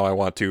up, but now I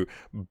want to.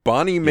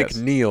 Bonnie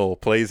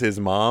McNeil plays his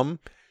mom.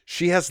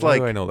 She has Why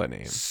do I know that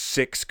name?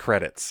 6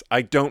 credits.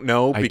 I don't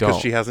know because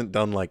she hasn't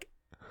done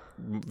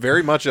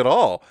very much at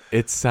all.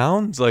 It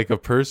sounds like a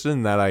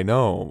person that I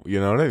know.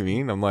 You know what I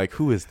mean? I'm like,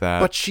 who is that?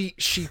 But she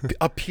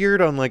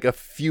appeared on a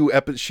few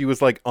episodes. She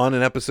was on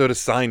an episode of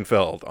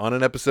Seinfeld, on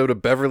an episode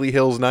of Beverly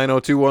Hills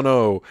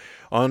 90210,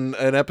 on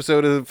an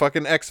episode of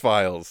fucking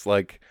X-Files,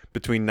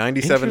 between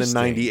 97 and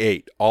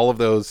 98. All of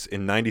those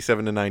in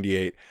 97 to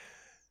 98.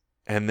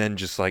 And then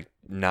just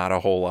not a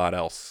whole lot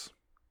else.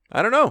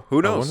 I don't know.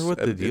 Who knows? I wonder what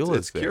the deal is.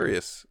 It's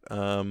curious.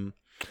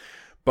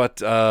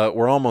 But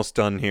we're almost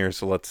done here,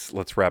 so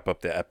let's wrap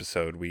up the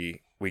episode.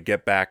 We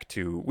get back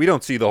to, we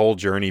don't see the whole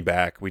journey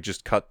back. We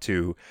just cut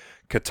to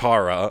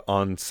Katara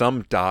on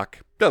some dock.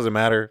 Doesn't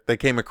matter. They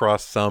came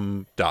across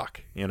some dock.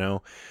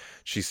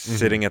 She's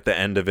sitting at the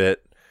end of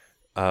it,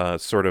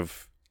 sort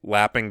of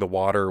lapping the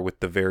water with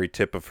the very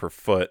tip of her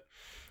foot,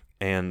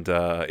 and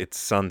it's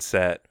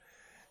sunset,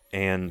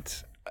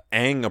 and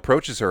Aang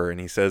approaches her and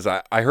he says,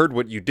 I heard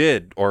what you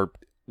did, or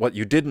what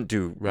you didn't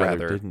do,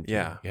 rather. Didn't do.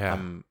 Yeah. Yeah.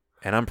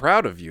 And I'm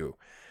proud of you.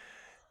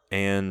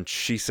 And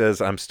she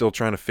says, I'm still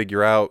trying to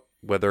figure out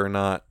whether or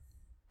not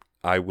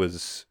I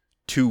was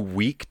too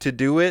weak to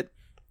do it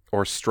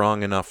or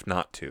strong enough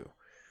not to.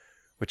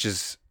 Which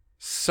is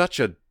such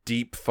a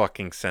deep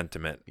fucking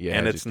sentiment. Yeah,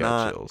 and it's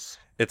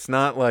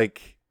not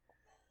like,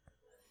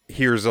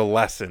 here's a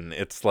lesson.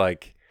 It's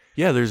like,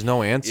 yeah, there's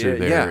no answer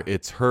there. Yeah.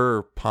 It's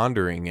her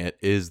pondering it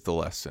is the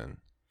lesson.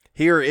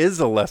 Here is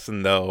a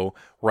lesson, though,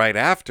 right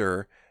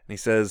after. And he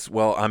says,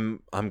 well,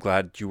 I'm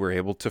glad you were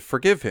able to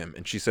forgive him.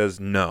 And she says,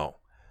 no,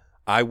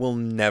 I will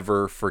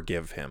never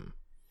forgive him.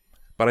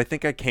 But I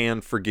think I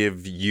can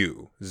forgive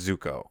you,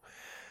 Zuko.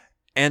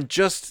 And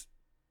just,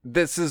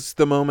 this is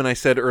the moment I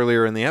said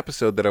earlier in the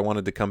episode that I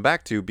wanted to come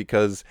back to,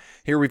 because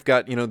here we've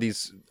got,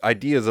 these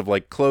ideas of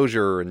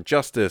closure and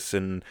justice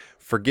and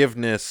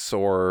forgiveness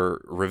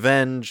or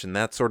revenge and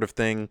that sort of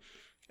thing.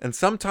 And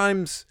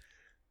sometimes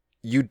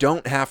you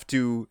don't have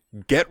to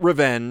get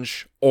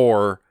revenge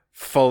or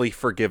fully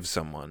forgive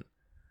someone.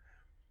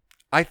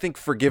 I think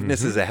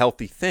forgiveness is a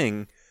healthy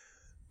thing,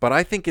 but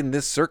I think in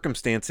this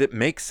circumstance, it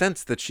makes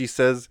sense that she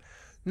says,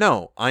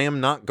 no, I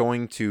am not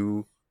going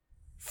to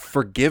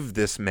forgive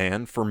this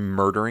man for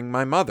murdering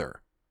my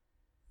mother.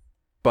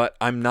 But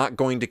I'm not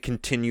going to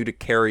continue to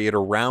carry it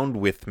around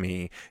with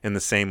me in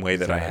the same way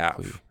that I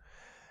have.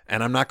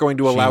 And I'm not going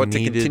to allow it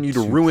to continue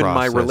to ruin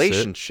my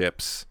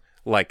relationships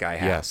like I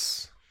have.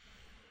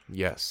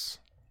 Yes.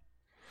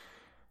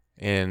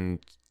 And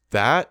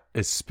that,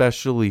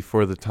 especially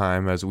for the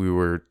time, as we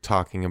were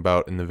talking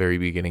about in the very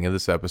beginning of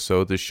this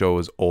episode, the show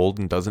is old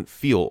and doesn't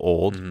feel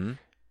old. Mm-hmm.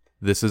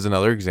 This is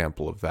another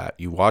example of that.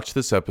 You watch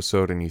this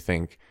episode and you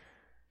think,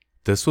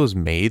 this was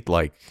made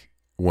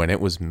when it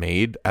was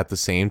made at the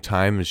same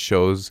time as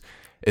shows,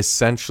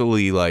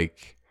 essentially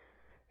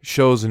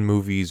shows and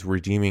movies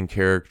redeeming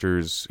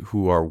characters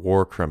who are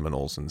war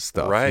criminals and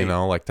stuff. Right.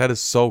 That is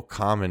so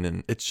common,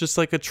 and it's just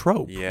like a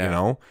trope.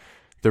 Yeah.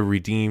 The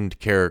redeemed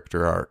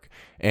character arc.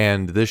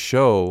 And this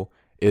show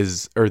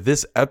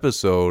this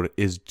episode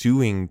is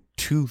doing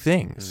two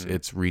things.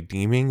 It's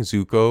redeeming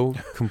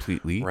Zuko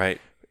completely. Right.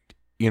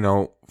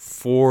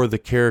 For the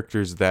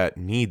characters that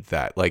need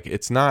that. Like,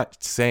 it's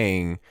not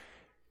saying,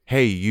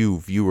 hey, you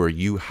viewer,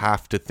 you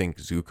have to think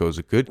Zuko's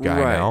a good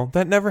guy now.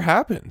 That never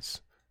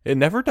happens. It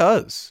never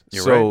does.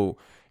 So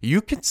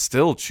you can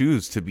still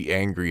choose to be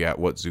angry at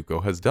what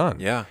Zuko has done.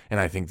 Yeah. And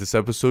I think this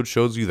episode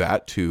shows you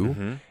that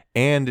too.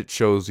 And it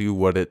shows you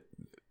what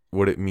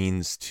it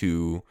means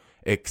to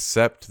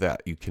accept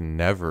that you can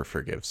never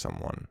forgive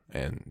someone,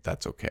 and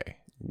that's okay.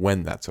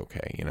 When that's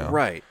okay,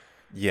 Right.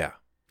 Yeah.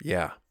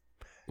 Yeah.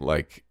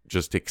 Like,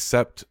 just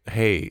accept,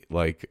 hey,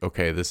 like,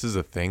 okay, this is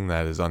a thing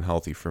that is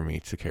unhealthy for me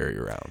to carry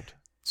around.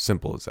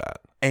 Simple as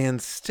that.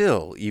 And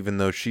still, even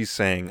though she's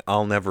saying,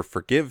 I'll never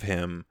forgive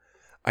him,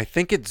 I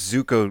think it's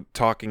Zuko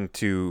talking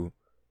to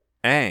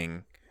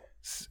Aang,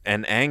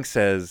 and Aang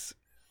says,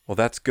 well,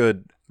 that's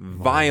good.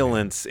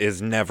 Violence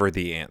is never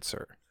the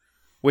answer,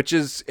 which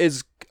is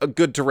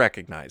good to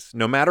recognize.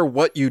 No matter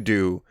what you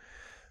do,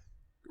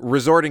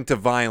 resorting to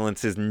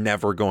violence is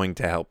never going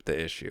to help the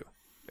issue.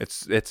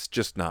 It's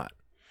just not.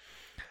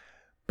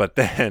 But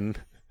then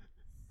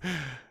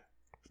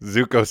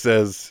Zuko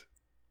says,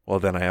 well,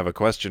 then I have a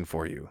question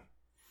for you.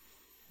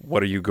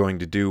 What are you going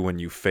to do when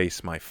you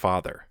face my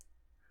father?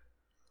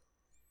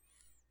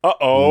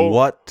 Uh-oh.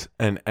 What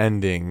an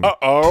ending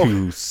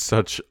to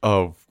such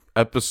a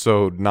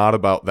episode not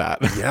about that.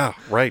 Yeah,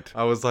 right.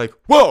 I was like,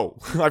 whoa,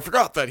 I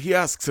forgot that he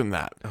asks him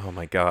that. Oh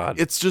my God.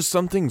 It's just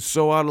something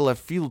so out of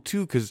left field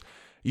too, because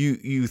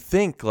you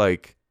think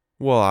like,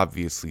 well,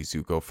 obviously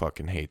Zuko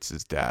fucking hates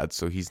his dad,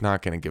 so he's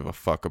not going to give a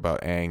fuck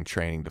about Aang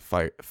training to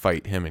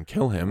fight him and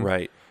kill him.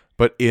 Right.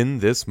 But in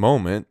this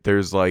moment,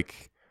 there's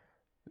like,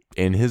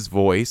 in his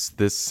voice,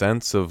 this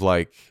sense of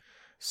like,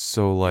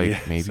 so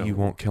like, maybe you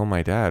won't kill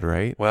my dad,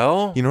 right?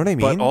 Well, you know what I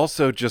mean? But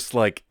also just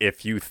like,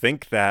 if you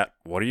think that,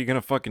 what are you going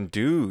to fucking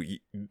do?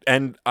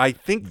 And I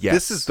think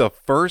this is the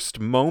first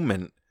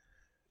moment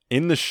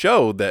in the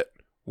show that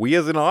we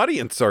as an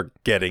audience are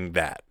getting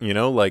that,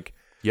 like,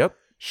 yep.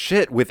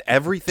 Shit, with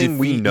everything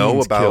we know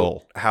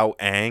about how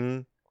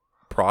Aang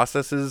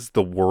processes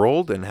the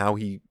world and how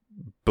he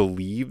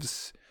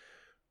believes,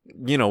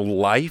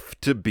 life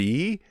to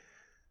be,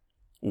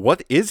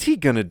 what is he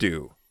going to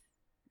do?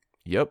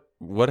 Yep.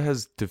 What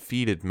has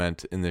defeated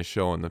meant in this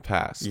show in the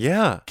past?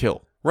 Yeah.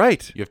 Kill.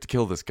 Right. You have to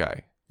kill this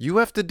guy. You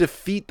have to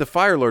defeat the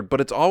Fire Lord,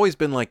 but it's always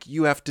been like,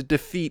 you have to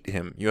defeat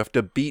him. You have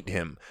to beat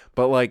him.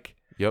 But like,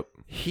 yep,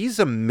 he's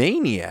a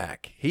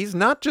maniac. He's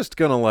not just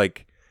going to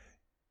like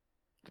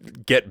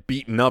get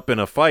beaten up in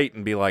a fight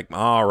and be like,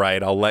 all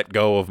right, I'll let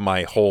go of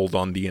my hold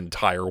on the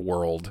entire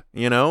world.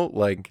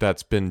 Like,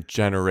 that's been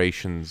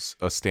generations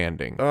a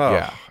standing.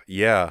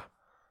 Yeah.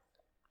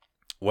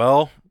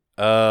 Well,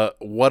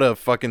 what a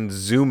fucking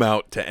zoom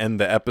out to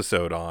end the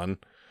episode on.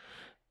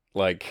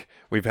 Like,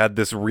 we've had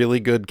this really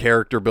good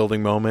character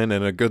building moment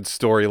and a good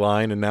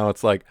storyline, and now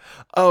it's like,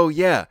 oh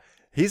yeah,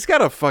 he's got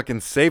to fucking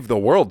save the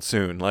world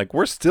soon. Like,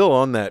 we're still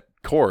on that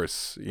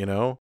course,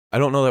 I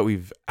don't know that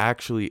we've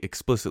actually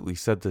explicitly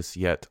said this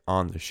yet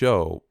on the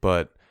show,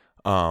 but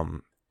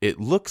it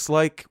looks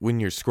like when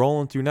you're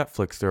scrolling through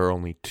Netflix, there are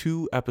only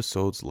 2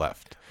 episodes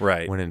left.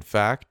 Right. When in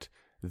fact,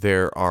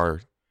 there are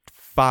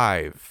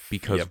 5,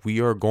 because we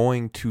are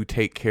going to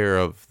take care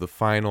of the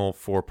final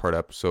 4-part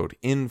episode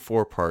in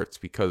 4 parts,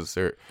 because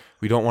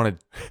we don't want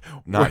to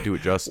not do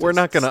it justice. We're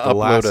not going to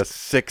upload a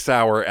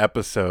 6-hour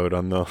episode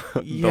on the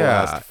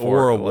last 4.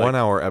 Or a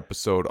 1-hour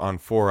episode on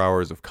 4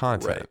 hours of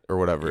content, or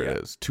whatever it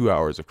is, 2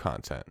 hours of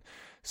content.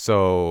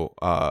 So,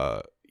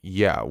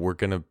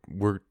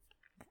 we're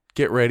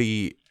get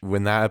ready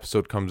when that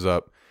episode comes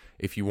up.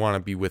 If you want to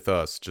be with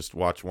us, just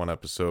watch one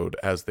episode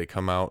as they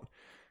come out.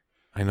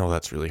 I know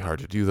that's really hard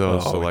to do though,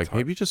 so like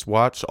maybe just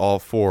watch all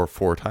 4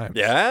 times.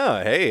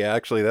 Yeah, hey,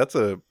 actually that's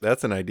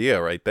an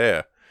idea right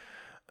there.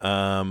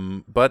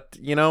 But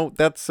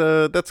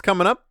that's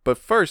coming up. But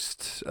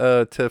first,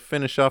 to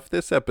finish off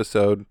this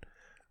episode,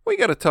 we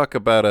got to talk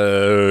about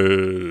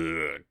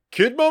a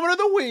kid moment of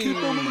the week.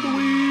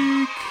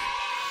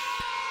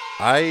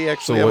 I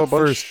actually have a bunch.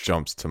 What first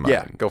jumps to mind?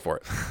 Yeah, go for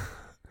it.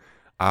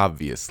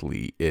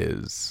 Obviously,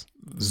 is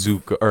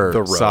Zuko or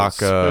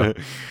Sokka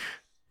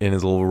in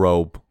his little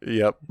robe.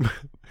 Yep.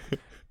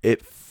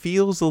 It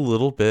feels a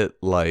little bit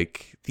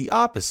like the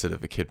opposite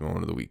of a kid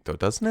moment of the week, though,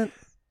 doesn't it?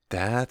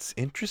 That's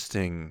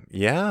interesting.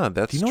 Yeah,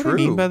 that's true. Do you know what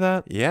I mean by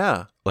that?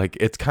 Yeah. Like,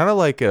 it's kind of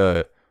like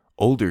a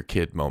older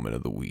kid moment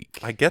of the week.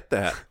 I get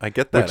that. Which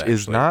actually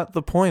is not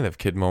the point of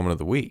kid moment of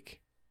the week.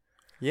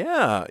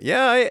 Yeah,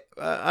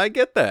 I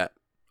get that.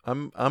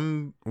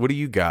 I'm. What do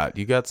you got?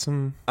 You got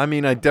some? I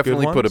mean, I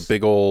definitely put a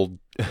big old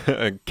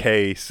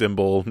K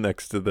symbol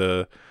next to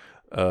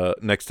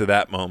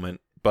that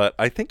moment. But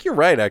I think you're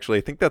right. Actually,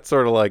 I think that's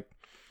sort of like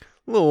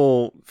a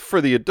little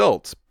for the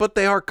adults. But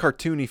they are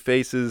cartoony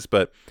faces.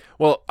 But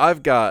well,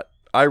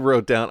 I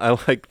wrote down. I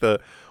like the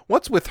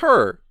what's with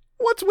her,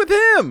 what's with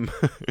him,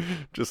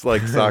 just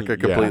like Sokka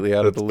completely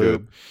out of the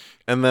loop.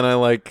 And then I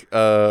like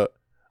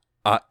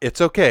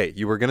it's okay.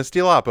 You were gonna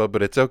steal Appa,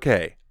 but it's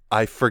okay.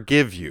 I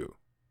forgive you.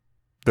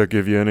 That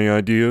give you any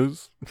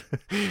ideas?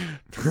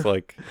 Just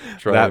like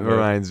that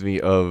reminds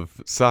me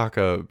of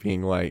Sokka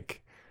being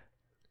like,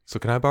 "So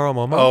can I borrow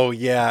Momo?" Oh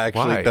yeah,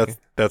 actually, Why?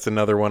 that's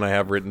another one I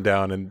have written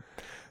down, and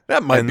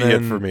that might be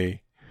it for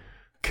me.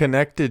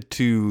 Connected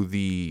to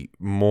the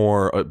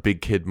more a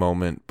big kid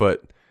moment,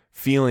 but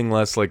feeling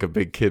less like a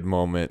big kid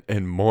moment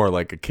and more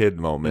like a kid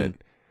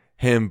moment.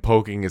 Him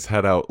poking his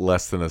head out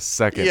less than a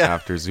second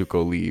after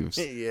Zuko leaves.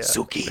 Yeah.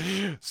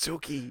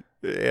 Suki.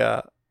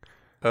 Yeah.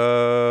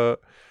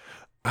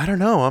 I don't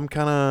know. I'm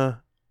kind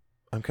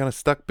of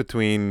stuck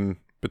between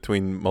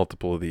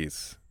multiple of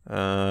these.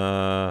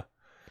 I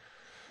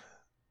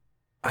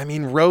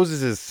mean,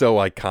 Roses is so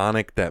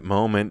iconic, that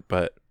moment,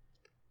 but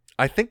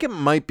I think it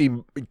might be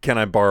Can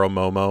I Borrow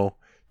Momo?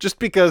 Just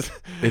because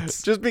he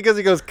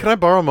goes, "Can I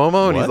borrow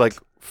Momo?" And he's like,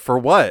 "For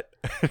what?"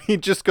 He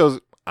just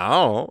goes, "I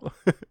don't know."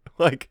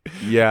 Like,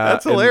 yeah,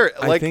 that's hilarious.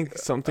 I think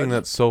something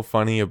that's so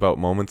funny about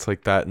moments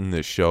like that in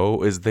this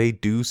show is they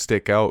do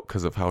stick out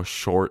because of how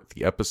short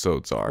the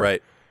episodes are.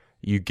 Right.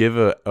 You give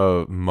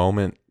a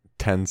moment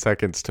 10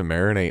 seconds to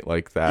marinate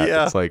like that.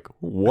 Yeah. It's like,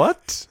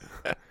 what?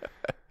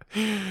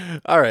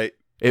 All right.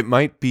 It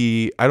might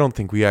be, I don't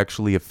think we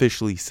actually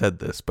officially said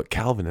this, but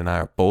Calvin and I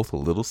are both a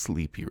little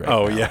sleepy right now.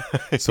 Oh, yeah.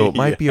 So it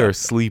might be our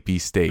sleepy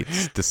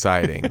states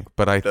deciding.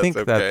 But I think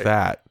okay.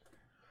 that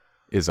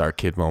is our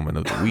kid moment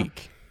of the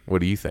week. What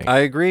do you think? I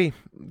agree.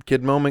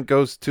 Kid moment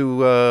goes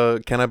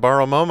to Can I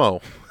Borrow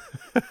Momo?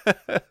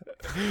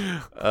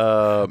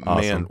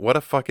 Awesome. Man, what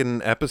a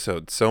fucking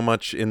episode. So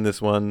much in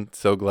this one.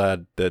 So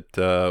glad that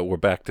we're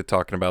back to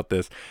talking about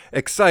this.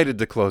 Excited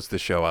to close the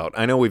show out.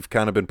 I know we've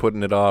kind of been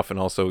putting it off, and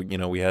also,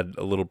 we had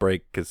a little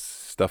break because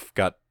stuff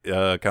got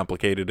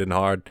complicated and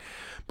hard.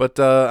 But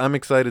I'm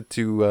excited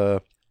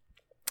to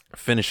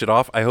finish it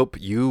off. I hope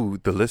you,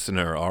 the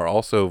listener, are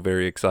also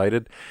very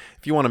excited.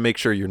 If you want to make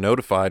sure you're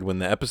notified when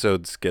the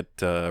episodes get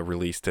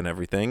released and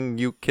everything,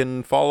 you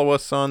can follow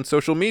us on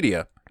social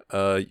media.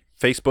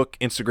 Facebook,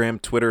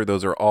 Instagram, Twitter,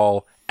 those are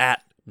all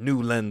at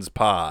New Lens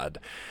Pod.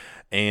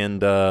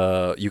 And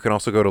you can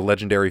also go to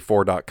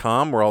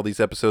legendary4.com where all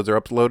these episodes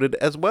are uploaded,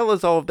 as well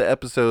as all of the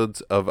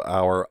episodes of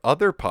our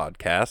other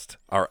podcast,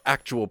 our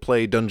actual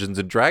play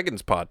Dungeons &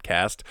 Dragons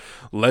podcast,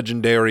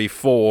 Legendary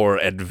 4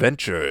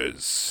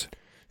 Adventures.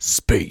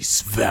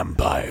 Space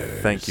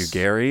vampires. Thank you,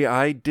 Gary.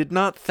 I did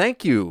not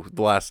thank you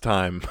the last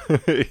time. I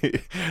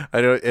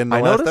noticed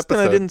episode.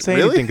 And I didn't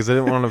say anything because I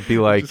didn't want to be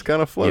like, just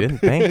kind of float. You didn't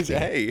thank me.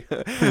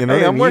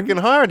 Hey, I'm working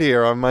hard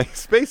here on my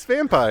space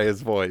vampires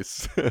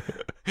voice. But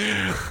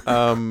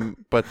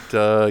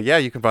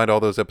you can find all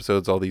those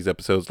episodes, all these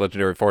episodes,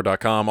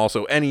 legendary4.com.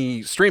 Also,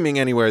 any streaming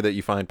anywhere that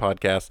you find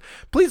podcasts.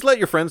 Please let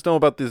your friends know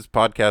about this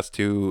podcast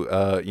too.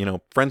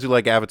 Friends who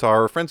like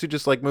Avatar or friends who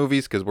just like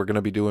movies, because we're going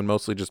to be doing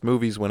mostly just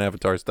movies when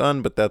Avatar's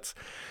done, but that's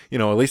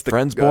at least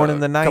friends born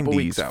in the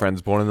 90s,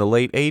 friends born in the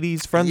late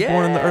 80s, friends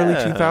born in the early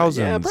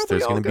 2000s.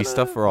 There's going to be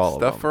stuff for all of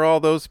them. Stuff for all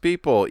those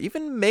people.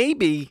 Even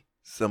maybe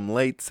some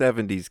late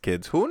 70s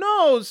kids. Who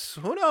knows?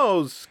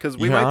 Because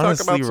we might talk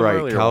about some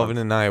earlier Calvin ones.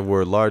 And I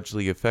were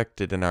largely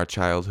affected in our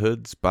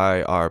childhoods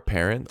by our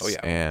parents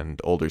and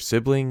older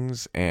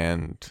siblings,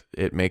 and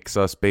it makes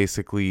us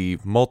basically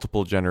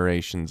multiple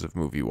generations of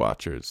movie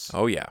watchers.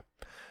 Oh yeah.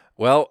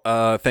 Well,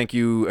 thank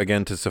you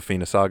again to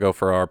Safina Sago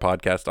for our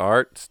podcast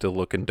art. Still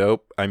looking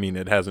dope. I mean,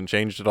 it hasn't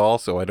changed at all,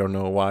 so I don't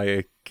know why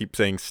I keep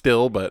saying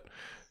still, but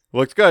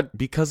looks good.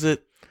 Because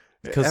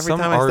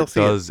some art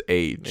does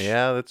age.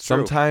 Yeah, that's true.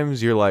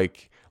 Sometimes you're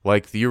like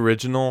the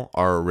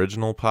our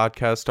original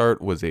podcast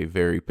art was a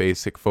very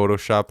basic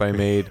Photoshop I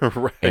made,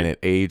 right. And it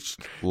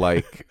aged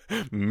like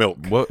milk.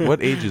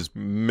 What age is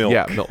milk?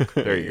 Yeah, milk.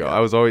 There you go.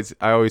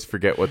 I always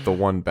forget what the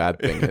one bad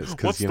thing is.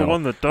 What's the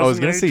one that doesn't? I was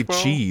gonna say well?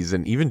 cheese,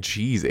 and even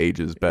cheese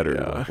ages better.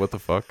 Yeah. Like, what the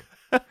fuck?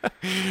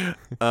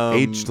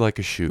 Aged like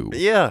a shoe.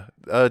 Yeah,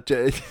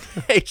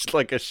 aged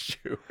like a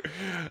shoe.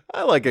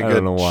 I like a good. I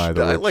don't know why.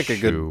 I like a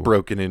good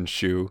broken in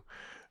shoe.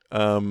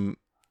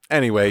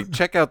 Anyway,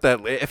 check out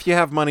that. If you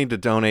have money to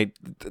donate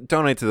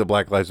to the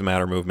Black Lives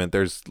Matter movement.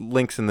 There's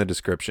links in the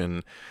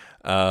description.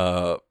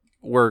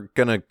 We're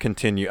gonna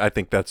continue. I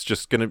think that's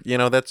just gonna,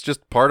 that's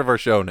just part of our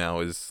show now,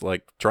 is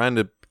like trying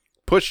to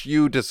push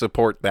you to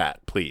support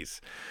that,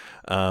 please.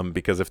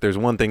 Because if there's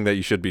one thing that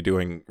you should be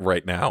doing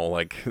right now,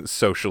 like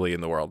socially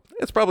in the world,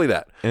 it's probably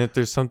that. And if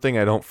there's something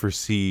I don't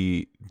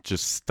foresee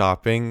just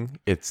stopping,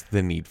 it's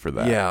the need for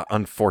that. Yeah,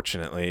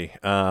 unfortunately.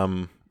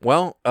 And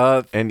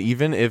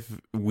even if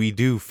we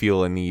do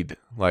feel a need,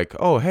 like,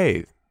 oh,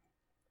 hey,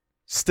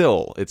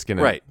 still, it's going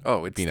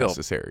to be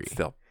necessary.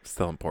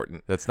 Still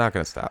important. That's not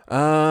going to stop.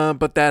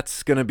 But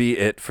that's going to be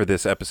it for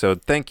this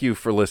episode. Thank you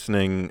for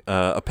listening.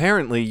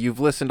 Apparently,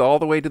 you've listened all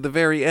the way to the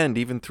very end,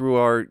 even through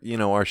our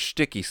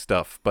shticky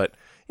stuff. But,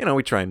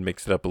 we try and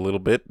mix it up a little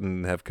bit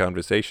and have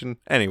conversation.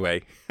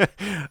 Anyway,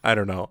 I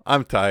don't know.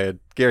 I'm tired.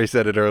 Gary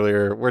said it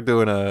earlier. We're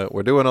doing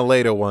a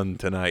later one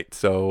tonight.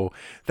 So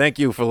thank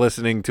you for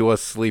listening to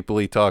us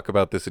sleepily talk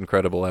about this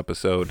incredible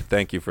episode.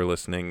 Thank you for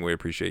listening. We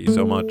appreciate you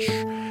so much.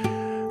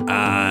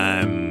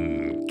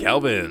 I'm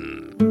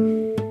Calvin.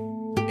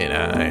 And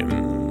And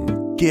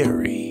I'm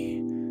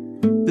Gary.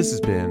 This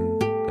has been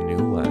A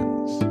New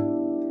Lens.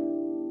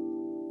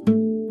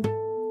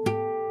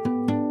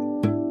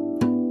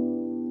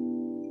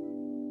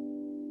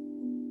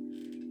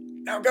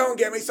 Now go and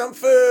get me some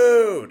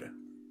food.